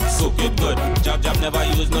 soak it good. Jab never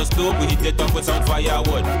use no stove, we heat it up with some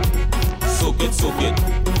firewood. Soak it, soak it,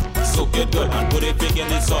 soak it good. And put a pig in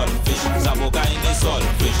the saltfish, Saboka in the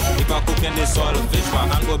saltfish. If I cook in the saltfish, my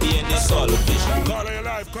hand go be in the saltfish. Call it your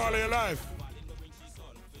life, call it your life.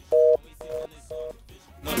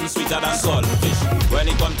 Nothing sweeter than saltfish. When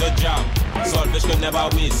it comes to jam, saltfish can never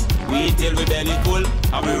waste. We eat till we belly full,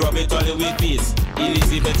 and we rub it all in with peace.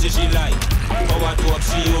 Elizabeth say she like, power to up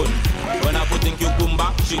she own. When I put in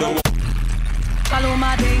cucumber, she don't want.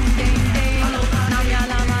 Paloma ding ding ding,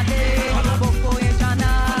 Namiala made, Boko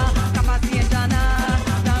ejana, Kapasi ejana,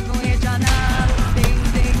 Dago ejana, ding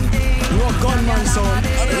ding ding. No gunman sound,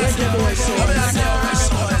 reggae boy sound.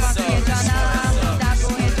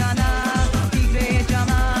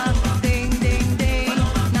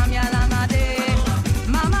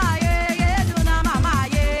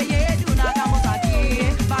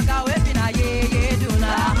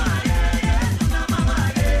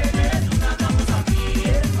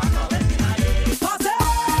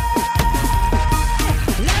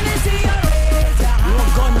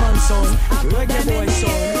 Reggae boy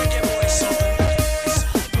sound.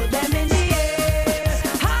 Put them in the air,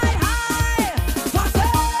 high, high,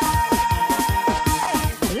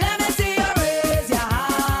 let me see you raise your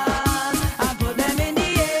hands and put them in the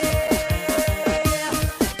air.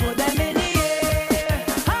 Put them in the air,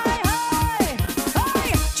 high, high,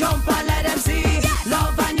 high. Jump and let them see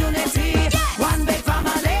love and unity. One big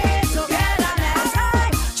family togetherness.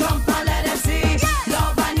 Jump and let them see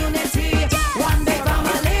love and unity. One big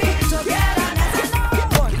family togetherness.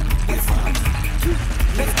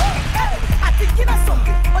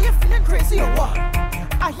 Crazy or what?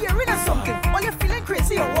 I hearing of something, or you feeling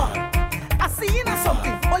crazy or what? I seeing of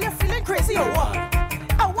something, or you feeling crazy or what?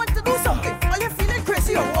 I want to do something, or you feeling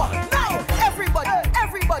crazy or what? Now, everybody,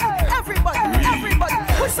 everybody, everybody, everybody,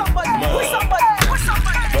 push somebody, push somebody, push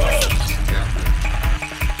somebody.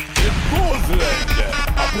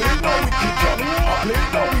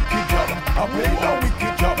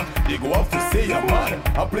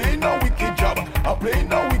 I'm playing a wicked job. I'm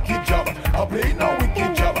playing a wicked job. I'm playing a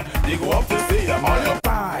wicked job. They go up to say I'm on your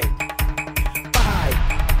Pipe.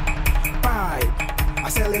 I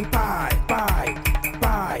selling pipe.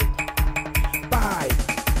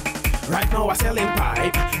 Right now I selling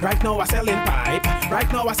pipe. Right now I selling pipe.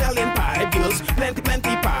 Right now I selling pipe. Girls, plenty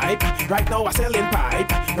pipe. Right now I selling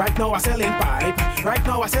pipe. Right now I selling pipe. Right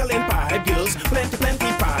now I selling pipe. Girls, plenty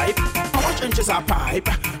pipe. How much inches are pipe?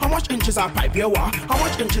 How much inches are pipe? You want? How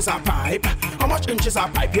much inches are pipe? How much inches are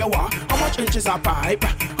pipe? You want? How much inches are pipe?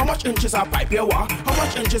 How much inches are pipe? You want? How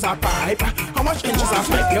much inches are pipe? How much inches are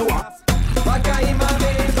pipe? You want? Vodka in my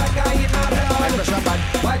veins, vodka in my blood. My pressure bad.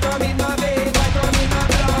 White rum in my veins, white rum in my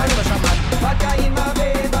blood. My pressure mad. Vodka in my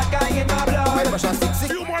veins, vodka in my blood. My pressure sick.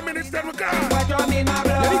 Few more minutes then we go. White rum in my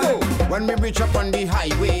blood. Let me go. When we reach up on the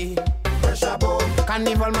highway, pressure boom.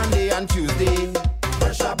 Carnival Monday and Tuesday,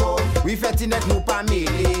 pressure boom. we fetting that new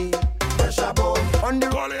family. Pressure boom. On the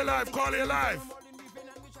Call you live.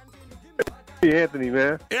 Hey, Anthony,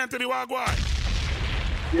 man. Anthony Wagwan.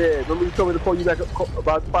 Yeah, remember you told me to call you back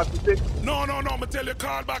about 5 to 6? No, I'm going to tell you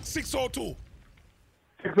call back 602.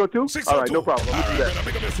 602? 602. All right, no problem. All I'm going to do that.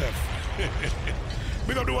 Big up yourself.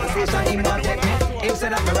 Big up the one.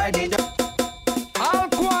 Instead of riding.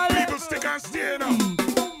 People stick and stay now.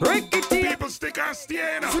 People stick and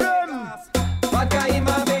stay now. Vodka in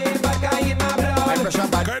my veins, vodka in my blood. My pressure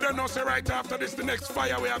bad. I don't know, say right after this, the next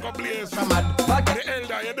fire we are going to blaze. The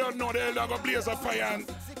elder, you don't know the elder going to blaze a fire and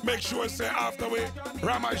make sure say after we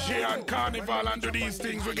Ramajay and Carnival and do these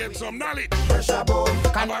things, we get some knowledge.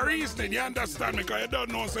 Have a reasoning, you understand me? Because you don't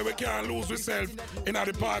know, say we can't lose ourselves in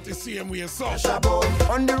the party same way. So,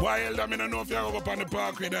 why elder, I don't know if you go up on the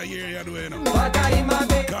parkway that year you're doing.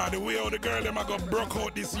 God, the way how the girl them got broke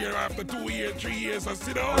out this year after 2 years, 3 years, I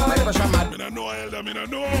sit down. I don't know, elder, I don't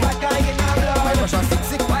know.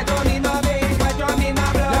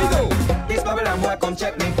 Let me go. This Babylon boy come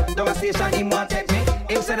check me. Don't station him want take me.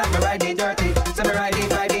 Him said that me riding dirty. Say me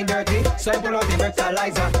riding dirty. So I pull out the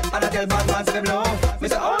breathalyzer and I tell bad man to blow. Me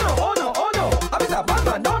say oh no. I be say bad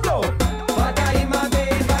man don't blow. Vodka in my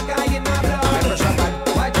veins, vodka in my blood.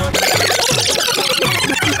 Why don't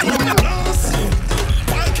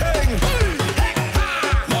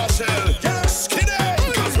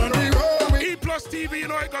E-Plus TV, you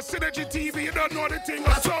know, I got Synergy TV, you don't know the thing,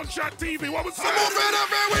 got Soundshot TV, what was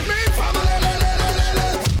that? with me,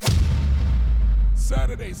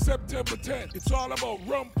 Saturday, September 10th, it's all about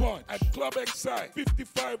Rum Punch at Club Excite,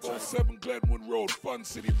 5507 Glenwood Road, Fun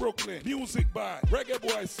City, Brooklyn. Music by Reggae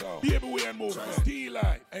Boy Sound, Baby and Movement,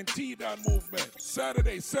 T-Life, and T-Don Movement.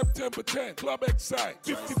 Saturday, September 10th, Club Excite,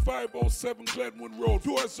 5507 Glenwood Road.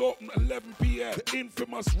 Doors open 11 p.m. The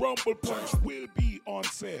infamous Rumble Punch will be on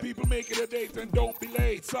sale. People make it a date and don't be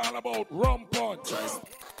late. It's all about Rum Punch.